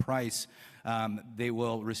low-income price, they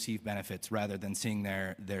will receive benefits rather than seeing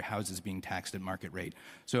their houses being taxed at market rate.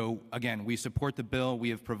 So again, we support the bill. We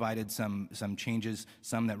have provided some changes,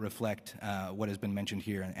 some that reflect what has been mentioned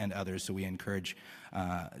here and others, so we encourage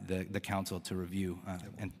the council to review.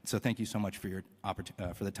 And so thank you so much for your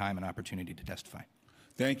for the time and opportunity to testify.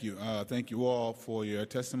 Thank you. Thank you all for your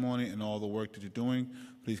testimony and all the work that you're doing.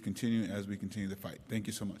 Please continue as we continue the fight. Thank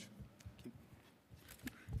you so much.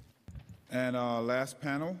 And our last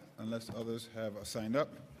panel, unless others have signed up,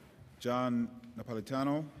 John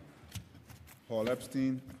Napolitano, Paul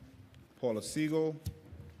Epstein, Paula Siegel,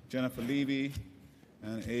 Jennifer Levy,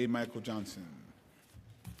 and A. Michael Johnson.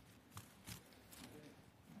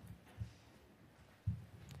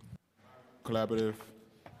 Collaborative.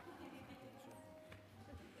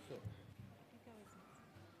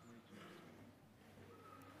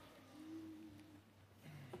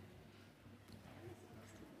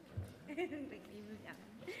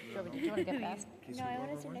 Do you want to get past? No, I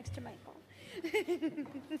want to sit next to Michael.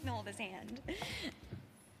 Hold his hand.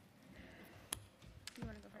 You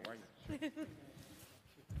want to go first?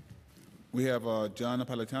 We have John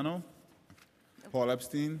Napolitano, Paul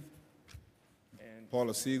Epstein,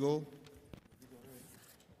 Paula Siegel,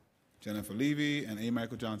 Jennifer Levy, and A.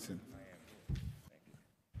 Michael Johnson.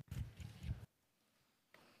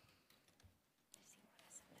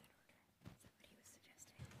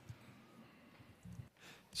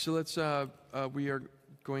 So let's, we are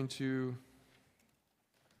going to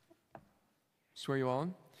swear you all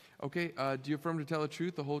in. Okay, do you affirm to tell the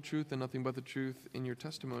truth, the whole truth, and nothing but the truth in your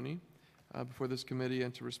testimony before this committee,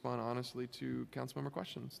 and to respond honestly to councilmember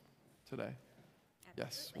questions today?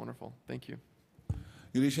 Yes, wonderful. Thank you.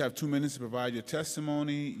 You each have 2 minutes to provide your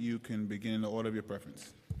testimony. You can begin in the order of your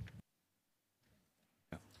preference.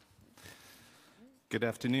 Good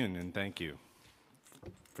afternoon, and thank you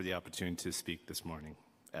for the opportunity to speak this morning.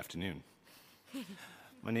 Afternoon.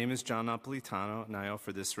 My name is John Napolitano, and I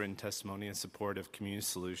offer this written testimony in support of Community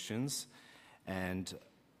Solutions and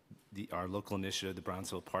our local initiative, the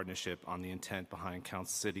Brownsville Partnership, on the intent behind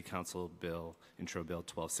City Council Bill, Intro Bill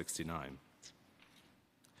 1269.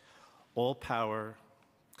 All power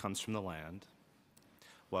comes from the land,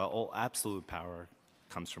 while all absolute power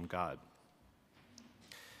comes from God.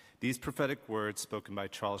 These prophetic words spoken by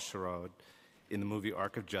Charles Sherrod in the movie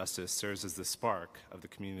Arc of Justice serves as the spark of the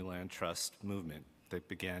Community Land Trust movement that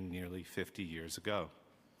began nearly 50 years ago.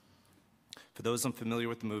 For those unfamiliar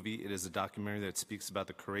with the movie, it is a documentary that speaks about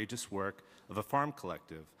the courageous work of a farm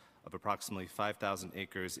collective of approximately 5,000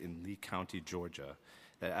 acres in Lee County, Georgia,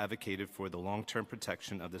 that advocated for the long-term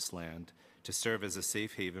protection of this land to serve as a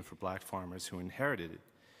safe haven for black farmers who inherited it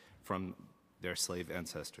from their slave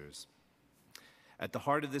ancestors. At the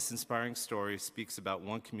heart of this inspiring story speaks about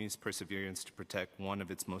one community's perseverance to protect one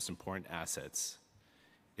of its most important assets,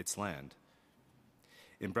 its land.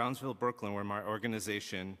 In Brownsville, Brooklyn, where my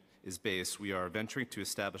organization is based, we are venturing to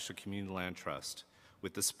establish a community land trust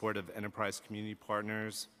with the support of Enterprise Community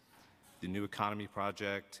Partners, the New Economy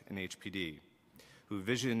Project, and HPD, whose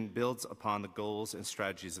vision builds upon the goals and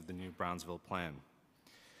strategies of the new Brownsville Plan.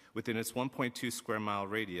 Within its 1.2 square mile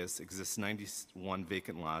radius exists 91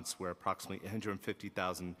 vacant lots where approximately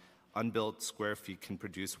 150,000 unbuilt square feet can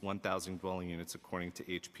produce 1,000 dwelling units according to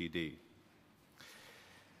HPD.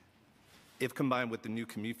 If combined with the new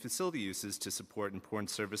community facility uses to support important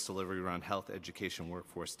service delivery around health, education,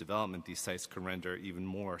 workforce development, these sites can render even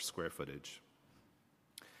more square footage.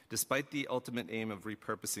 Despite the ultimate aim of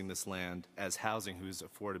repurposing this land as housing whose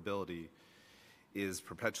affordability is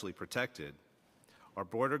perpetually protected, our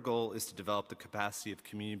broader goal is to develop the capacity of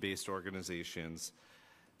community-based organizations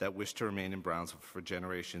that wish to remain in Brownsville for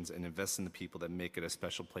generations and invest in the people that make it a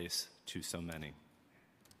special place to so many.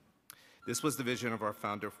 This was the vision of our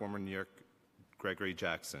founder, former New York Gregory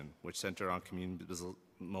Jackson, which centered on community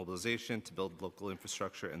mobilization to build local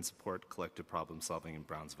infrastructure and support collective problem solving in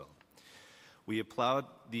Brownsville. We applaud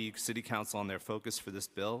the City Council on their focus for this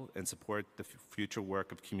bill and support the future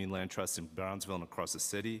work of community land trusts in Brownsville and across the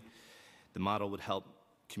city. The model would help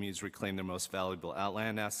communities reclaim their most valuable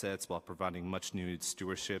outland assets while providing much-needed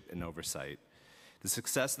stewardship and oversight. The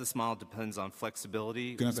success of this model depends on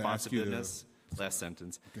flexibility, responsiveness, last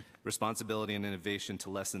sentence, responsibility and innovation to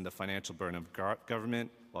lessen the financial burden of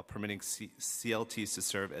government while permitting CLTs to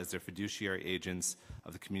serve as their fiduciary agents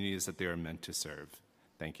of the communities that they are meant to serve.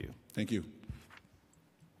 Thank you. Thank you.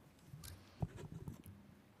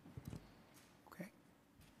 Okay.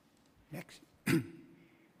 Next.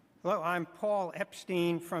 Hello, I'm Paul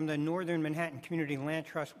Epstein from the Northern Manhattan Community Land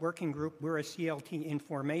Trust Working Group. We're a CLT in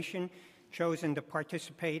formation, chosen to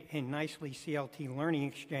participate in Nicely CLT Learning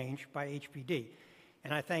Exchange by HPD.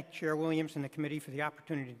 And I thank Chair Williams and the committee for the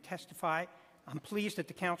opportunity to testify. I'm pleased that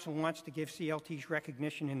the council wants to give CLTs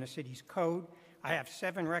recognition in the city's code. I have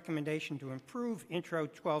 7 recommendations to improve Intro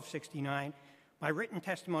 1269. My written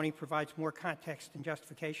testimony provides more context and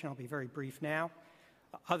justification. I'll be very brief now.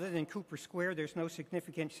 Other than Cooper Square, there's no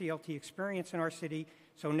significant CLT experience in our city,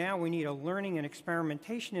 so now we need a learning and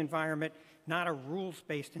experimentation environment, not a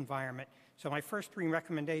rules-based environment. So my first 3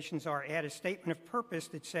 recommendations are add a statement of purpose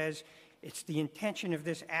that says it's the intention of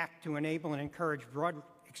this act to enable and encourage broad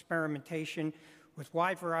experimentation with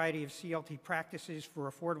wide variety of CLT practices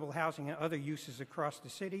for affordable housing and other uses across the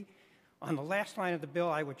city. On the last line of the bill,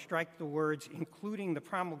 I would strike the words, including the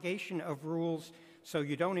promulgation of rules, so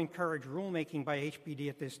you don't encourage rulemaking by HPD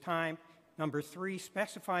at this time. Number 3,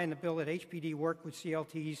 specify in the bill that HPD work with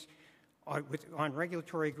CLTs on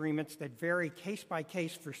regulatory agreements that vary case by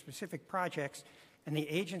case for specific projects, and the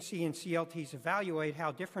agency and CLTs evaluate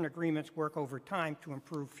how different agreements work over time to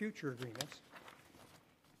improve future agreements.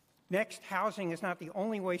 Next, housing is not the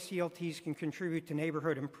only way CLTs can contribute to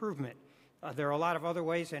neighborhood improvement. There are a lot of other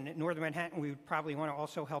ways, and in Northern Manhattan, we would probably want to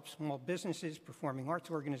also help small businesses, performing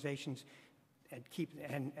arts organizations,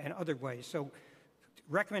 and other ways. So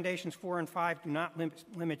recommendations 4 and 5 do not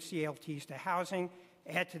limit CLTs to housing,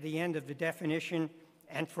 add to the end of the definition,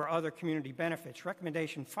 and for other community benefits.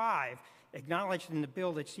 Recommendation 5 acknowledged in the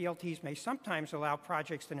bill that CLTs may sometimes allow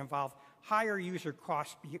projects that involve higher user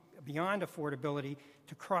costs beyond affordability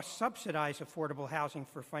to cross-subsidize affordable housing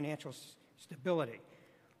for financial stability.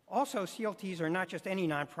 Also, CLTs are not just any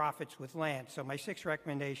nonprofits with land, so my 6th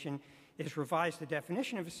recommendation is revise the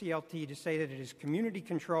definition of a CLT to say that it is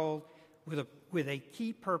community-controlled with a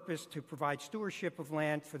key purpose to provide stewardship of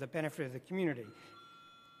land for the benefit of the community.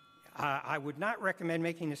 I would not recommend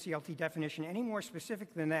making the CLT definition any more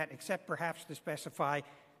specific than that, except perhaps to specify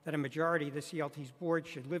that a majority of the CLT's board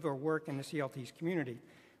should live or work in the CLT's community.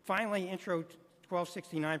 Finally, Intro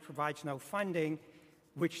 1269 provides no funding,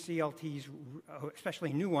 which CLTs,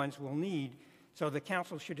 especially new ones, will need. So the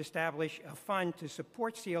council should establish a fund to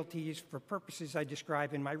support CLTs for purposes I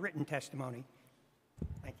describe in my written testimony.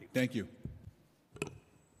 Thank you. Thank you.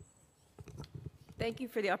 Thank you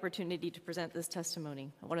for the opportunity to present this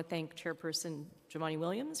testimony. I want to thank Chairperson Jumaane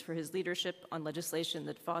Williams for his leadership on legislation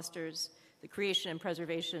that fosters the creation and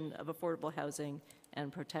preservation of affordable housing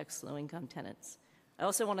and protects low-income tenants. I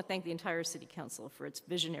also want to thank the entire City Council for its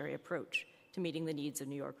visionary approach to meeting the needs of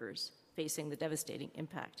New Yorkers facing the devastating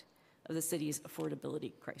impact of the city's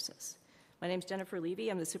affordability crisis. My name is Jennifer Levy.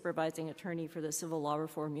 I'm the supervising attorney for the Civil Law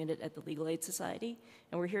Reform Unit at the Legal Aid Society,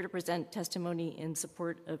 and we're here to present testimony in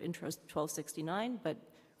support of Intro 1269, but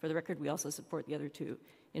for the record, we also support the other two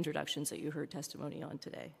introductions that you heard testimony on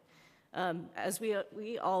today. As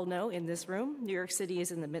we all know in this room, New York City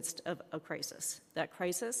is in the midst of a crisis. That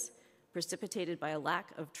crisis, precipitated by a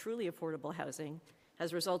lack of truly affordable housing,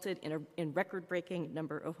 has resulted in record-breaking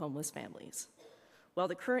number of homeless families. While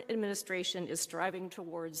the current administration is striving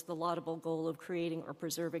towards the laudable goal of creating or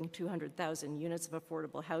preserving 200,000 units of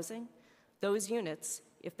affordable housing, those units,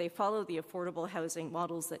 if they follow the affordable housing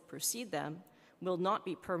models that precede them, will not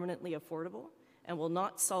be permanently affordable and will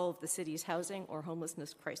not solve the city's housing or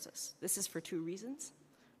homelessness crisis. This is for two reasons.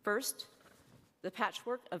 First, the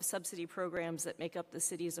patchwork of subsidy programs that make up the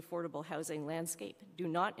city's affordable housing landscape do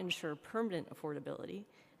not ensure permanent affordability.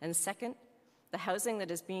 And second, the housing that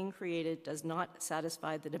is being created does not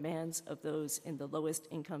satisfy the demands of those in the lowest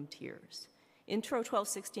income tiers. Intro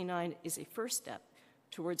 1269 is a first step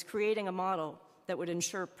towards creating a model that would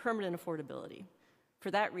ensure permanent affordability.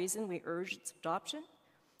 For that reason, we urge its adoption.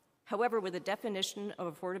 However, with a definition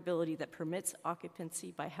of affordability that permits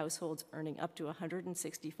occupancy by households earning up to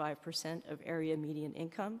 165% of area median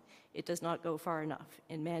income, it does not go far enough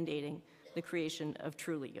in mandating the creation of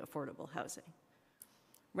truly affordable housing.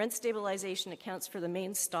 Rent stabilization accounts for the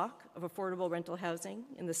main stock of affordable rental housing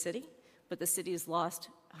in the city, but the city has lost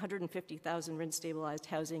 150,000 rent-stabilized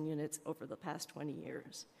housing units over the past 20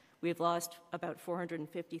 years. We have lost about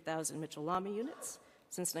 450,000 Mitchell-Lamy units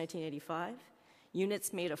since 1985,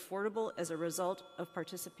 units made affordable as a result of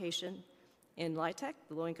participation in LIHTC,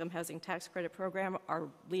 the Low-Income Housing Tax Credit Program, are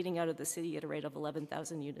bleeding out of the city at a rate of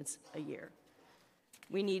 11,000 units a year.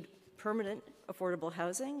 We need permanent affordable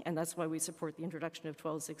housing, and that's why we support the introduction of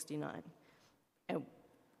 1269.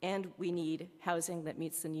 And we need housing that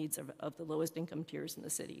meets the needs of the lowest income tiers in the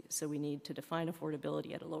city. So we need to define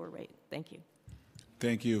affordability at a lower rate. Thank you.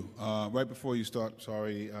 Thank you. Right before you start,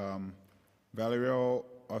 Valerio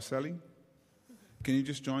Arcelli, can you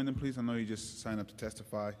just join them, please? I know you just signed up to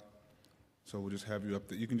testify, so we'll just have you up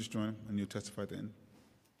there. You can just join them, and you'll testify at the end.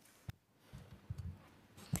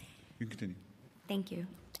 You can continue. Thank you.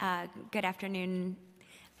 Good afternoon,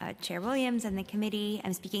 Chair Williams and the committee.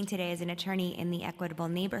 I'm speaking today as an attorney in the Equitable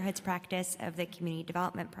Neighborhoods practice of the Community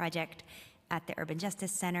Development Project at the Urban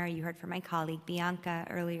Justice Center. You heard from my colleague Bianca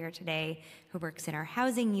earlier today, who works in our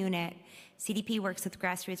housing unit. CDP works with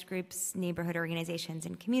grassroots groups, neighborhood organizations,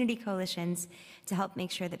 and community coalitions to help make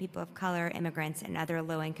sure that people of color, immigrants, and other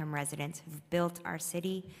low-income residents who've built our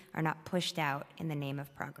city are not pushed out in the name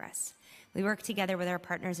of progress. We work together with our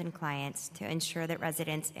partners and clients to ensure that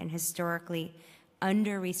residents in historically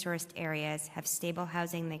under-resourced areas have stable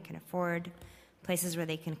housing they can afford, places where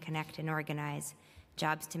they can connect and organize,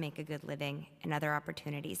 jobs to make a good living, and other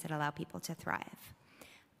opportunities that allow people to thrive.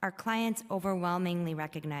 Our clients overwhelmingly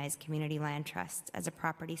recognize community land trusts as a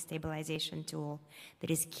property stabilization tool that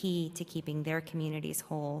is key to keeping their communities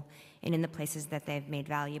whole and in the places that they've made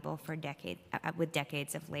valuable for with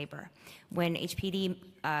decades of labor. When HPD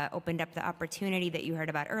opened up the opportunity that you heard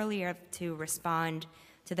about earlier to respond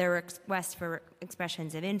to their request for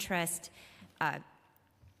expressions of interest,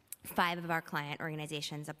 5 of our client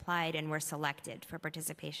organizations applied and were selected for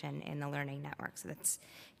participation in the Learning Network. So that's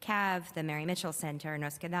CAV, the Mary Mitchell Center,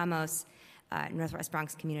 Nos Quedamos, Northwest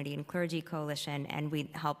Bronx Community and Clergy Coalition, and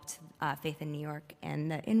we helped Faith in New York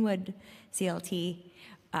and the Inwood CLT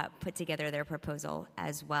put together their proposal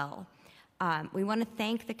as well. We want to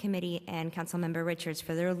thank the committee and Councilmember Richards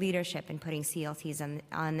for their leadership in putting CLTs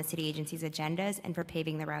on the city agency's agendas and for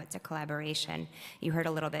paving the route to collaboration. You heard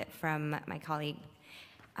a little bit from my colleague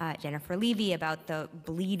Jennifer Levy about the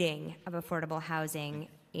bleeding of affordable housing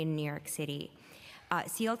in New York City.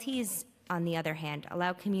 CLTs, on the other hand,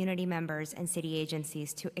 allow community members and city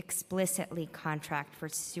agencies to explicitly contract for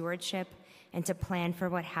stewardship and to plan for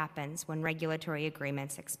what happens when regulatory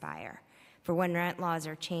agreements expire, for when rent laws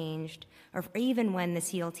are changed, or for even when the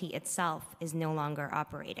CLT itself is no longer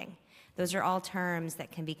operating. Those are all terms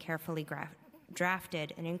that can be carefully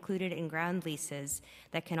drafted and included in ground leases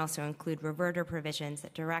that can also include reverter provisions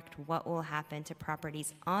that direct what will happen to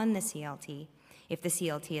properties on the CLT if the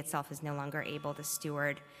CLT itself is no longer able to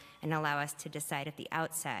steward, and allow us to decide at the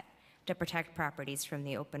outset to protect properties from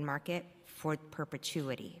the open market for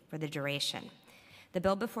perpetuity, for the duration. The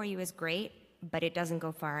bill before you is great, but it doesn't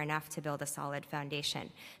go far enough to build a solid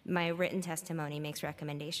foundation. My written testimony makes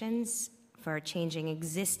recommendations for changing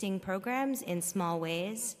existing programs in small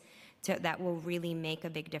ways that will really make a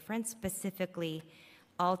big difference, specifically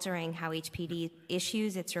altering how HPD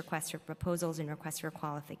issues its requests for proposals and requests for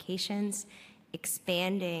qualifications,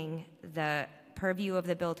 expanding the purview of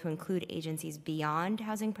the bill to include agencies beyond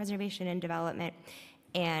housing preservation and development,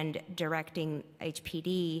 and directing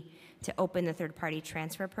HPD to open the third-party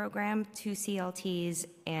transfer program to CLTs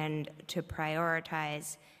and to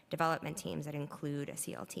prioritize development teams that include a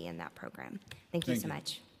CLT in that program. Thank you so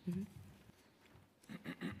much.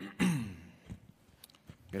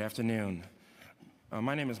 Good afternoon.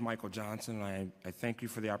 My name is Michael Johnson, and I thank you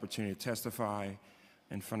for the opportunity to testify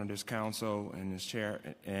in front of this council and this chair,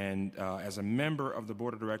 and as a member of the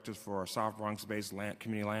board of directors for South Bronx-based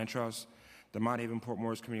Community Land Trust, the Mount Haven Port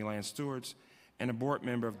Morris Community Land Stewards, and a board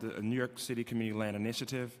member of the New York City Community Land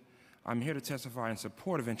Initiative. I'm here to testify in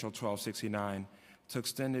support of Intro 1269 to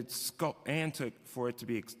extend its scope and to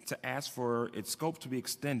ask for its scope to be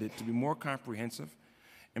extended to be more comprehensive,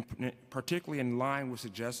 and particularly in line with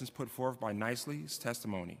suggestions put forth by Nicely's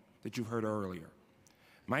testimony that you heard earlier.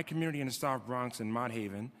 My community in the South Bronx and Mount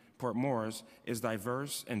Haven, Port Morris, is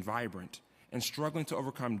diverse and vibrant and struggling to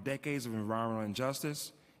overcome decades of environmental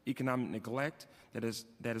injustice, economic neglect that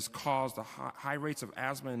has caused the high rates of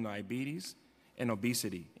asthma and diabetes and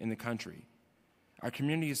obesity in the country. Our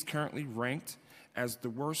community is currently ranked as the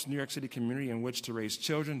worst New York City community in which to raise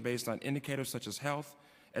children based on indicators such as health,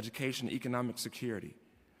 education, and economic security.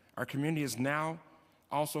 Our community is now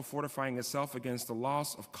also fortifying itself against the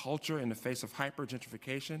loss of culture in the face of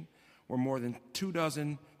hyper-gentrification, where more than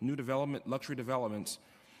 24 new luxury developments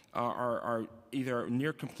are either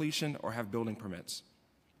near completion or have building permits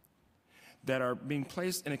that are being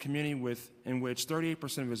placed in a community in which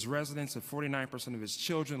 38% of its residents and 49% of its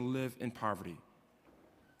children live in poverty.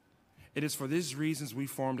 It is for these reasons we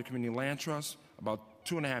formed a community land trust about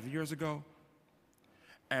 2.5 years ago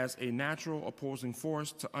as a natural opposing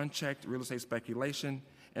force to unchecked real estate speculation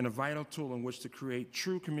and a vital tool in which to create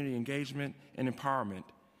true community engagement and empowerment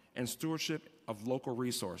and stewardship of local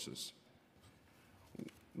resources.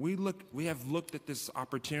 We have looked at this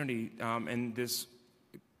opportunity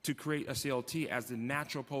to create a CLT as the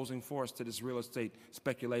natural opposing force to this real estate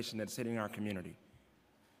speculation that's hitting our community.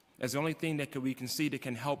 As the only thing that we can see that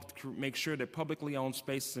can help make sure that publicly owned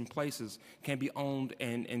spaces and places can be owned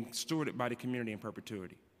and stewarded by the community in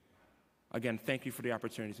perpetuity. Again, thank you for the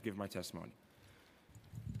opportunity to give my testimony.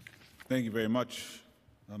 Thank you very much.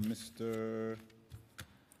 Mr.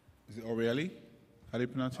 Is it O'Reilly? How do you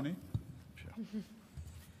pronounce your name?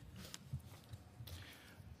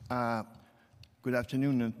 Good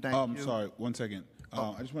afternoon, and thank you. I'm sorry, one second.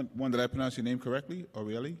 I just did I pronounce your name correctly?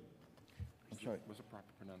 O'Reilly? I'm sorry. What's the proper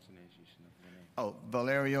pronunciation of your name? Oh,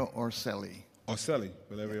 Valerio Orselli. Orselli,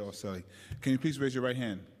 Valerio Orselli. Can you please raise your right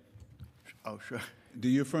hand? Oh, sure. Do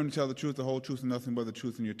you affirm to tell the truth, the whole truth, and nothing but the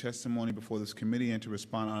truth in your testimony before this committee and to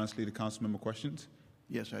respond honestly to council member questions?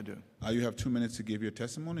 Yes, I do. You have 2 minutes to give your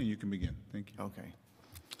testimony, and you can begin. Thank you. Okay.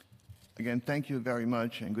 Again, thank you very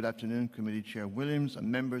much, and good afternoon, Committee Chair Williams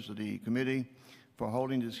and members of the committee for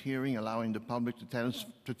holding this hearing, allowing the public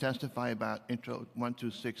to testify about Intro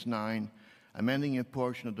 1269, amending a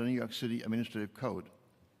portion of the New York City Administrative Code.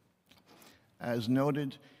 As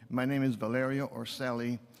noted, my name is Valerio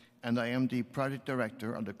Orselli, and I am the project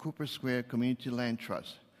director of the Cooper Square Community Land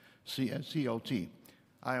Trust, CLT.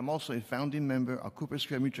 I am also a founding member of Cooper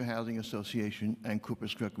Square Mutual Housing Association and Cooper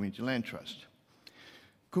Square Community Land Trust.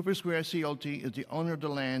 Cooper Square CLT is the owner of the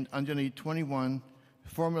land underneath 21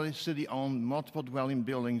 formerly city-owned multiple dwelling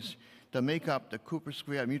buildings that make up the Cooper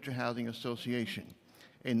Square Mutual Housing Association,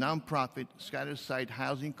 a nonprofit scattered site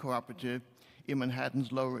housing cooperative in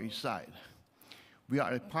Manhattan's Lower East Side. We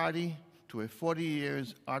are a party to a 40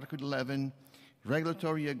 years Article 11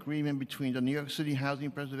 regulatory agreement between the New York City Housing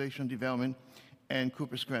Preservation and Development and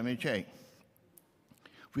Cooper Square MHA.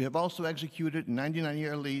 We have also executed a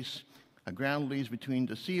 99-year lease, a ground lease between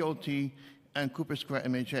the CLT and Cooper Square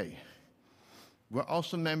MHA. We're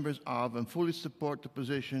also members of and fully support the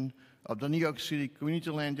position of the New York City Community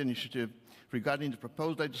Land Initiative regarding the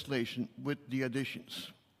proposed legislation with the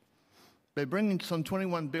additions. By bringing some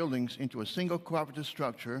 21 buildings into a single cooperative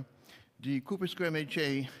structure, the Cooper Square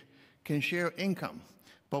MHA can share income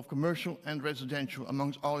both commercial and residential,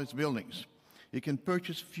 amongst all its buildings. It can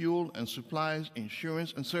purchase fuel and supplies,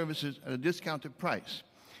 insurance, and services at a discounted price.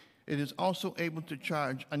 It is also able to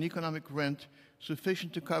charge an economic rent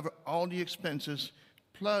sufficient to cover all the expenses,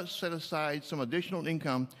 plus set aside some additional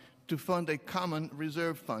income to fund a common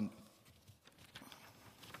reserve fund.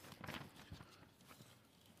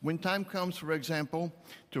 When time comes, for example,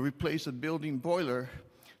 to replace a building boiler,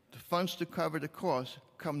 the funds to cover the cost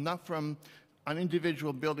come not from an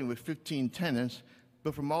individual building with 15 tenants,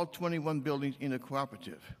 but from all 21 buildings in a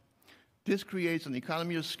cooperative. This creates an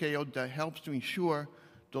economy of scale that helps to ensure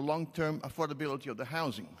the long-term affordability of the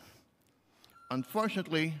housing.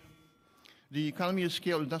 Unfortunately, the economy of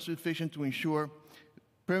scale is not sufficient to ensure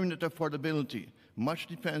permanent affordability. Much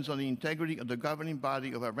depends on the integrity of the governing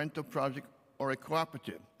body of a rental project or a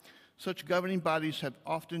cooperative. Such governing bodies have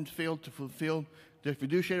often failed to fulfill their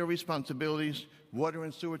fiduciary responsibilities. Water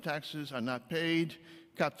and sewer taxes are not paid,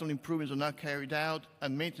 capital improvements are not carried out,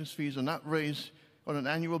 and maintenance fees are not raised on an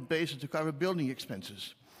annual basis to cover building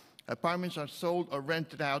expenses. Apartments are sold or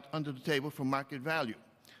rented out under the table for market value.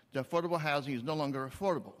 The affordable housing is no longer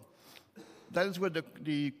affordable. That is where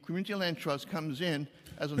the Community Land Trust comes in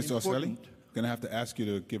as an Mr. important... Oselli, I'm going to have to ask you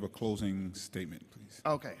to give a closing statement, please.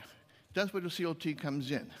 Okay. That's where the CLT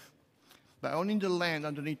comes in. By owning the land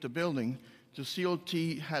underneath the building, the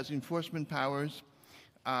CLT has enforcement powers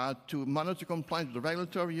to monitor compliance with the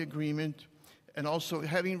regulatory agreement, and also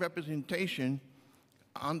having representation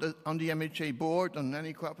on the MHA board, on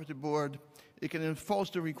any cooperative board. It can enforce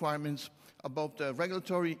the requirements of both the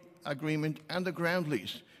regulatory agreement and the ground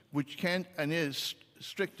lease, which can and is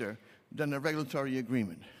stricter than the regulatory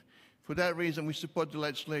agreement. For that reason, we support the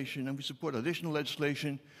legislation, and we support additional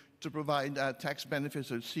legislation to provide tax benefits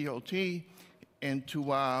to CLT and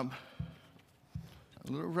to, a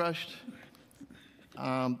little rushed,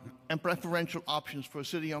 and preferential options for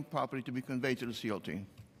city-owned property to be conveyed to the CLT.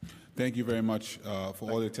 Thank you very much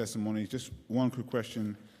for all your testimonies. Just one quick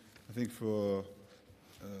question, I think for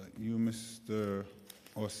you, Mr.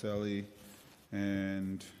 Oselli,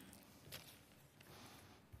 and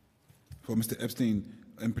for Mr. Epstein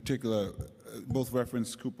in particular. Both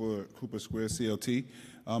referenced Cooper Square CLT.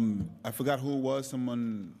 I forgot who it was.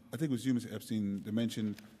 Someone, I think it was you, Mr. Epstein, that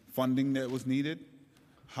mentioned funding that was needed.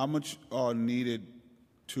 How much are needed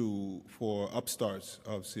for upstarts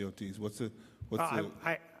of CLTs?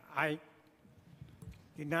 I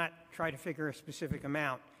did not try to figure a specific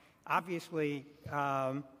amount. Obviously,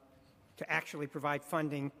 to actually provide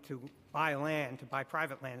funding to buy land, to buy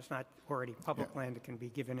private land, it's not already public land that can be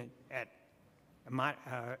given at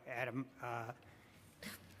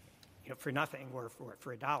for nothing or for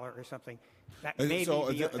 $1 or something. That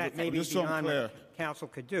may be beyond what council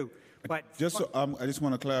could do. But I just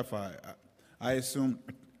want to clarify. I assume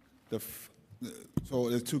so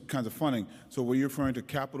there's two kinds of funding. So were you referring to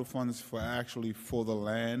capital funds for the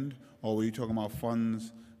land, or were you talking about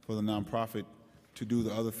funds for the nonprofit to do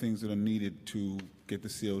the other things that are needed to get the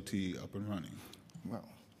CLT up and running? Well,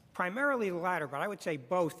 primarily the latter, but I would say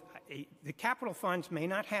both. The capital funds may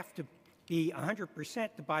not have to be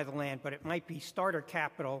 100% to buy the land, but it might be starter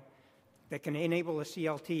capital that can enable a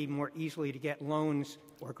CLT more easily to get loans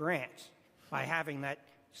or grants by having that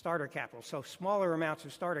starter capital. So smaller amounts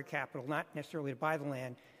of starter capital, not necessarily to buy the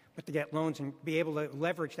land, but to get loans and be able to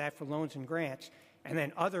leverage that for loans and grants, and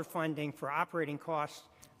then other funding for operating costs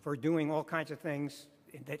for doing all kinds of things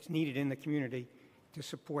that's needed in the community to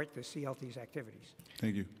support the CLT's activities.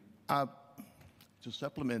 Thank you. To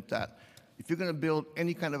supplement that, if you're going to build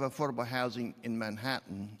any kind of affordable housing in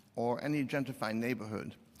Manhattan or any gentrified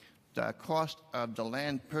neighborhood, the cost of the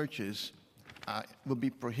land purchase will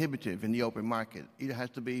be prohibitive in the open market. It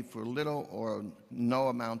has to be for little or no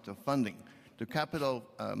amount of funding. The capital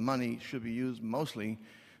money should be used mostly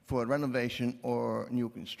for renovation or new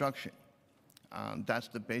construction. That's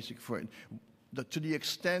the basic for it. To the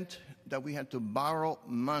extent that we had to borrow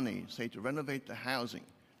money, say, to renovate the housing,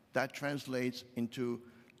 that translates into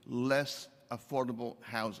less affordable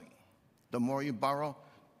housing. The more you borrow,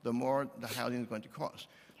 the more the housing is going to cost.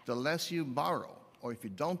 The less you borrow, or if you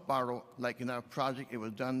don't borrow, like in our project, it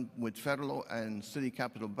was done with federal and city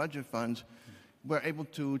capital budget funds, we're able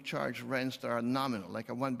to charge rents that are nominal, like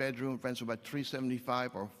a one-bedroom rents about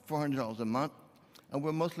 $375 or $400 a month, and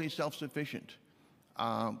we're mostly self-sufficient.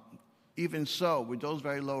 Even so, with those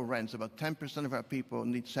very low rents, about 10% of our people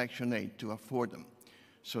need Section 8 to afford them.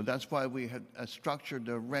 So that's why we have structured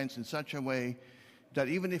the rents in such a way that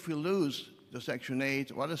even if we lose the Section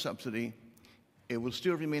 8 or other subsidy, it will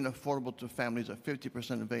still remain affordable to families at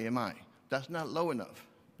 50% of AMI. That's not low enough,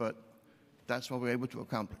 but that's what we're able to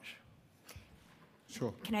accomplish.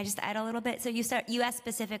 Sure. Can I just add a little bit? So you asked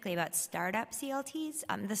specifically about startup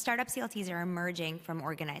CLTs. The startup CLTs are emerging from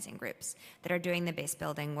organizing groups that are doing the base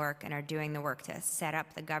building work and are doing the work to set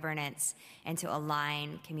up the governance and to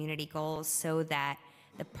align community goals so that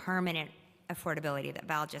the permanent affordability that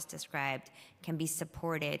Val just described can be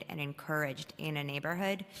supported and encouraged in a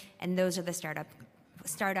neighborhood. And those are the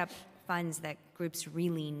startup funds that groups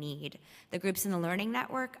really need. The groups in the Learning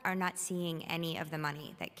Network are not seeing any of the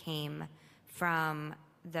money that came from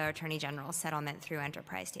the Attorney General's settlement through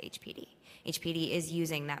Enterprise to HPD. HPD is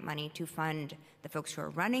using that money to fund the folks who are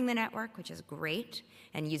running the network, which is great,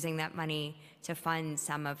 and using that money to fund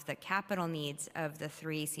some of the capital needs of the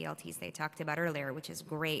 3 CLTs they talked about earlier, which is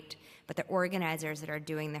great. But the organizers that are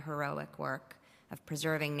doing the heroic work of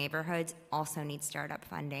preserving neighborhoods also need startup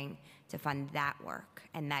funding to fund that work,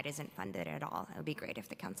 and that isn't funded at all. It would be great if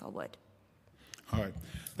the council would. All right.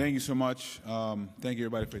 Thank you so much. Thank you,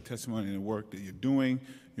 everybody, for your testimony and the work that you're doing.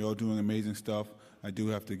 You're all doing amazing stuff. I do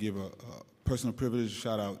have to give a personal privilege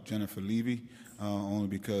shout out Jennifer Levy, only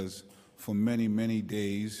because for many, many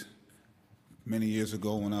days, many years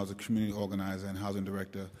ago when I was a community organizer and housing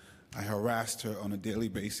director, I harassed her on a daily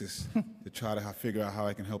basis to try to figure out how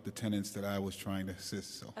I can help the tenants that I was trying to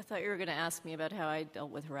assist. So. I thought you were going to ask me about how I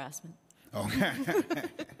dealt with harassment. Okay.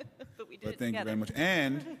 But we did But it thank you together. very much.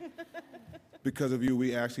 And because of you,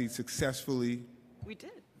 we actually successfully We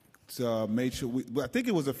did. made sure, I think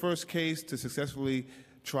it was the first case to successfully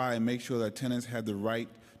try and make sure that tenants had the right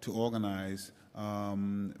to organize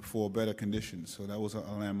for better conditions. So that was a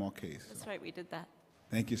landmark case. That's right, we did that.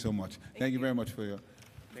 Thank you so much. Thank you very much for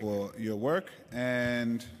your work.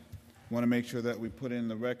 And want to make sure that we put in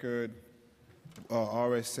the record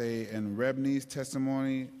RSA and Rebney's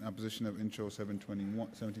testimony, opposition of Intro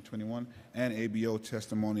 1721, and ABO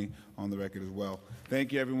testimony on the record as well.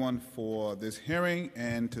 Thank you, everyone, for this hearing,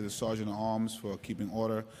 and to the Sergeant at Arms for keeping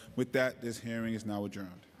order. With that, this hearing is now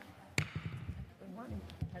adjourned.